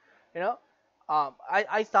there, you know.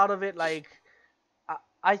 I thought of it like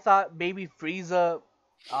I thought maybe Frieza,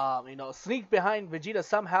 sneaked behind Vegeta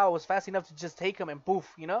somehow, was fast enough to just take him and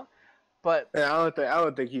poof, But And I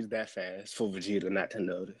don't think he's that fast for Vegeta not to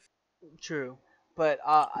notice. true, but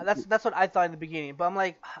that's what I thought in the beginning. But I'm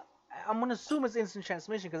like, I'm gonna assume it's instant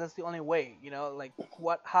transmission because that's the only way, Like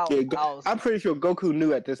how Yeah, else? I'm pretty sure Goku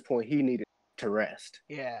knew at this point he needed to rest.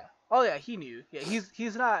 Yeah. Oh yeah, he knew. Yeah,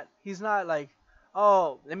 he's not like,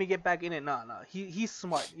 oh, let me get back in it. No, no. He's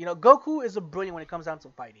smart. Goku is a brilliant when it comes down to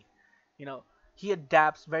fighting. You know, he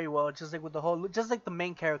adapts very well, just like with just like the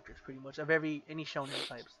main characters, pretty much of any shonen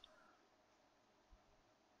types.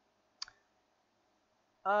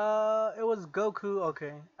 It was Goku.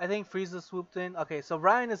 Okay, I think Frieza swooped in. Okay, so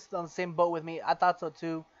Ryan is on the same boat with me. I thought so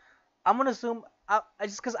too. I'm gonna assume I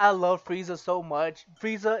just because I love Frieza so much.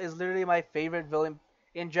 Frieza is literally my favorite villain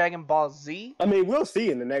in Dragon Ball Z. I mean, we'll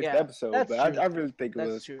see in the next Yeah, episode, that's but true. I really think it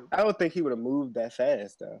That's was. true. I don't think he would have moved that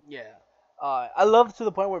fast though. Yeah. I love to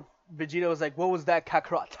the point where Vegeta was like, "What was that,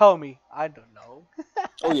 Kakarot? Tell me." I don't know.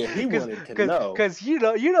 Oh yeah, he Cause, wanted to cause, know. cause you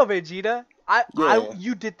know Vegeta. Yeah,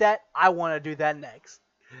 You did that. I want to do that next.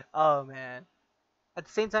 Oh man. At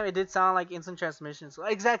the same time, it did sound like instant transmission. So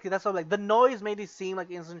exactly, that's what like the noise made it seem like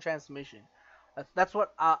instant transmission. That's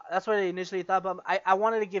what I initially thought. But I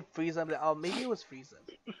wanted to give Frieza. I'm like, oh, maybe it was Frieza.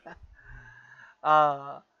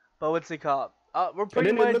 uh, but what's it called? We're and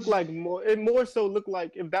pretty then it much looked like more. It more so looked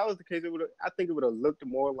like if that was the case, it would. I think it would have looked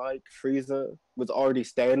more like Frieza was already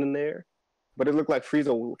standing there, but it looked like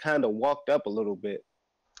Frieza kind of walked up a little bit.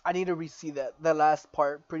 I need to re-see that last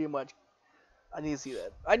part. Pretty much, I need to see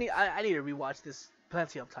that. I need to rewatch this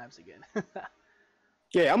plenty of times again.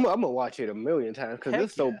 Yeah, I'm gonna watch it a million times because Heck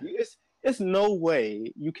it's so. yeah, It's no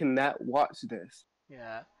way you cannot watch this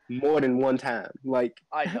yeah. more than one time. Like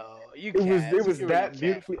I know you it can't. was You really that can't.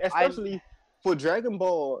 beautifully, I especially for Dragon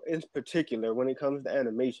Ball in particular when it comes to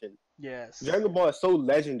animation. yes. Dragon Ball is so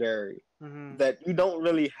legendary Mhm. that you don't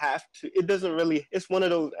really have to. It doesn't really. It's one of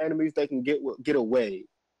those animes that can get away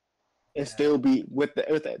and Yeah. still be with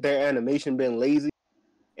their animation being lazy,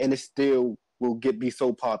 and it still will be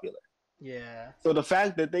so popular. Yeah. So the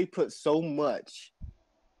fact that they put so much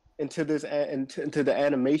into into the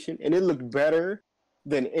animation and it looked better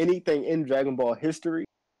than anything in Dragon Ball history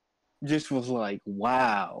just was like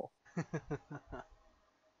wow.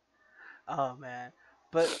 Oh man.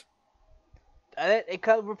 But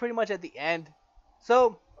we're pretty much at the end.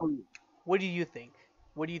 So, what do you think?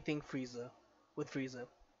 What do you think with Frieza,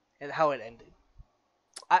 and how it ended?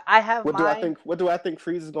 I have mine. What do I think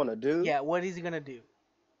Frieza's gonna do? Yeah. What is he gonna do?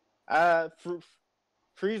 Fr-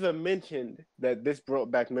 Frieza mentioned that this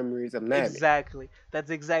brought back memories of Nami. Exactly.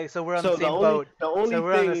 That's exactly. So we're on the So same boat. the So only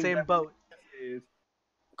we're on the thing same that boat. is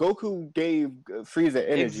Goku gave Frieza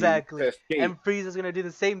energy to Exactly. escape. And Frieza's gonna do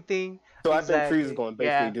the same thing. So I think Frieza's Exactly. going to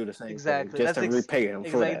basically Yeah. do the same thing Exactly. just to repay him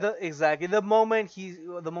for Exactly that. exactly the moment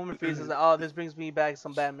Frieza's like, oh, this brings me back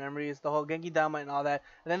some bad memories, the whole Genki Dama and all that.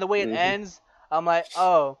 And then the way it Hmm. ends, I'm like,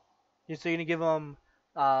 oh, you're gonna give him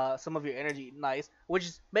some of your energy, nice,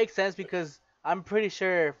 which makes sense because I'm pretty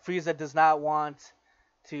sure Frieza does not want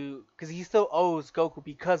to, because he still owes Goku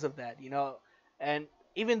because of that, and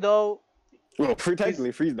even though Well, he's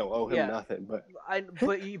technically, Frieza don't owe him yeah, nothing, but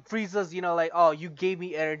Frieza's, like, oh, you gave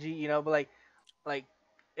me energy, but like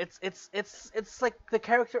it's like the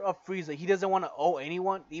character of Frieza. He doesn't want to owe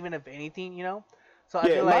anyone, even if anything. So I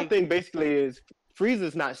yeah, feel my like thing basically is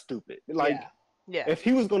Frieza's not stupid. Like, yeah, yeah, if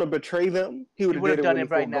he was going to betray them, he would he have would did have it done when it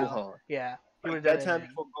right before now. Gohan. Yeah, he would Like have done that it time then.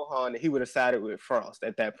 before Gohan, he would have sided with Frost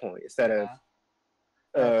at that point instead of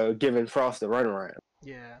Yeah, that's giving Frost the runaround.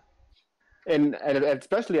 yeah. And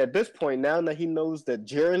especially at this point, now that he knows that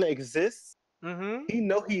Jiren exists, Mhm. he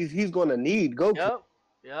know he's going to need Goku. Yep.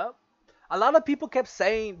 Yep. A lot of people kept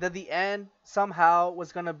saying that the end somehow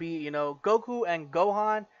was gonna be, Goku and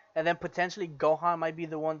Gohan and then potentially Gohan might be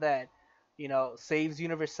the one that, saves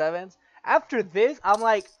Universe Sevens. After this, I'm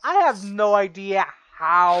like, I have no idea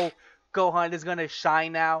how Gohan is gonna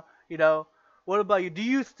shine now. What about you? Do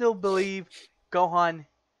you still believe Gohan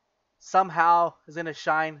somehow is gonna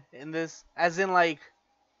shine in this? As in, like,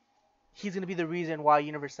 he's gonna be the reason why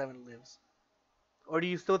Universe Seven lives, or do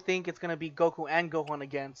you still think it's gonna be Goku and Gohan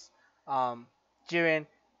against um, Jiren,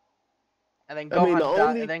 and then I mean,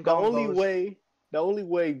 Gohan and then the Gohan only goes?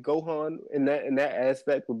 way Gohan in that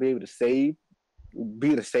aspect will be able to save,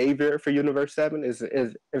 be the savior for Universe Seven is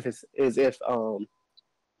if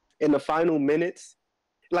in the final minutes,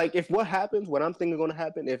 like if what happens, what I'm thinking going to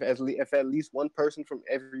happen, if at least one person from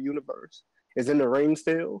every universe is in the ring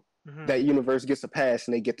still, Hmm. that universe gets a pass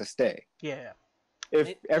and they get to stay. Yeah. If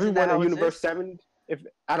Isn't that everyone how in it Universe is? Seven, if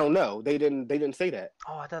I don't know, they didn't say that.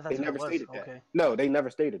 Oh, I thought They that's what it never was. stated that. Okay. No, they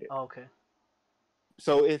never stated it. Oh, okay.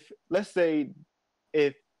 So if let's say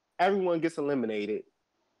if everyone gets eliminated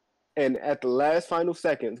and at the last final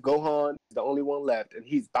seconds, Gohan is the only one left and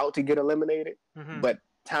he's about to get eliminated, Hmm. but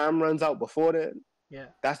time runs out before then, Yeah.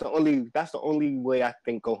 that's the only way I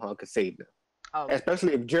think Gohan could save them. Okay.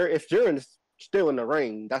 Especially if Jiren is still in the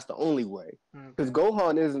ring, that's the only way. Because Okay.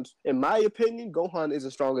 Gohan isn't, in my opinion, Gohan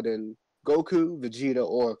isn't stronger than Goku, Vegeta,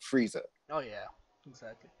 or Frieza. Oh yeah.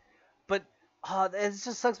 Exactly. But it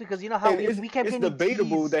just sucks because you know how And we kept it's getting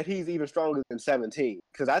debatable teased. that he's even stronger than 17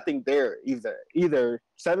 because I think they're either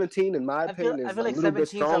 17 in my I feel opinion I is feel a like little bit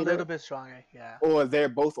 17's a little stronger bit stronger. Yeah. or they're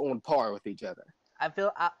both on par with each other. I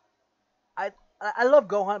feel I I love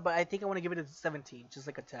Gohan, but I think I want to give it to 17, just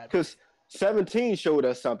like a tad bit. Because 17 showed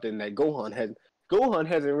us something that Gohan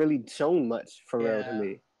hasn't really shown much for real to Yeah.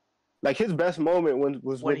 me. Like his best moment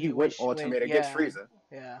was When when he he went when ultimate against yeah, Frieza.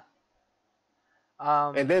 yeah.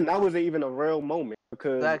 And then that wasn't even a real moment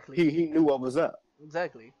because Exactly. he knew what was up.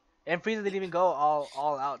 Exactly. And Frieza didn't even go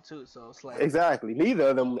all out too, so it's like, Exactly. Neither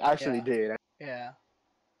of them actually yeah. did. Yeah.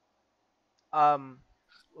 Um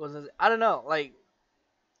was it, I don't know, like,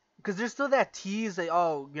 because there's still that tease that,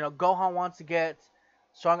 oh, Gohan wants to get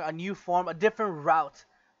strong, a new form, a different route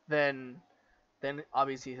than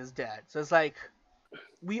obviously his dad. So it's like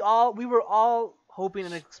we were all hoping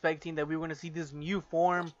and expecting that we were going to see this new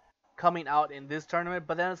form coming out in this tournament,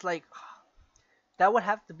 but then it's like that would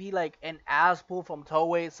have to be like an ass pull from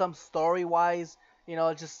Toei, some story wise,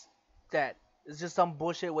 just that it's just some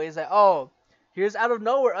bullshit ways that, oh, here's out of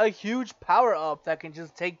nowhere a huge power up that can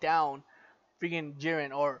just take down freaking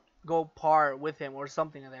Jiren or go par with him or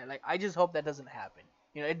something like that. Like, I just hope that doesn't happen.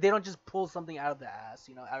 They don't just pull something out of the ass,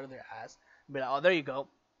 out of their ass, and be like, oh, there you go,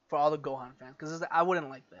 for all the Gohan fans, because I wouldn't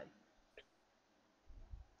like that.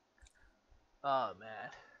 Oh man,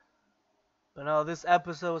 but no, this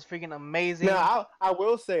episode was freaking amazing. Now, I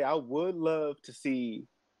will say I would love to see.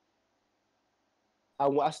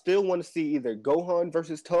 I still want to see either Gohan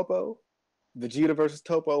versus Topo, Vegeta versus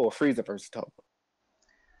Topo, or Frieza versus Topo.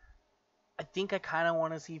 I think I kind of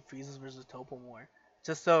want to see Frieza versus Topo more,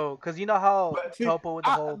 just so, because you know how But see, Topo with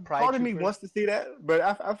the whole Pride part of me Trooper. wants to see that, but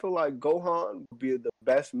I feel like Gohan would be the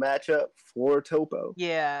best matchup for Topo.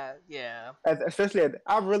 Yeah, yeah, Especially,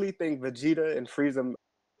 I really think Vegeta and Frieza.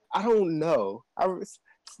 I don't know.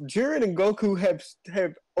 Jiren and Goku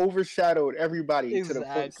have overshadowed everybody to the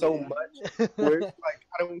point so exactly. much where it's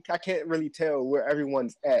like I can't really tell where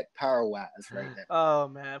everyone's at power wise right now. Oh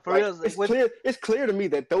man, for Like real, like with. it's clear to me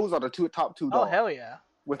that those are the top two Oh dogs hell yeah,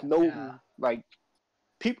 with yeah. no like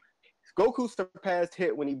people. Goku surpassed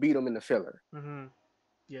Hit when he beat him in the filler. Mhm.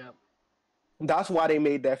 Yeah. That's why they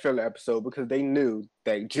made that filler episode because they knew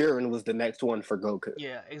that Jiren was the next one for Goku.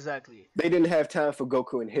 Yeah. Exactly. They didn't have time for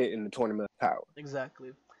Goku and Hit in the Tournament of Power.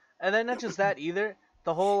 Exactly. And then not just that either.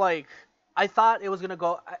 The whole, like, I thought it was gonna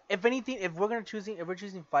go. If anything, if we're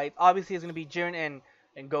choosing fight, obviously it's gonna be Jiren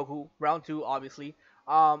and Goku round two. Obviously,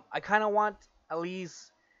 I kind of want at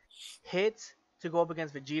least Hit to go up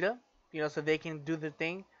against Vegeta, so they can do the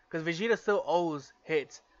thing, because Vegeta still owes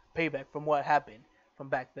Hit payback from what happened from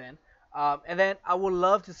back then. And then I would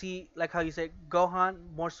love to see, like how you said, Gohan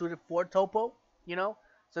more suited for Topo, so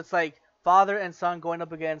it's like father and son going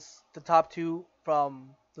up against the top two from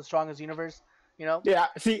the strongest universe, you know? Yeah,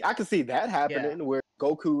 see, I can see that Yeah. happening where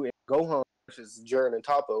Goku and Gohan versus Jiren and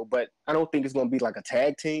Toppo, but I don't think it's going to be like a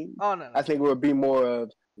tag team. Oh no I no. think it would be more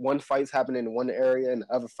of one fight's happening in one area and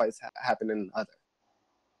the other fights happening in the other.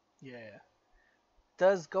 Yeah.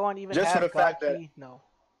 Does Gohan even Just for the have God fact that Ki? No.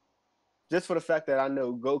 just for the fact that I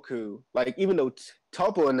know Goku, like even though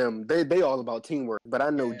Toppo and them, they all about teamwork, but I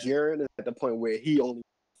know Yeah. Jiren is at the point where he only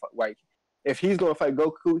like if he's going to fight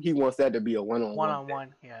Goku, he wants that to be a One one-on-one on thing.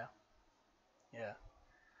 one. Yeah. Yeah.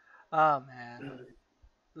 Oh man,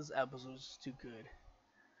 this episode was just too good.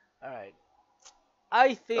 All right.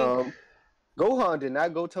 I think. Um, Gohan did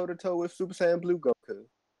not go toe to toe with Super Saiyan Blue Goku.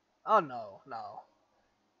 Oh no, no.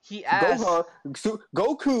 He asked Gohan,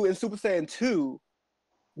 Goku in Super Saiyan 2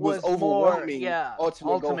 was was more, overwhelming yeah,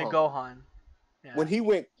 Ultimate Ultimate Gohan. Gohan. Yeah, When he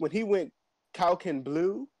went Kaioken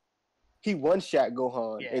Blue, he one shot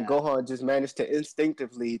Gohan, and yeah, Gohan just managed to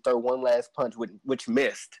instinctively throw one last punch, which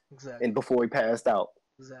missed, and exactly, before he passed out.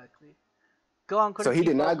 exactly. Gohan So couldn't keep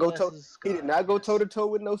up unless his he did God. not go toe Yes, to toe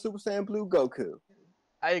with no Super Saiyan Blue Goku.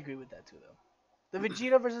 I agree with that too, though. The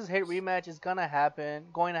Vegeta versus Hate rematch is gonna happen.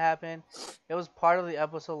 Going to happen. It was part of the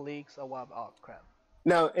episode leaks a while. Oh crap.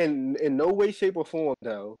 Now, in no way, shape, or form,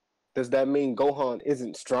 though, does that mean Gohan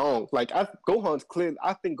isn't strong? Like Gohan's clear.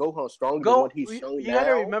 I think Gohan's stronger than what Go. he's shown You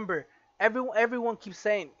gotta now. remember. Everyone keeps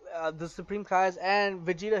saying the Supreme Kais and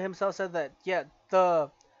Vegeta himself said that yeah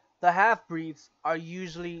the half breeds are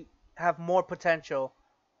usually have more potential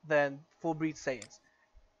than full breed Saiyans.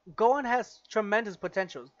 Gohan has tremendous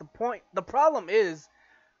potentials. The problem is,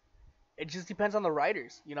 it just depends on the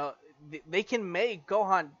writers. You know, they can make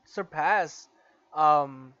Gohan surpass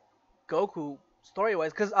um, Goku story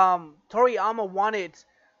wise, because Toriyama wanted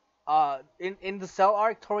in the Cell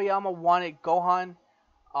arc, Toriyama wanted Gohan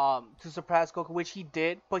to surpass Goku, which he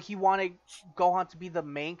did, but he wanted Gohan to be the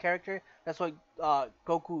main character. That's why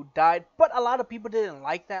Goku died. But a lot of people didn't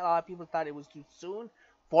like that. A lot of people thought it was too soon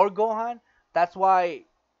for Gohan. That's why,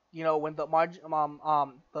 you know, when the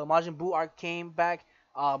Majin Buu arc came back,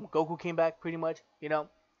 Goku came back pretty much, you know,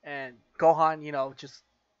 and Gohan, you know, just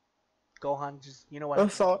Gohan, just you know what I'm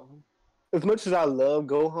happened to sorry. Gohan. As much as I love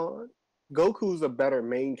Gohan, Goku's a better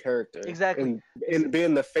main character Exactly. in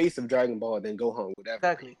being the face of Dragon Ball than Gohan would ever be.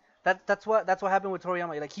 Exactly. That's what happened with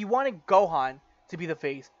Toriyama. Like he wanted Gohan to be the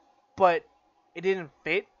face, but it didn't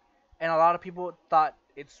fit, and a lot of people thought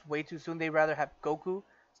it's way too soon. They'd rather have Goku.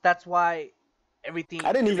 So that's why I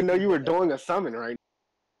didn't even know everything you were built up. doing a summon right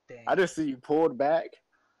now. I Dang. just see you pulled back,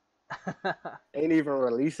 ain't even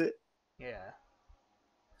release it. Yeah.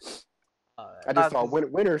 I just Nah, saw cause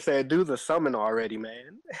Winter said, "Do the summon already,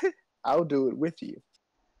 man." I'll do it with you.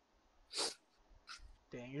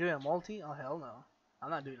 dang, you're doing a multi? Oh hell no. I'm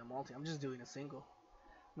not doing a multi. I'm just doing a single.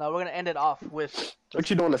 Now we're gonna end it off with What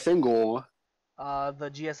you doing a single on? the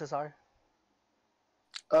GSSR.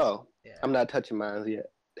 Oh, Yeah. I'm not touching mine yet.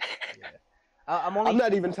 Yeah. I'm only. I'm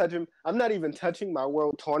not even touching my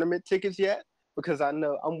world tournament tickets yet because I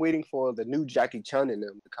know I'm waiting for the new Jackie Chun and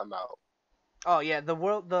them to come out Oh yeah, the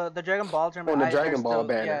Dragon Ball tournament. on the There's Dragon Ball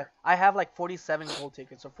still, yeah. banner. I have like 47 gold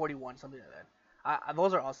tickets or 41 something like that.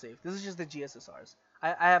 Those are all safe. This is just the GSSRs.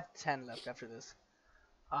 I have 10 left after this.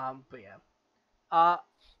 But yeah. Uh,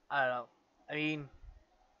 I don't know. I mean,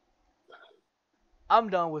 I'm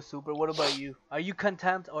done with Super. What about you? Are you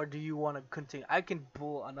content or do you want to continue? I can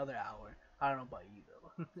pull another hour. I don't know about you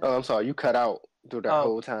though. Oh, I'm sorry, you cut out through that Oh,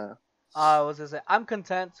 whole time. I was gonna say I'm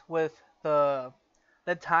content with the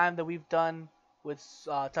time that we've done with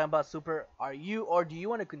talking about Super. Are you, or do you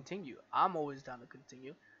want to continue? I'm always down to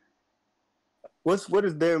continue. What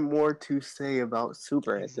is there more to say about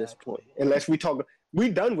Super at this point? Exactly. Unless we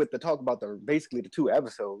done with the talk about the basically the two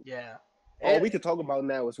episodes. Yeah. All we It, can talk about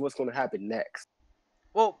now is what's going to happen next,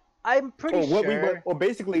 well, I'm pretty sure. or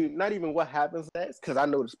basically not even what happens next because I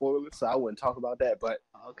know the spoilers, so I wouldn't talk about that. But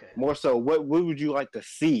Okay. more so, what would you like to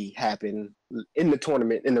see happen in the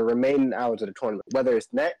tournament in the remaining hours of the tournament, whether it's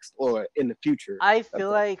next or in the future? I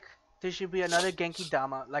feel like there should be another Genki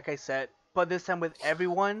Dama, like I said, but this time with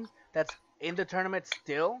everyone that's in the tournament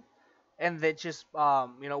still, and they just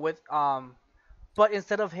you know with but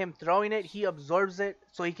instead of him throwing it, he absorbs it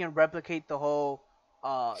so he can replicate the whole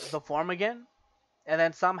the form again, and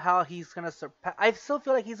then somehow he's gonna surpass. I still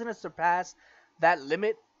feel like he's gonna surpass that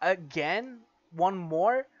limit again, one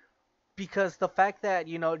more, because the fact that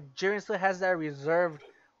Jiren still has that reserved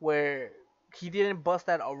where he didn't bust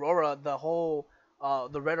that Aurora, the whole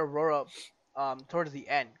the red Aurora towards the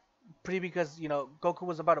end, pretty because Goku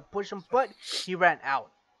was about to push him, but he ran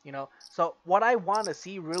out. So what I want to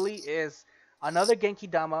see really is another Genki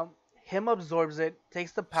Dama. Him absorbs it,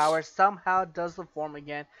 takes the power, somehow does the form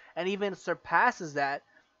again, and even surpasses that,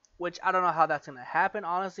 which I don't know how that's gonna happen,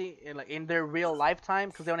 honestly, in their real lifetime,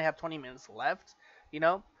 because they only have 20 minutes left, you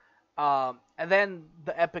know. And then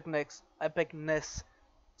the epicness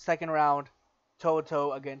second round, toe to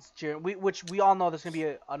toe against Jiren, which we all know there's gonna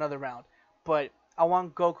be another round, but I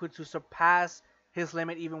want Goku to surpass his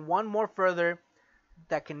limit even one more further,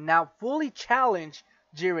 that can now fully challenge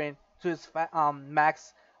Jiren to his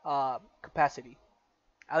max capacity.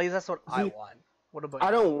 At least that's what I See, want. What about I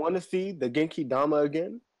don't want to see the Genki Dama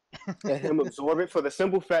again and him you? absorb it for the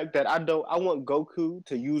simple fact that I want Goku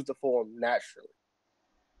to use the form naturally.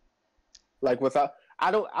 Like without,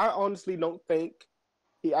 I honestly don't think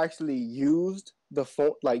he actually used the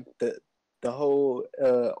phone, like the whole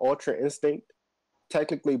Ultra Instinct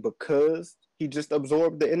technically because he just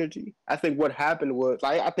absorbed the energy. I think what happened was,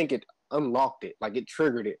 like, I think it unlocked it, like it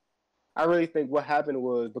triggered it. I really think what happened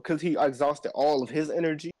was because he exhausted all of his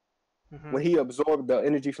energy Hmm. when he absorbed the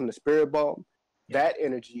energy from the spirit bomb. Yeah. That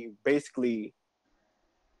energy basically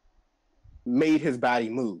made his body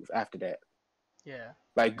move after that. Yeah.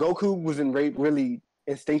 Like Goku wasn't really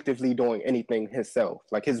instinctively doing anything himself.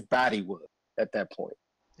 Like his body was at that point,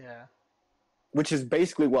 Yeah. which is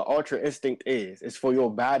basically what Ultra Instinct is. It's for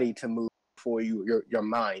your body to move before your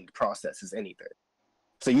mind processes anything.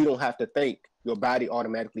 So you don't have to think. Your body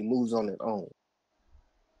automatically moves on its own.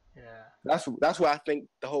 Yeah. That's why I think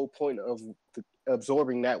the whole point of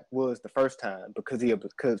absorbing that was the first time because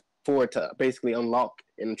for it to basically unlock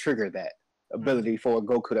and trigger that Hmm. ability for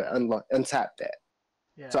Goku to untap that.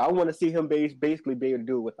 So Yeah. I want to see him basically be able to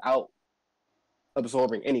do it without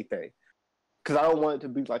absorbing anything. Because I don't want it to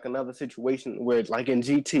be like another situation where, like in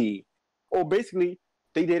GT, or basically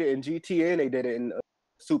they did it in GT and they did it in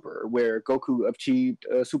Super, where Goku achieved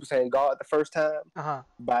Super Saiyan God the first time Uh huh.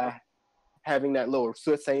 by having that little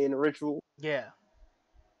Super Saiyan ritual. Yeah.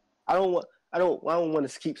 I don't want. I don't want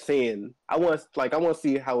to keep saying. I want to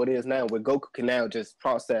see how it is now, where Goku can now just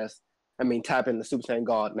process. I mean, tap into Super Saiyan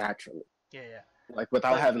God naturally, Yeah. Yeah. like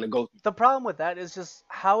without But having to go. the problem with that is just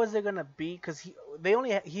how is it gonna be? Because he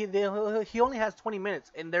only has 20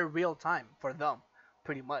 minutes in their real time for them,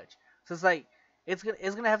 pretty much. So it's like it's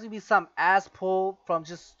gonna have to be some ass pull from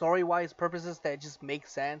just story wise purposes that just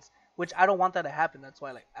makes sense. Which I don't want that to happen. That's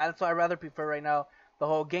why I rather prefer right now the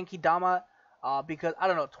whole Genki Dama. Because I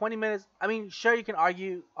don't know, 20 minutes. I mean, sure you can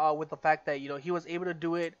argue with the fact that he was able to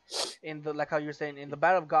do it in the like how you're saying in the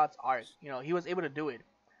Battle of Gods arc. He was able to do it.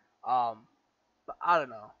 Um, but I don't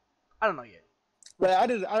know. I don't know yet. We'll But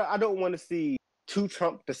see. I don't want to see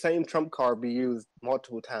the same trump card be used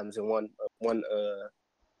multiple times in one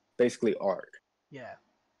basically arc. Yeah.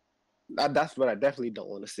 That's what I definitely don't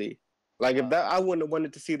want to see. Like if Uh. that, I wouldn't have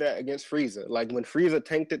wanted to see that against Frieza. Like when Frieza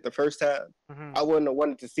tanked it the first time, Hmm. I wouldn't have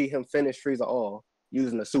wanted to see him finish Frieza all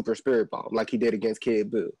using a super spirit bomb like he did against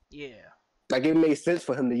Kid Buu. Yeah. Like it made sense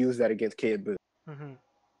for him to use that against Kid Buu, Hmm.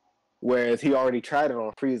 whereas he already tried it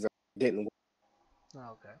on Frieza, didn't.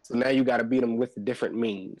 Okay. So now you got to beat him with different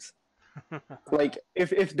means. Like if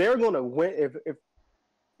they're gonna win,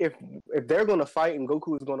 if if they're gonna fight and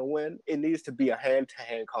Goku is gonna win, it needs to be a hand to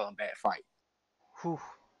hand combat fight Whew,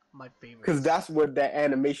 my because favorites. that's what that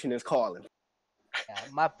animation is calling. Yeah,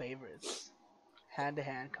 my favorites. Hand to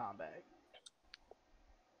hand combat.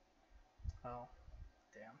 Oh,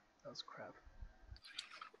 damn. That was crap.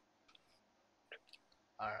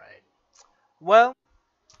 Alright. Well,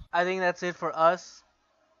 I think that's it for us.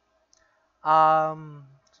 So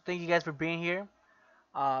thank you guys for being here.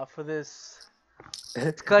 For this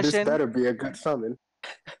This discussion. better be a good summon.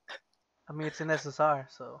 I mean, it's an SSR,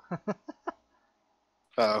 so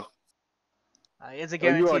Oh, it's a oh, you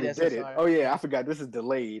guaranteed already did it. SSR. Oh yeah, Yeah. I forgot. This is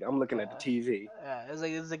delayed. I'm looking at the Uh, TV.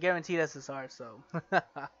 it's a guaranteed SSR, so.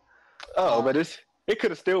 Oh, uh, but it could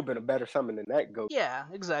have still been a better summon than that Goku. yeah,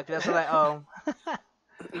 exactly. That's what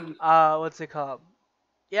I what's it called?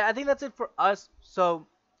 Yeah, I think that's it for us. So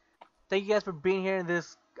thank you guys for being here in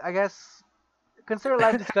this. I guess consider a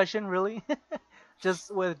live discussion, really,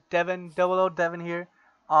 just with Devin, Double O Devin here.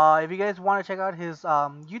 If you guys want to check out his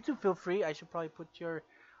YouTube, feel free. I should probably put your.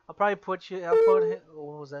 I'll probably put you. I'll put.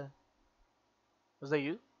 What was that? Was that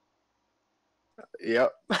you?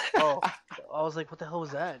 Yep. Oh, I was like, what the hell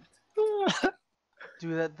was that?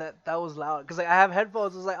 Dude, that was loud. Cause like I have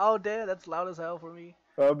headphones. I was like, oh damn, that's loud as hell for me.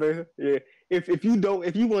 Oh man, yeah. If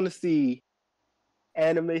you want to see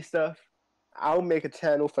anime stuff, I'll make a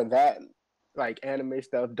channel for that. Like anime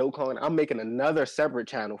stuff, Dokkan. I'm making another separate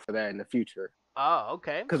channel for that in the future. Oh,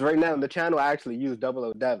 okay, Because right now the channel I actually use Double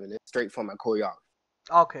O Devon. It's straight from my choreography.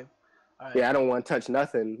 okay, all right, Yeah, I don't want to touch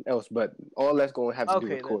nothing else, but all that's going to have to do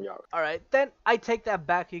okay with then. choreography. All right, then I take that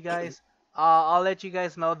back, you guys. I'll let you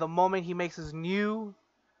guys know the moment he makes his new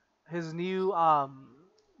YouTube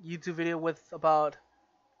video with about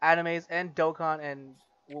animes and Dokkan and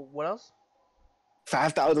what else?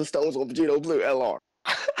 5,000 stones on Vegito Blue LR.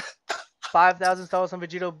 5,000 stars on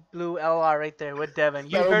Vegito Blue LR right there with Devin.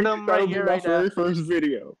 You heard him right That'll be here, my right now. very first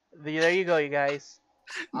video. There you go, you guys.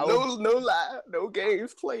 I will. No lie, no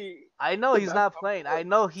games played. I know he's That's not playing. I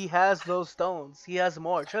know he has those stones. He has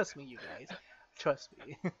more. Trust me, you guys. Trust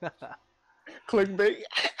me. clickbait.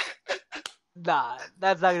 Nah,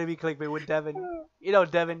 that's not gonna be clickbait with Devin. You know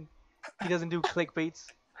Devin. He doesn't do clickbaits.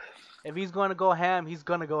 If he's gonna go ham, he's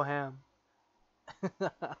gonna go ham.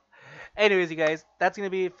 Anyways, you guys, that's gonna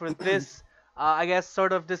be it for this. I guess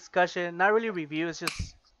sort of discussion, not really review. It's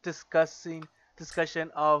just discussing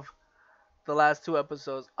discussion of the last two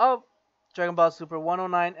episodes of Dragon Ball Super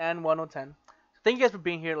 109 and 1010. Thank you guys for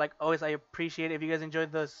being here. Like always, I appreciate it. If you guys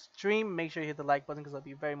enjoyed the stream, make sure you hit the like button because that'll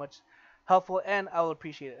be very much helpful, and I will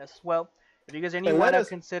appreciate it as well. If you guys are new, And why let not us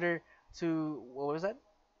consider to what was that?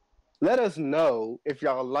 let us know if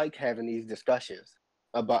y'all like having these discussions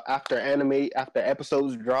about after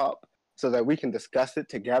episodes drop, so that we can discuss it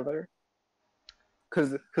together.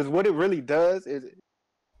 Because what it really does is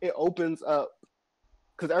it opens up,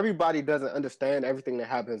 because everybody doesn't understand everything that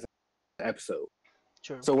happens in the episode.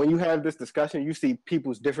 True. So when you have this discussion, you see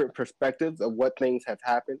people's different perspectives of what things have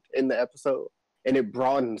happened in the episode, and it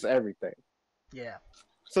broadens everything. Yeah.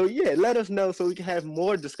 So yeah, let us know so we can have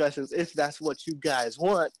more discussions if that's what you guys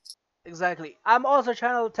want. Exactly. I'm also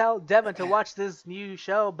trying to tell Devin to watch this new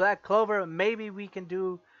show, Black Clover. Maybe we can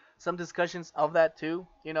do some discussions of that too.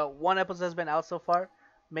 You know, one episode has been out so far.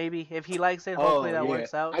 Maybe if he likes it, hopefully Oh that yeah,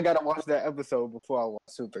 works out. I gotta watch that episode before I watch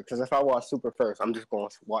Super. Because if I watch Super first, I'm just going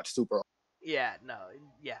to watch Super. Yeah, no,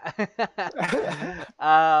 yeah.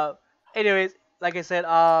 uh, anyways, like I said,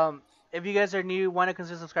 if you guys are new, want to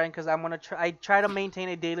consider subscribing because I'm gonna try. I try to maintain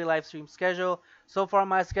a daily live stream schedule. So far,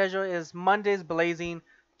 my schedule is Mondays Blazing,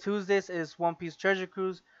 Tuesdays is One Piece Treasure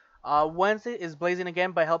Cruise, Wednesday is Blazing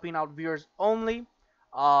again by helping out viewers only.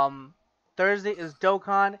 Um, Thursday is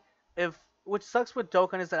Dokkan. If which sucks with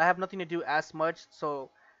Dokkan is that I have nothing to do as much, so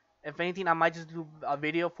if anything, I might just do a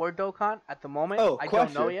video for Dokkan at the moment. Oh, I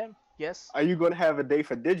don't know question: yet. Yes. are you gonna have a day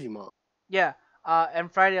for Digimon? Yeah.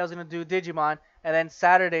 And Friday I was gonna do Digimon, and then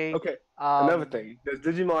Saturday, Okay. Another um, thing: does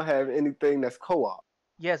Digimon have anything that's co-op?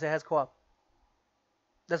 yes, it has co-op.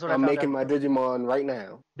 That's what I I'm found making out. my Digimon right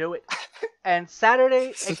now. Do it. And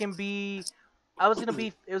Saturday it can be. I was gonna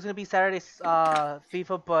be. It was gonna be Saturday's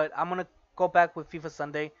FIFA, but I'm gonna go back with FIFA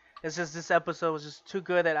Sunday. It's just this episode was just too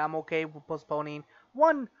good that I'm okay with postponing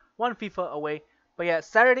one one FIFA away. But yeah,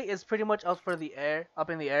 Saturday is pretty much up for the air, up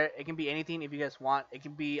in the air. It can be anything if you guys want. It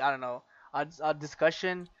can be I don't know a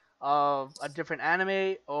discussion of a different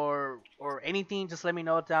anime or anything. Just let me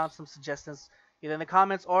know down some suggestions either in the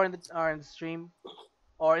comments or in the stream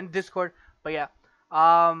or in Discord. But yeah,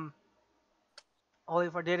 um, only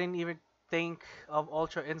if I didn't even think of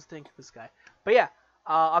Ultra Instinct, this guy. But yeah,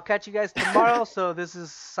 I'll catch you guys tomorrow. So this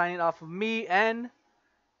is signing off of me and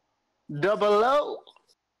Double O.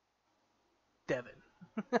 Devin.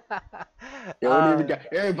 You don't even uh, got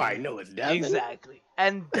everybody know it's Devin. exactly,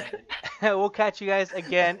 and Devin. We'll catch you guys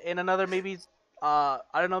again in another maybe. I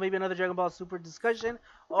don't know, maybe another Dragon Ball Super discussion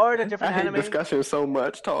or in a I different hate anime. discussion so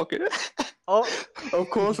much talking. Oh, Of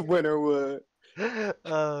course, winner would.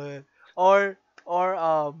 uh, or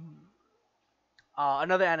or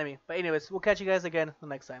another anime. But anyways, we'll catch you guys again the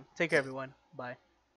next time. Take care, everyone. Bye.